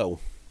they go,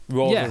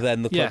 rather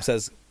than the club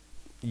says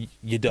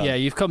you're done? Yeah,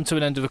 you've come to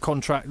an end of a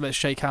contract. Let's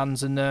shake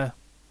hands and.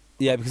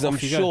 Yeah, because I'm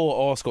Off you sure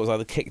go. Oscar was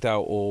either kicked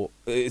out or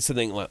it's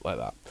something like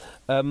that.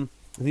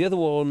 The other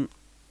one,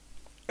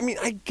 I mean,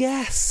 I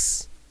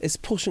guess it's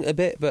pushing it a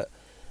bit, but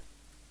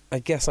I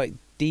guess like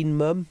Dean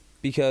Mum,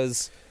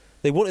 because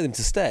they wanted him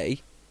to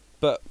stay,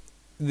 but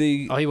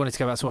he wanted to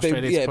go back to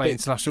Australia to play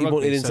international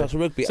rugby. He wanted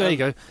international rugby. So there you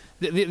go.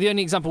 The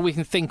only example we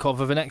can think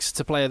of an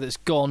Exeter player that's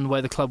gone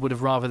where the club would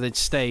have rather they'd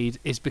stayed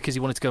is because he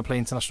wanted to go and play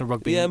international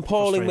rugby. Yeah, and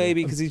Pauling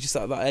maybe because he's just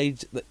at that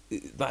age. And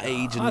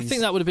I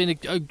think that would have been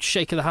a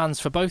shake of the hands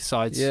for both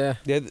sides. Yeah.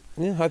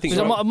 I think.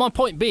 So my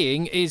point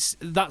being is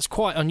that's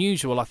quite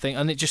unusual, I think,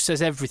 and it just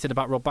says everything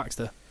about Rob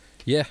Baxter.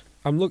 Yeah,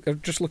 I'm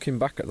just looking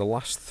back at the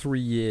last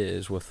 3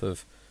 years worth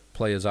of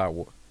players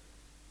out.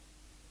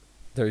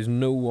 There is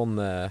no one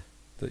there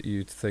that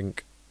you'd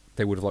think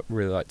they would have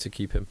really liked to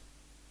keep him.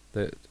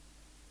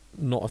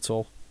 Not at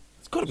all.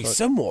 It's got to be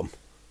someone.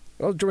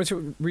 Well, do you want me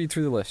to read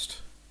through the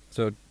list?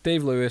 So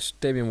Dave Lewis,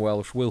 Damien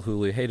Welsh, Will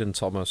Hooley, Hayden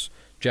Thomas,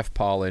 Jeff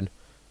Parlin,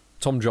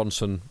 Tom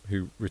Johnson,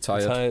 who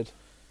retired.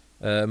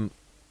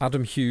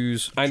 Adam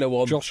Hughes. I know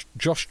one.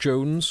 Josh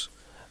Jones.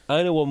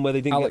 I know one where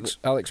they didn't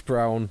Alex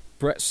Brown,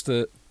 Brett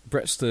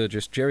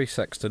Sturgis, Jerry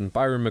Sexton,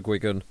 Byron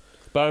McGuigan.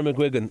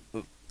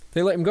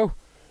 They let him go.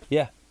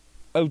 Yeah.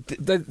 Oh,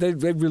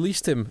 they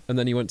released him and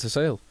then he went to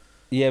Sale.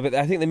 Yeah, but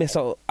I think they missed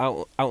out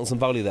on some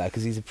value there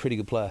because he's a pretty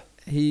good player.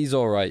 He's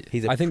all right.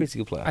 He's a pretty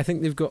good player. I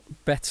think they've got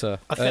better.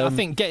 I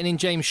think getting in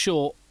James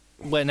Short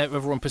when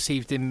everyone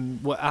perceived him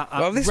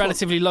at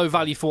relatively low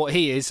value for what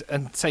he is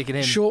and taking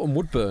him. Short and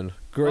Woodburn,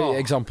 great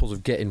examples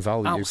of getting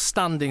value.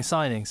 Outstanding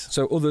signings.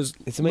 So others,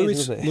 it's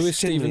amazing, isn't it?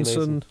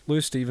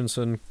 Lewis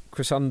Stevenson,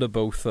 Chrysander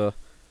Botha,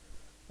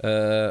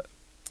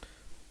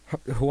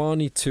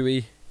 Huani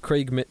Tui,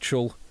 Craig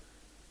Mitchell,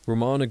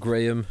 Romana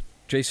Graham,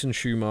 Jason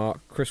Schumark,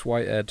 Chris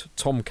Whitehead,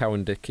 Tom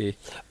Cowan-Dickey.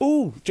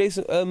 Oh,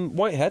 Jason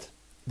Whitehead.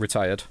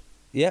 Retired.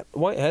 Yeah,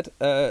 Whitehead.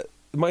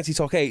 Mighty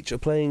Talk H are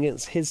playing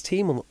against his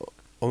team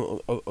on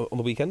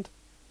the weekend.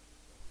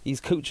 He's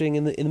coaching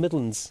in the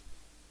Midlands.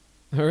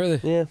 Oh, really?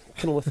 Yeah,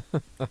 Kenilworth.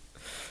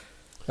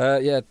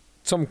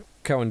 Tom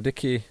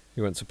Cowan-Dickey,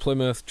 who went to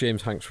Plymouth,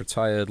 James Hanks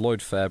retired,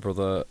 Lloyd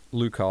Fairbrother,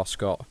 Luke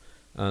Arscott,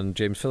 and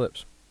James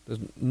Phillips. There's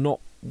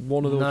not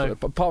one of those,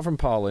 apart from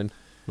Parlin,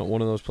 not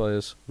one of those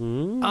players.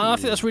 I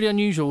think that's really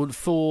unusual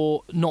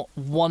for not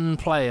one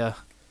player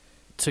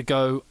to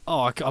go,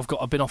 I've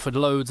been offered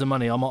loads of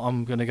money,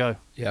 I'm going to go.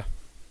 Yeah.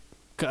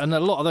 And a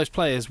lot of those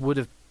players would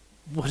have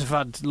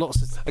had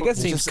lots of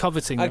teams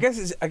coveting them.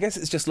 I guess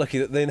it's just lucky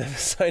that they never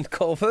signed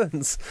Carl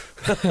Burns.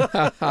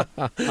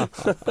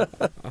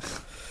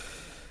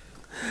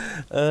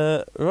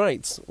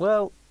 Right.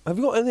 Well, have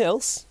you got anything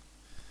else?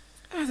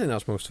 I think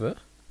that's most of it.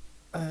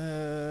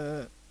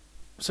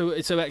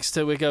 So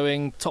Exeter, we're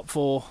going top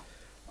 4.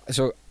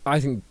 So I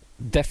think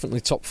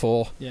definitely top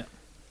 4. Yeah.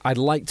 I'd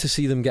like to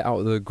see them get out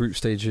of the group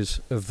stages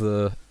of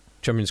the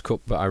Champions Cup,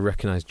 but I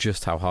recognise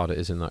just how hard it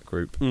is in that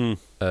group.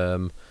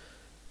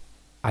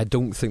 I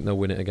don't think they'll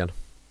win it again.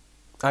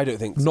 I don't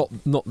think so.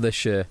 Not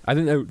this year. I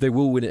think they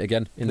will win it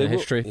again in their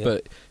history,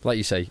 but like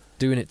you say,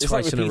 doing it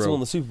twice like in a row. It's like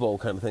the Super Bowl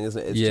kind of thing,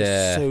 isn't it? It's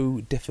just so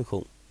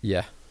difficult.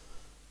 Yeah.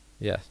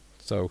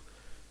 So,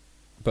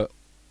 but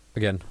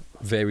again,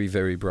 very,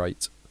 very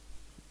bright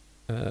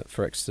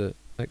for Exeter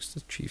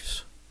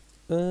Chiefs.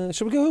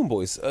 Shall we go home,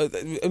 boys?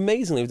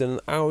 Amazingly, we've done an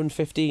hour and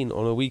 15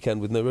 on a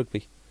weekend with no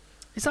rugby.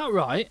 Is that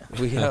right?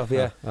 We have,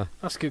 yeah.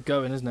 That's good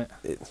going, isn't it?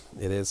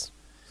 It is.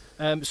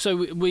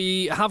 So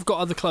we have got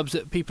other clubs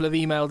that people have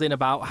emailed in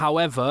about.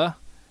 However,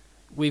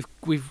 we've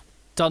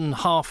done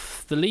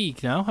half the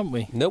league now, haven't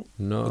we? Nope.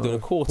 No. We're doing a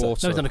quarter. No,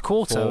 we've done a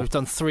quarter. 4. We've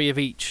done 3 of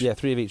each. Yeah,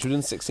 3 of each. We've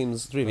done 6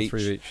 teams, 3 of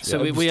each.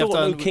 So we have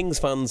done no Kings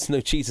fans, no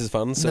Cheetahs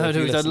fans. So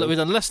we've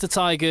done Leicester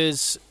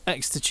Tigers,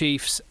 Exeter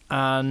Chiefs,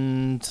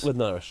 and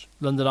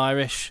London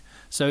Irish.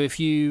 So if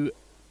you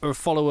are a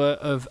follower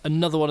of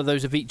another one of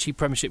those Avicii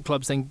Premiership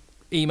clubs, then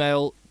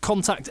email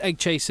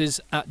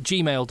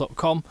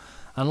contacteggchasers@gmail.com.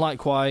 And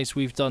likewise,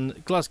 we've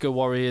done Glasgow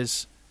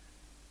Warriors,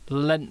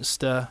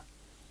 Leinster,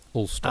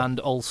 and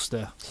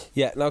Ulster.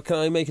 Yeah, now can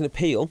I make an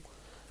appeal?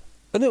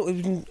 Oh,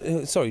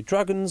 no, sorry,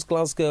 Dragons,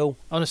 Glasgow.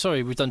 Oh, no,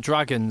 sorry, we've done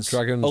Dragons,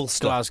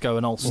 Ulster. Glasgow,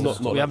 and Ulster.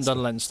 We haven't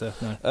done Leinster,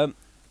 no.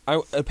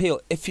 I appeal,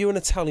 if you're an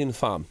Italian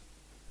fan,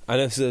 I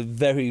know it's a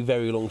very,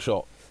 very long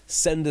shot,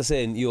 send us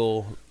in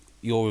your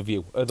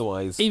review.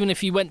 Otherwise, even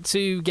if you went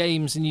to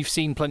games and you've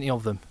seen plenty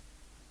of them,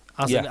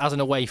 as an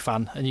away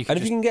fan, and you can,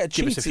 if you can get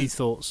give us a few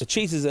thoughts. A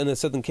Cheetahs and a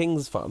Southern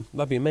Kings fan,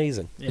 that'd be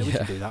amazing. Yeah, we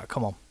can do that.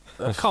 Come on.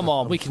 Come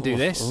on, we can do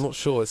this. I'm not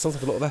sure. It sounds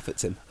like a lot of effort,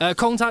 Tim.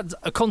 Contact.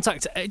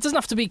 It doesn't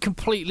have to be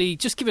completely.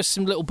 Just give us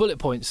some little bullet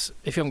points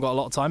if you haven't got a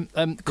lot of time.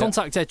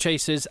 Contact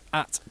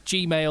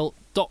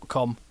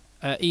eggchasers@gmail.com.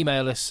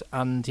 Email us,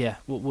 and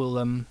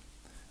we'll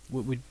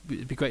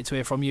it'd be great to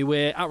hear from you.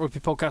 We're at Rugby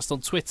Podcast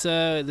on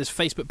Twitter. There's a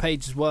Facebook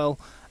page as well.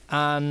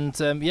 And,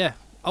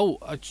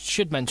 I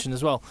should mention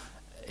as well,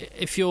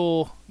 if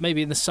you're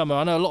maybe in the summer,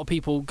 I know a lot of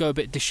people go a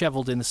bit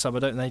dishevelled in the summer,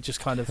 don't they? Just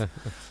kind of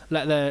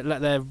let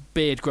their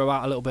beard grow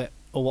out a little bit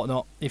or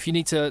whatnot. If you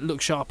need to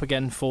look sharp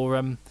again for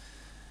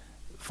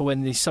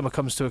when the summer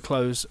comes to a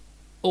close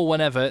or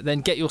whenever,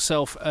 then get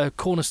yourself a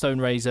Cornerstone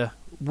razor.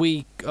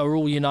 We are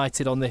all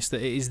united on this,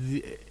 that it is,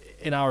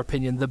 in our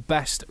opinion, the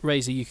best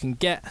razor you can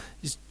get.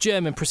 It's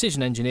German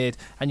precision engineered,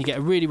 and you get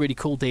a really, really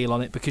cool deal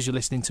on it because you're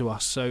listening to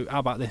us. So how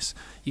about this?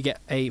 You get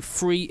a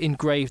free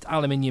engraved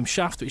aluminium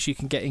shaft, which you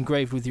can get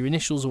engraved with your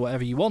initials or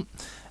whatever you want.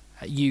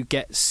 You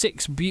get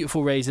 6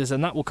 beautiful razors,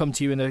 and that will come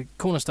to you in a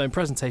Cornerstone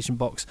presentation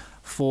box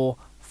for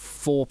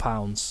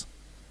 £4.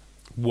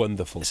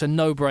 Wonderful. It's a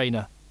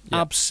no-brainer. Yep.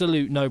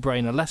 Absolute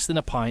no-brainer. Less than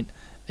a pint,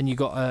 and you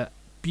got a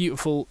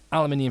beautiful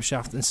aluminium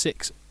shaft and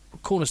 6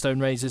 Cornerstone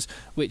razors,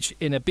 which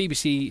in a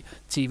BBC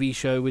TV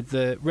show with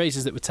the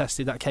razors that were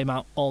tested, that came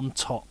out on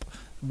top.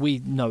 We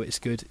know it's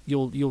good.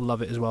 You'll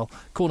love it as well.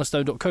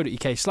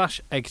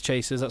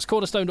 cornerstone.co.uk/eggchasers. That's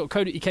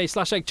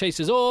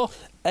cornerstone.co.uk/eggchasers or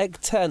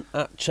Egg10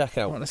 at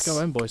checkout. Right, let's go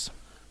home, boys.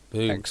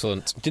 Boom.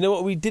 Excellent. Do you know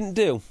what we didn't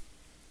do?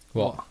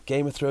 What?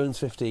 Game of Thrones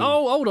 15.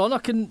 Oh, hold on. I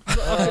can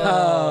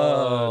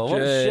Oh,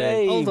 what a Jay.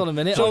 shame. hold on a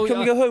minute. Can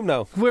we go home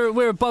now?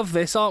 We're above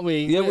this, aren't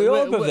we? Yeah, we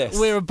are above this.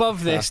 We're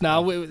above this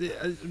now.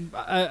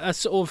 A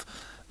sort of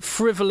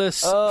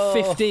frivolous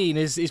 15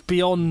 is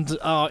beyond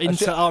our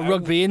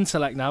rugby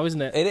intellect now,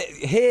 isn't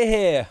it?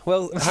 Here.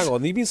 Well, hang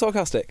on. You've been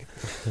sarcastic.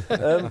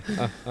 I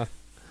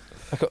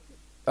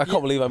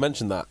can't believe I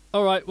mentioned that.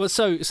 All right. Well,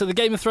 so the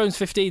Game of Thrones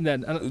 15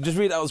 then. And Just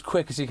read that as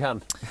quick as you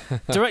can.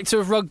 Director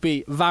of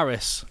Rugby,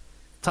 Varys.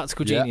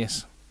 Tactical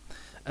genius.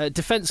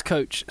 Defence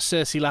coach,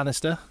 Cersei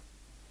Lannister.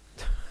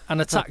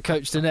 And attack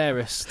coach,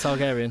 Daenerys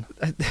Targaryen.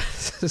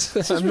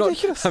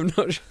 I'm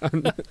not.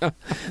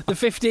 The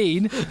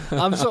 15,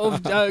 I'm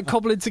sort of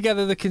cobbling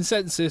together the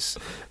consensus.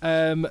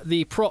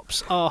 The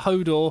props are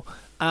Hodor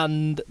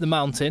and the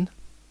Mountain.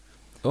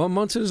 Oh,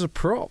 Mountain is a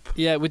prop.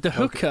 Yeah, with the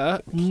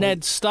hooker,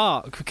 Ned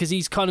Stark, because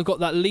he's kind of got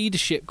that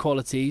leadership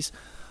qualities,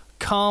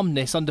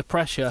 calmness under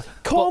pressure.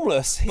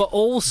 Calmless. But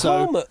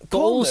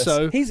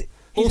also...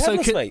 He's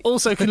headless, mate.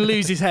 Also can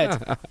lose his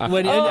head and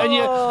you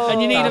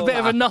need a bit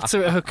of a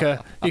nutter at hooker.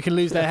 You can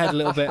lose their head a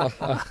little bit.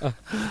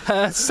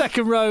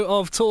 Second row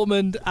of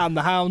Tormund and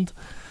the Hound,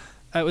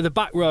 with a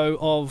back row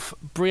of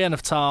Brienne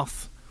of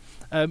Tarth.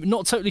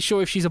 Not totally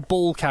sure if she's a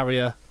ball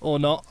carrier or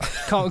not.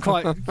 Can't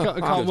work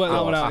that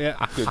one out yet.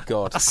 Good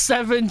God. A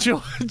 7,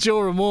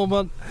 Jorah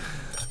Mormont.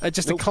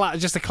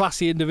 Just a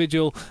classy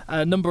individual.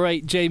 Number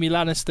 8, Jaime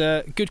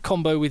Lannister. Good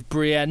combo with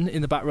Brienne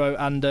in the back row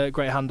and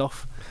great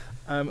handoff.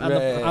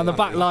 And the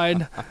back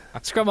line,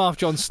 scrum half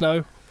Jon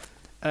Snow,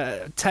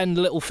 10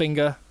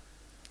 Littlefinger.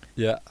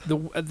 Yeah.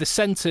 The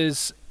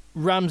centres,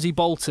 Ramsay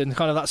Bolton,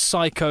 kind of that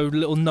psycho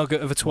little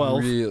nugget of a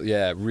 12.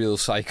 Real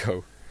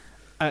psycho.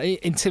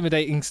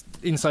 Intimidating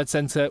inside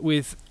centre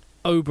with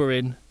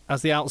Oberyn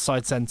as the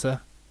outside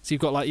centre. So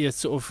you've got like your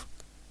sort of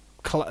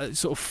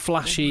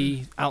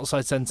flashy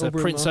outside centre,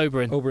 Prince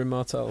Oberyn. Oberyn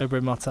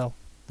Martell.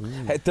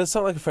 It does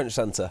sound like a French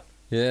centre.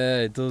 Yeah,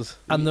 it does.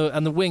 And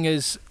the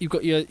wingers, you've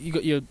got your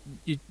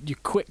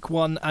quick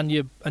one and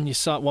your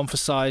one for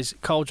size,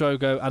 Khal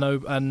Drogo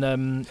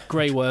and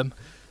Grey Worm.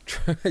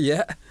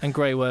 Yeah. And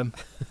Grey Worm.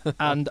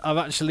 And I've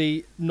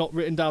actually not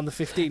written down the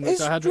 15,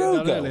 which I had written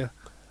down earlier.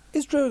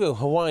 Is Drogo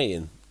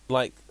Hawaiian,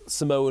 like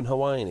Samoan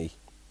Hawaiian-y?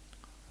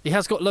 He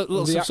has got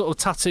lots of sort of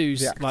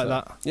tattoos like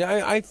that.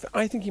 Yeah,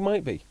 I think he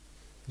might be.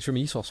 He's from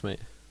Essos, mate.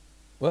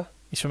 What?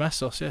 He's from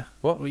Essos, yeah.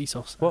 What? Or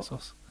Essos. What?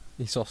 Essos.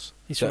 Essos.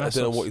 He's from Essos. I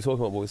don't know what you're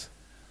talking about, boys.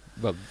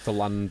 Well, the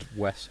land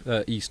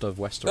east of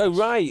Westeros. Oh,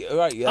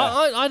 right, yeah.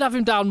 I'd have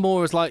him down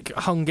more as like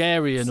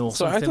Hungarian or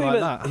something like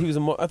that. He was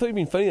I thought he'd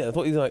been funny. I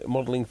thought he was like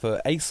modelling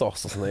for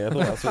ASOS or something. I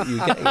thought that's what you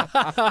were getting at.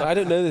 But I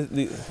don't know.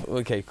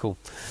 Okay, cool.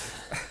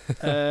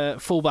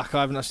 Fullback,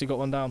 I haven't actually got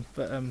one down,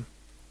 but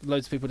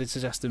loads of people did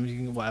suggest him. You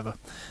can, whatever.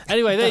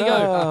 Anyway, there you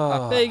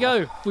go. There you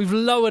go. We've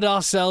lowered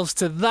ourselves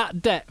to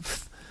that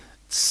depth,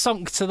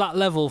 sunk to that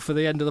level for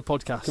the end of the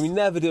podcast. Can we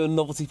never do a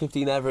novelty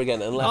 15 ever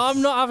again? Unless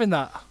I'm not having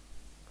that.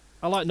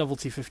 I like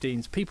novelty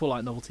 15s. People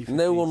like novelty 15s.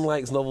 No one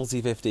likes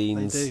novelty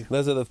 15s. They do.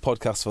 There's other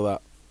podcasts for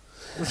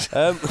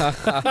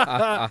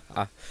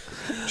that.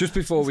 Just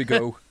before we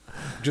go,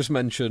 just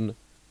mention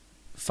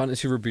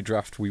Fantasy Rugby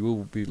Draft. We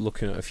will be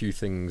looking at a few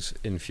things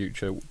in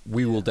future.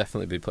 We will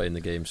definitely be playing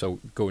the game, so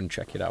go and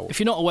check it out.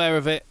 If you're not aware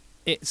of it,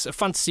 it's a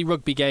fantasy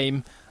rugby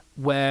game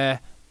where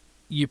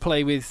you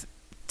play with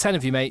 10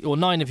 of your mates or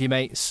 9 of your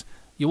mates.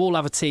 You all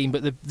have a team,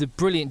 but the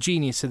brilliant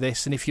genius of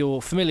this, and if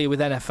you're familiar with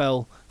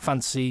NFL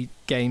fantasy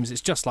games, it's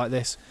just like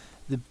this.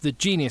 The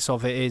genius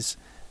of it is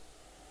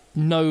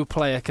no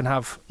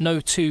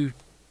two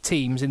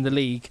teams in the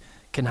league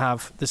can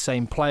have the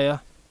same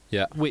player.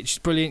 Yeah. Which is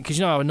brilliant, because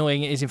you know how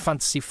annoying it is in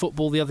fantasy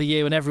football the other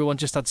year when everyone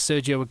just had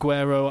Sergio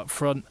Aguero up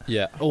front,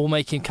 all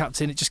making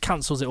captain. It just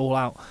cancels it all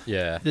out.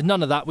 Yeah. There's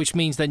none of that, which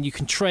means then you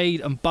can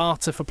trade and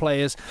barter for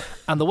players.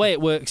 And the way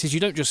it works is you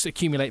don't just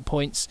accumulate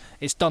points.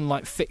 It's done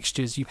like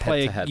fixtures. You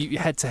play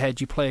head-to-head.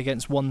 You play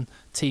against one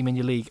team in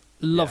your league.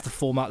 Love the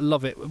format,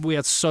 love it. We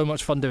had so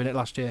much fun doing it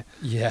last year.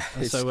 Yeah,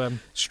 it's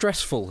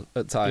stressful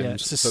at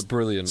times, but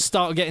brilliant.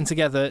 Start getting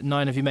together,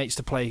 9 of your mates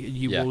to play.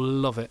 You will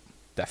love it.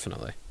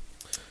 Definitely.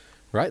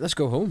 Right, let's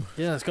go home.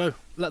 Yeah, let's go.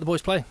 Let the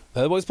boys play.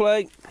 Let the boys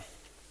play.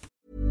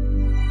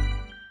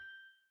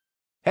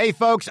 Hey,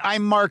 folks,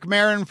 I'm Mark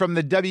Maron from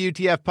the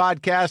WTF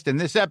Podcast, and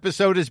this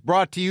episode is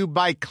brought to you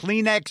by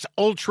Kleenex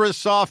Ultra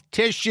Soft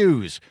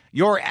Tissues,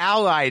 your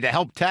ally to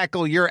help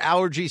tackle your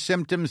allergy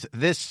symptoms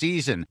this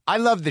season. I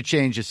love the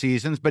change of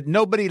seasons, but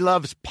nobody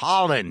loves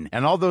pollen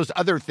and all those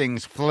other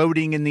things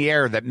floating in the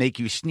air that make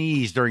you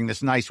sneeze during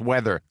this nice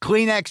weather.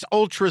 Kleenex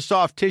Ultra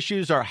Soft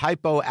Tissues are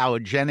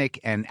hypoallergenic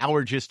and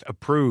allergist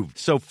approved,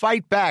 so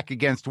fight back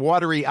against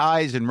watery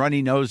eyes and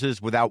runny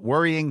noses without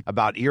worrying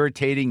about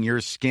irritating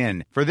your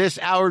skin. For this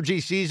allergy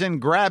season,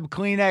 grab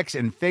Kleenex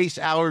and face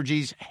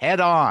allergies head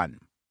on.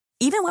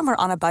 Even when we're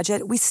on a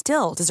budget, we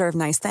still deserve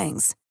nice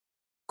things.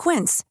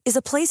 Quince is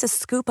a place to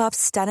scoop up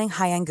stunning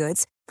high-end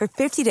goods for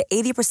 50 to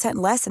 80%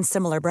 less than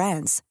similar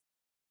brands.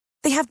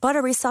 They have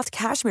buttery soft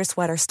cashmere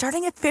sweaters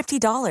starting at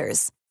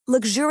 $50,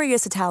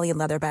 luxurious Italian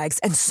leather bags,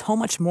 and so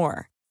much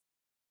more.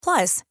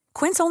 Plus,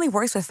 Quince only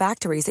works with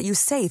factories that use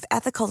safe,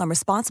 ethical, and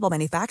responsible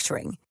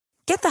manufacturing.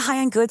 Get the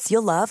high-end goods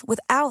you'll love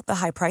without the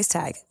high price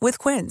tag with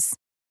Quince.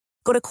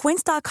 Go to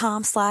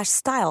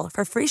quince.com/style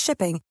for free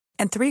shipping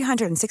and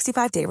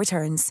 365-day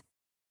returns.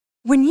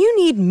 When you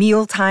need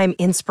mealtime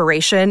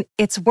inspiration,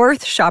 it's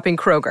worth shopping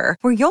Kroger,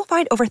 where you'll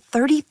find over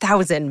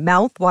 30,000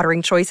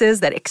 mouth-watering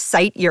choices that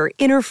excite your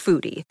inner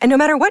foodie. And no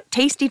matter what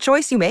tasty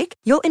choice you make,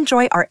 you'll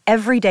enjoy our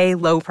everyday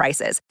low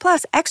prices,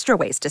 plus extra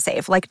ways to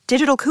save, like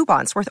digital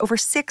coupons worth over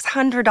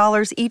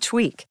 $600 each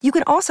week. You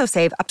can also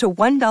save up to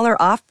 $1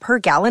 off per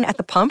gallon at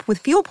the pump with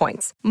fuel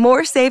points.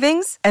 More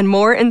savings and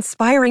more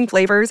inspiring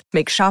flavors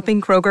make shopping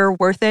Kroger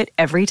worth it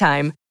every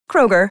time.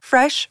 Kroger,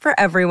 fresh for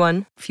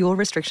everyone. Fuel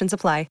restrictions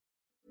apply.